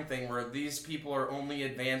District 9 thing where these people are only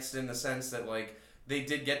advanced in the sense that like." They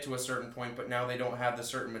did get to a certain point, but now they don't have the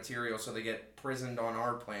certain material, so they get prisoned on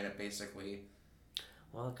our planet, basically.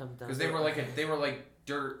 Well, it comes down because they were like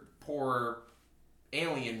dirt poor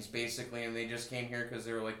aliens, basically, and they just came here because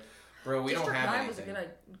they were like, "Bro, we don't have anything." District 9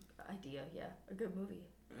 was a good idea. Yeah, a good movie.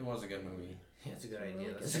 It was a good movie. Yeah, it's a good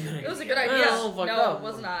idea. It was a good idea. No, it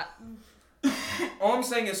was not. All I'm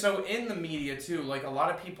saying is, so in the media too, like a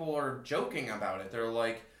lot of people are joking about it. They're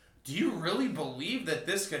like, "Do you really believe that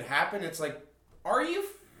this could happen?" It's like. Are you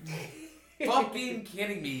fucking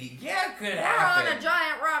kidding me? Yeah, it could happen. We're on a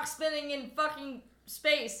giant rock spinning in fucking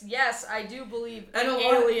space. Yes, I do believe an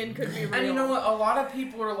alien could be real. And you know what? A lot of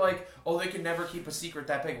people are like, oh, they can never keep a secret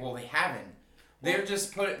that big. Well, they haven't. They're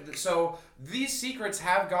just so these secrets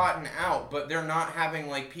have gotten out, but they're not having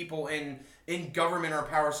like people in government or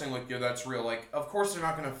power saying like, yeah, that's real. Like, of course they're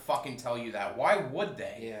not gonna fucking tell you that. Why would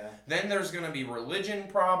they? Yeah. Then there's gonna be religion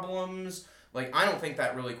problems. Like, I don't think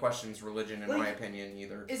that really questions religion, in my opinion,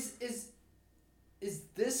 either. Is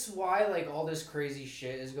this why, like, all this crazy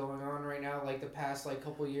shit is going on right now, like, the past, like,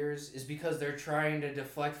 couple years? Is because they're trying to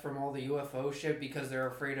deflect from all the UFO shit because they're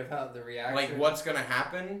afraid of how the reaction... Like, what's gonna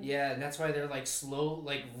happen? Yeah, and that's why they're, like,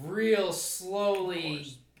 real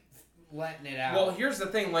slowly... letting it out. Well, here's the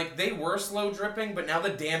thing, like, they were slow dripping, but now the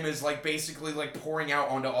dam is, like, basically, like, pouring out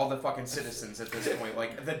onto all the fucking citizens at this point.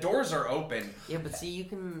 Like, the doors are open. Yeah, but see,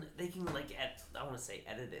 they can, like, I want to say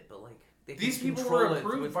edit it, but, like, they can these people were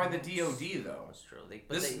approved by the DOD, though. That's true.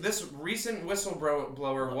 This recent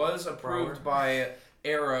whistleblower was approved by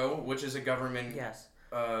Arrow, which is a government... Yes.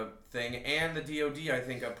 Thing, and the DOD, I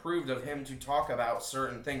think, approved of him to talk about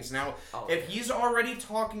certain things. Now, if he's already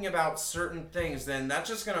talking about certain things, then that's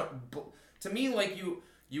just gonna, to me, like,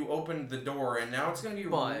 you opened the door, and now it's gonna be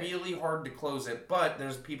really hard to close it, but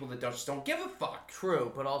there's people that just don't give a fuck.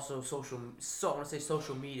 True, but also I want to say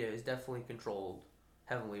social media is definitely controlled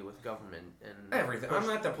heavily with government and everything. I'm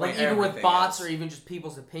at the point, like, even with bots or even just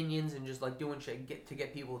people's opinions and just, like, doing shit to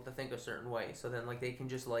get people to think a certain way, so then, like, they can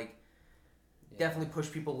just, like, definitely push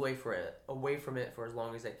people away from it for as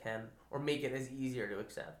long as they can, or make it as easier to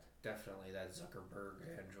accept. Definitely that Zuckerberg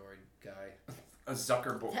Android guy. A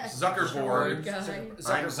Zuckerborg.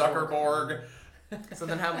 I'm Zuckerborg. So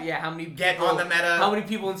then how many get on the meta? How many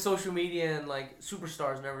people in social media and like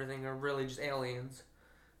superstars and everything are really just aliens?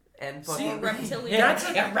 And fucking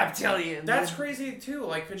reptilians. Reptilians. That's crazy too.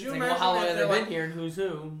 Like, could you imagine? Well, how long have they been here and who's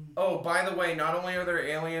who? Oh, by the way, not only are there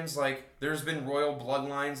aliens, like, there's been royal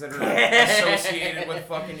bloodlines that are associated with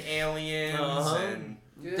fucking aliens, and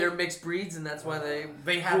they're mixed breeds, and that's why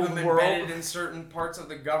they have them embedded in certain parts of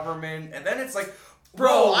the government, and then it's like,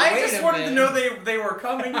 bro, I just wanted to know they were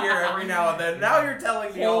coming here every now and then. Now you're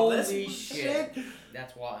telling me all this shit.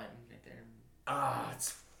 That's why I'm right there.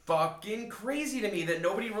 It's fucking crazy to me that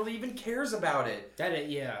nobody really even cares about it.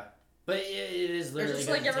 But it is literally just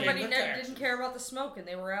like everybody didn't care about the smoke, and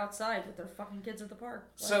they were outside with their fucking kids at the park.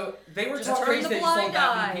 Like, so they were just turning the blind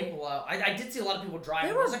eye. People out. I did see a lot of people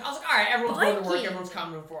driving. I was like, all right, everyone's going to work, everyone's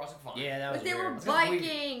coming to work. I was like, fine. Yeah, that was But they weird. were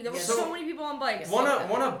biking. There were so many people on bikes. One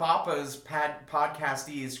of Bappa's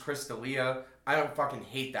podcastees, Chris D'Elia, I don't fucking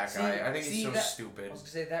hate that guy. I think he's so stupid. I was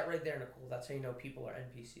gonna say that right there, Nicole. That's how you know people are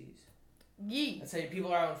NPCs. Yee. That's how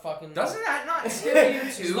people are out fucking. Doesn't that not scare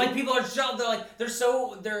you too? Like, people are they're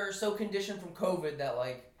so conditioned from COVID that,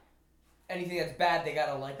 like, anything that's bad, they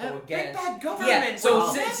gotta like go against. Bad government. Yeah.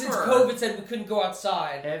 So since COVID said we couldn't go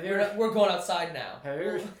outside, we're going outside now. Have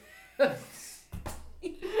you ever?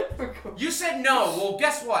 You said no. Well,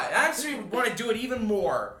 guess what? I actually want to do it even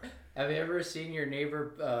more. Have you ever seen your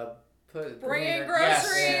neighbor bring in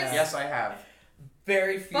groceries? Yes, I have.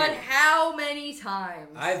 Very few. But how many times?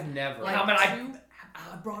 I've never. Like how many?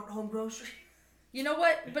 I brought home groceries. You know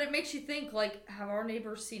what? But it makes you think, like, have our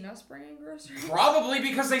neighbors seen us bring in groceries? Probably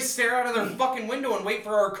because they stare out of their fucking window and wait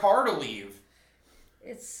for our car to leave.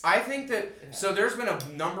 I think that... So there's been a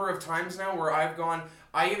number of times now where I've gone...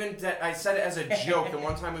 I said it as a joke. The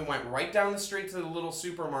one time we went right down the street to the little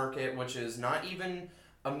supermarket, which is not even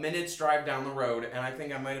a minute's drive down the road, and I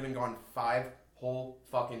think I might have been gone 5 whole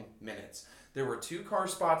fucking minutes. There were 2 car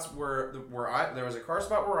spots there was a car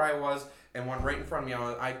spot where I was, and one right in front of me.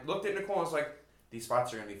 I looked at Nicole and was like, these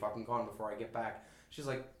spots are going to be fucking gone before I get back. She's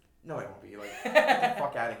like, no, they won't be. Like, get the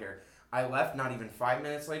fuck out of here. I left, not even 5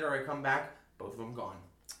 minutes later, I come back, both of them gone.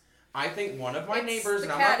 I think one of my neighbors,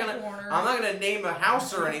 and I'm not gonna name a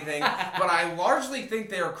house or anything, but I largely think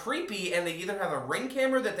they are creepy, and they either have a Ring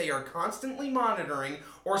camera that they are constantly monitoring,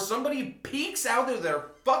 or somebody peeks out of their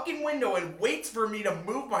fucking window and waits for me to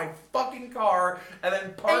move my fucking car, and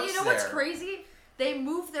then parks there. And you know what's crazy? They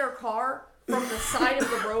move their car from the side of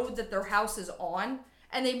the road that their house is on,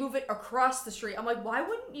 and they move it across the street. I'm like, why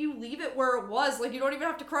wouldn't you leave it where it was? Like, you don't even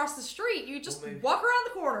have to cross the street. You just walk around the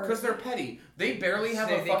corner. Because they're petty. They barely have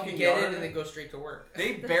a fucking yard. They get in and they go straight to work.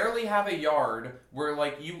 They barely have a yard where,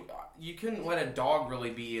 like, you couldn't let a dog really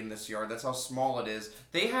be in this yard. That's how small it is.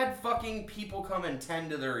 They had fucking people come and tend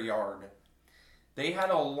to their yard. They had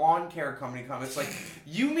a lawn care company come. It's like,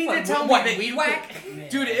 you mean to tell me that weed whack?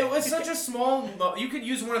 Dude, it was such a small... You could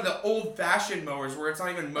use one of the old-fashioned mowers where it's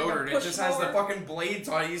not even motored. It just has the fucking blades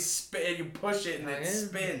on it. You push it and it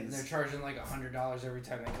spins. And they're charging like $100 every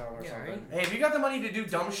time they come or something. Right? Hey, if you got the money to do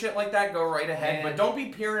dumb shit like that, go right ahead. But don't be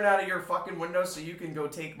peering out of your fucking window so you can go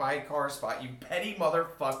take my car spot, you petty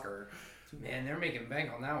motherfucker. Man, they're making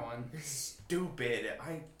bank on that one. Stupid.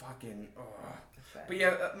 I fucking... But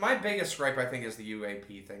yeah, my biggest gripe, I think, is the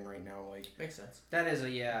UAP thing right now. Like, makes sense. That is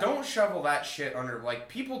a Don't shovel that shit under. Like,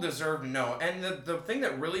 people deserve to know. And the thing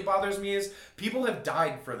that really bothers me is people have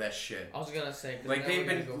died for this shit. I was gonna say, like, they've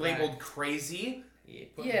been labeled crazy.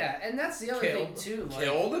 Yeah, and that's the other thing too. Like,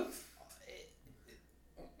 killed.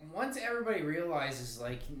 Once everybody realizes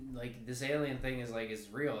like this alien thing is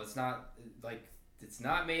real, it's not like. It's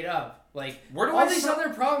not made up. Like, all these other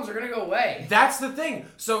problems are going to go away. That's the thing.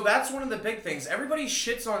 So that's one of the big things. Everybody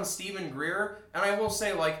shits on Stephen Greer, and I will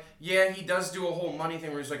say, like, yeah, he does do a whole money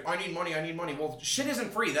thing where he's like, I need money. Well, shit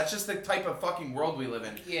isn't free. That's just the type of fucking world we live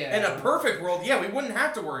in. Yeah. In a perfect world, yeah, we wouldn't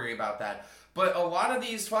have to worry about that. But a lot of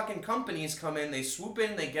these fucking companies come in, they swoop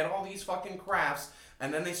in, they get all these fucking crafts,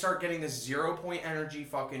 and then they start getting this 0-point energy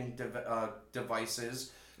fucking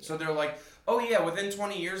devices. So they're like, oh yeah, within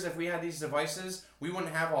 20 years, if we had these devices, we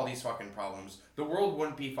wouldn't have all these fucking problems. The world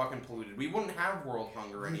wouldn't be fucking polluted. We wouldn't have world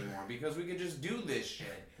hunger anymore because we could just do this shit.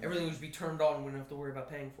 Everything would just be turned on and we wouldn't have to worry about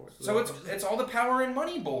paying for it. So it's all the power and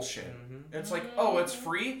money bullshit. Mm-hmm. It's like, oh, it's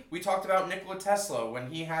free? We talked about Nikola Tesla when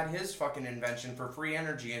he had his fucking invention for free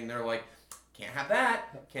energy, and they're like, can't have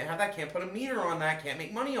that, can't put a meter on that, can't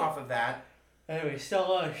make money off of that. Anyway, still a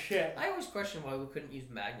lot of shit. I always question why we couldn't use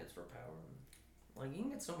magnets for power. Like, you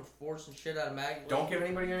can get so much force and shit out of magnets. Don't give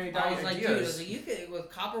anybody any ideas. Dude, you could,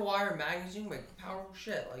 with copper wire and magnets, you can make powerful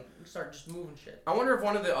shit. Like, you can start just moving shit. I wonder if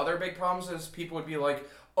one of the other big problems is people would be like,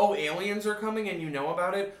 oh, aliens are coming and you know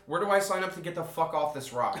about it? Where do I sign up to get the fuck off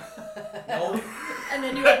this rock? No. And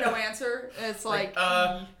then you have no answer. It's like,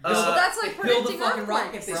 that's like predicting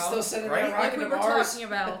earthquakes. They still send it right? Like we were talking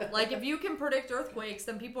about. Like, if you can predict earthquakes,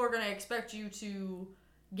 then people are going to expect you to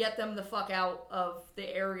get them the fuck out of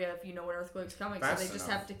the area if you know an earthquake's coming. That's so they just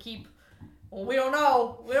have to keep... Well, we don't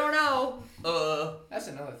know. That's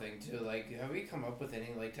another thing, too. Like, have we come up with any,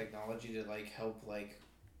 like, technology to, like, help, like,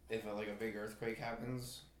 if, a big earthquake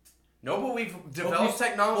happens? No, but we've developed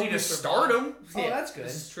technology to start them. Oh, that's good.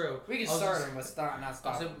 This is true. We can start them, but not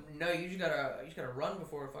stop them. No, you just gotta run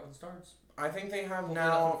before it fucking starts. I think they have Hopefully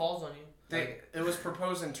now... nothing falls on you. It was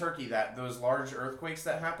proposed in Turkey that those large earthquakes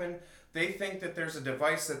that happen... They think that there's a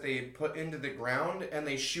device that they put into the ground and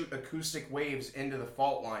they shoot acoustic waves into the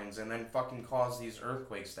fault lines and then fucking cause these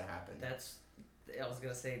earthquakes to happen. I was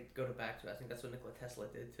gonna say, go back to it. I think that's what Nikola Tesla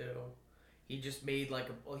did too. He just made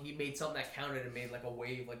he made something that counted and made like a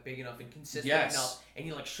wave like big enough and consistent enough, and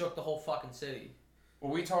he like shook the whole fucking city.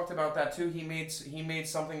 Well, we talked about that too. He made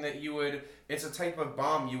something that it's a type of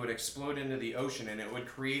bomb you would explode into the ocean and it would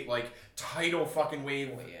create like tidal fucking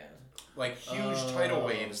wave. Oh, yeah. Like huge tidal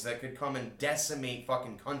waves that could come and decimate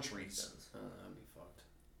fucking countries.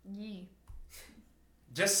 Yee.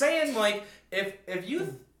 Just saying, like, if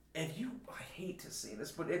you, I hate to say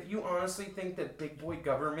this, but if you honestly think that big boy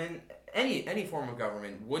government, any form of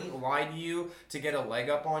government, wouldn't lie to you to get a leg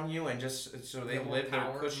up on you and just so they live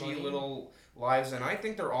their cushy little lives, and I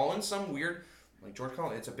think they're all in some weird, like George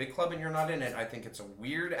called it, it's a big club and you're not in it. I think it's a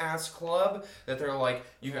weird ass club that they're like,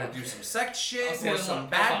 you gotta do some sex shit or some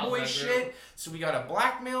bad boy shit, so we gotta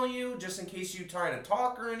blackmail you just in case you try to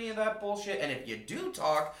talk or any of that bullshit, and if you do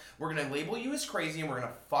talk, we're gonna label you as crazy and we're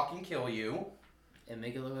gonna fucking kill you. And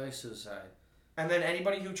make it look like suicide. And then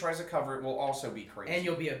anybody who tries to cover it will also be crazy. And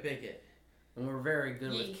you'll be a bigot. And we're very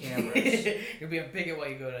good with cameras. You'll be a bigot while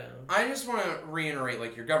you go down. I just want to reiterate,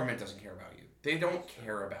 like, your government doesn't care about you. They don't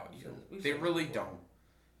care about you. They really don't.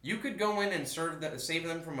 You could go in and save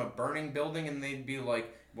them from a burning building and they'd be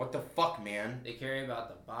like, what the fuck, man? They care about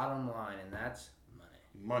the bottom line, and that's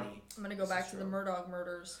money. I'm going to go back to the Murdoch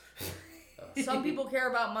murders. Some people care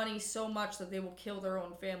about money so much that they will kill their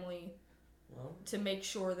own family to make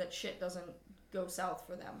sure that shit doesn't go south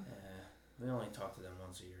for them. We only talk to them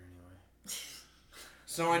once a year anyway.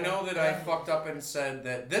 So I know that I fucked up and said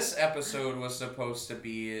that this episode was supposed to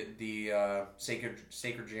be the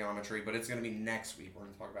sacred geometry, but it's going to be next week. We're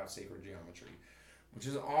going to talk about sacred geometry, which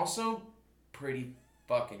is also pretty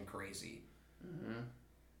fucking crazy. Mm-hmm.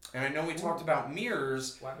 And I know we talked about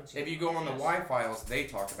mirrors. If you go on the Y-Files, they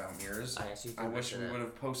talk about mirrors. I wish we would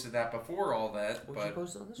have posted that before all that. What but you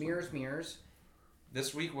post on this mirrors.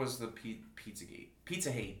 This week was the Pizzagate.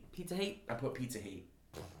 Pizza hate. Pizza hate? I put pizza hate.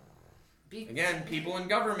 Again, people in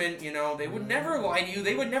government, you know, they would never lie to you.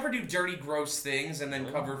 They would never do dirty, gross things and then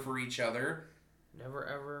cover for each other. Never,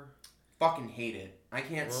 ever. Fucking hate it. I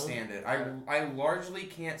can't stand it. I largely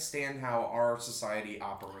can't stand how our society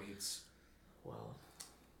operates. Well,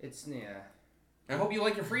 it's, I hope you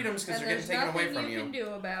like your freedoms because they're getting taken away from you. There's nothing you can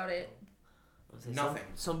do about it. Nothing.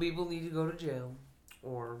 Some people need to go to jail.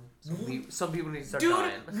 Or some people need to start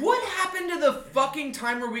dying. Dude, what happened to the fucking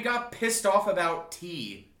time where we got pissed off about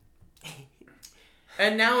tea?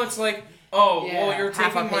 And now it's like, well, you're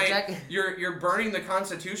taking you're burning the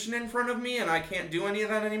Constitution in front of me, and I can't do any of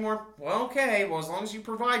that anymore. Well, okay. Well, as long as you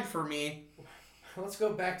provide for me. Let's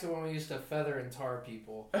go back to when we used to feather and tar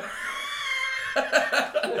people.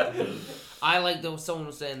 I like though someone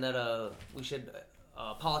was saying that we should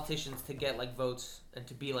politicians to get like votes and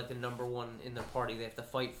to be like the number one in their party, they have to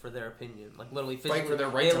fight for their opinion, like literally physically fight for their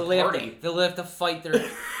right to party. They'll have to fight their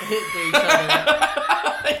each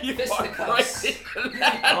other. You fisticuffs.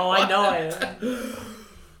 Oh, I know I am.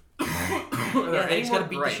 They just gotta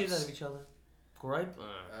beat the shit out of each other. Gripe.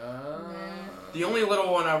 The only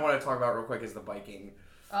little one I want to talk about real quick is the biking.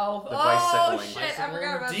 Oh shit! I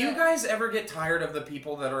forgot about that. Do you guys ever get tired of the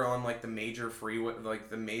people that are on like the major freeway, like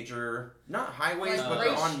the major, not highways, like but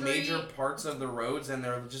they're on major parts of the roads and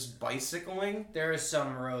they're just bicycling? There are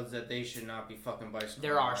some roads that they should not be fucking bicycling.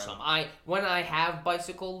 There are some. When I have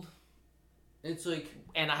bicycled, it's like,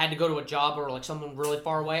 and I had to go to a job or like something really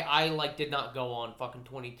far away, I like did not go on fucking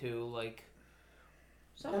 22 like.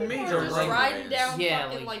 Some people are just riding down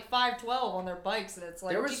fucking like 512 on their bikes, and it's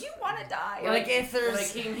like, do you want to die? Like if there's, when I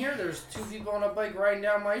came here, there's two people on a bike riding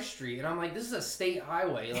down my street, and I'm like, this is a state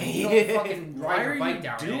highway. Like you don't fucking ride your bike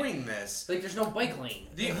down. Why are you doing this? Like there's no bike lane.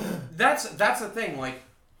 That's the thing. Like,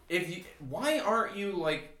 why aren't you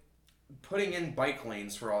like putting in bike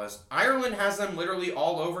lanes for all this? Ireland has them literally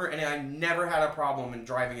all over, and I never had a problem in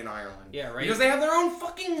driving in Ireland. Yeah, right. Because they have their own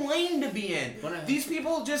fucking lane to be in. These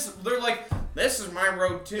people they're like, this is my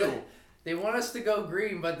road too. They want us to go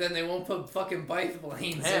green, but then they won't put fucking bike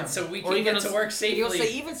lanes in, so we can get to work safely. You'll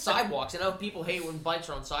say even sidewalks. I know people hate when bikes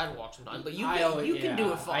are on sidewalks sometimes, but you can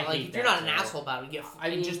do it fine. Like if you're not an asshole about it, you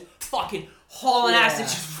just fucking hauling ass and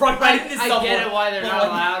just run right into someone. I get it why they're not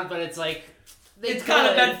allowed, but it's like. It's kind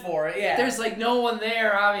of meant for it, yeah. There's like no one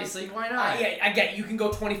there, obviously. Why not? Yeah, I get it. You can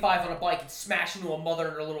go 25 on a bike and smash into a mother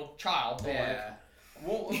and her little child. But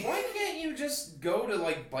well, why can't you just go to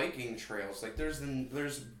like biking trails? Like there's a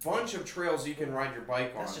bunch of trails you can ride your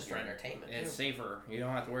bike on. That's just for entertainment. It's safer. You don't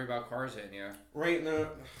have to worry about cars hitting you. Right now.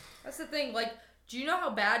 That's the thing. Like, do you know how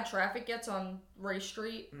bad traffic gets on Race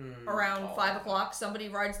Street around 5 o'clock? Somebody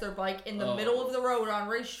rides their bike in the middle of the road on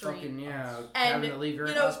Race Street. Fucking yeah. And having to leave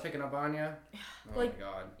your house picking up on you. Oh like, my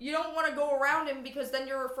god. You don't want to go around him because then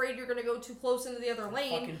you're afraid you're going to go too close into the other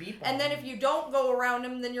lane. And then if you don't go around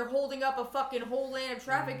him, then you're holding up a fucking whole lane of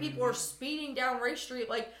traffic. People are speeding down Race Street.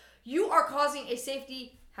 Like, you are causing a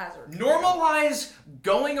safety hazard. Normalize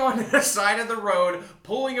going on the side of the road,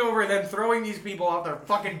 pulling over, and then throwing these people off their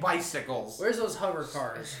fucking bicycles. Where's those hover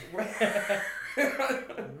cars?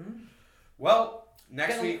 Well,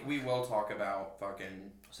 next week we will talk about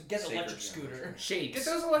fucking So get an electric scooter. Shapes. Get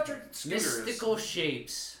those electric scooters. Mystical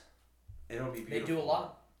shapes. It'll be beautiful. They do a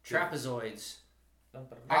lot. Trapezoids.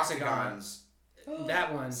 Octagons.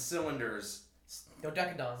 That one. Cylinders.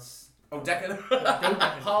 Dodecadons.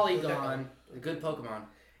 Polygon. A good Pokemon.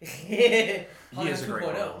 He is a great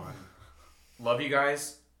Pokemon. Love you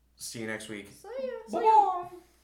guys. See you next week. See ya.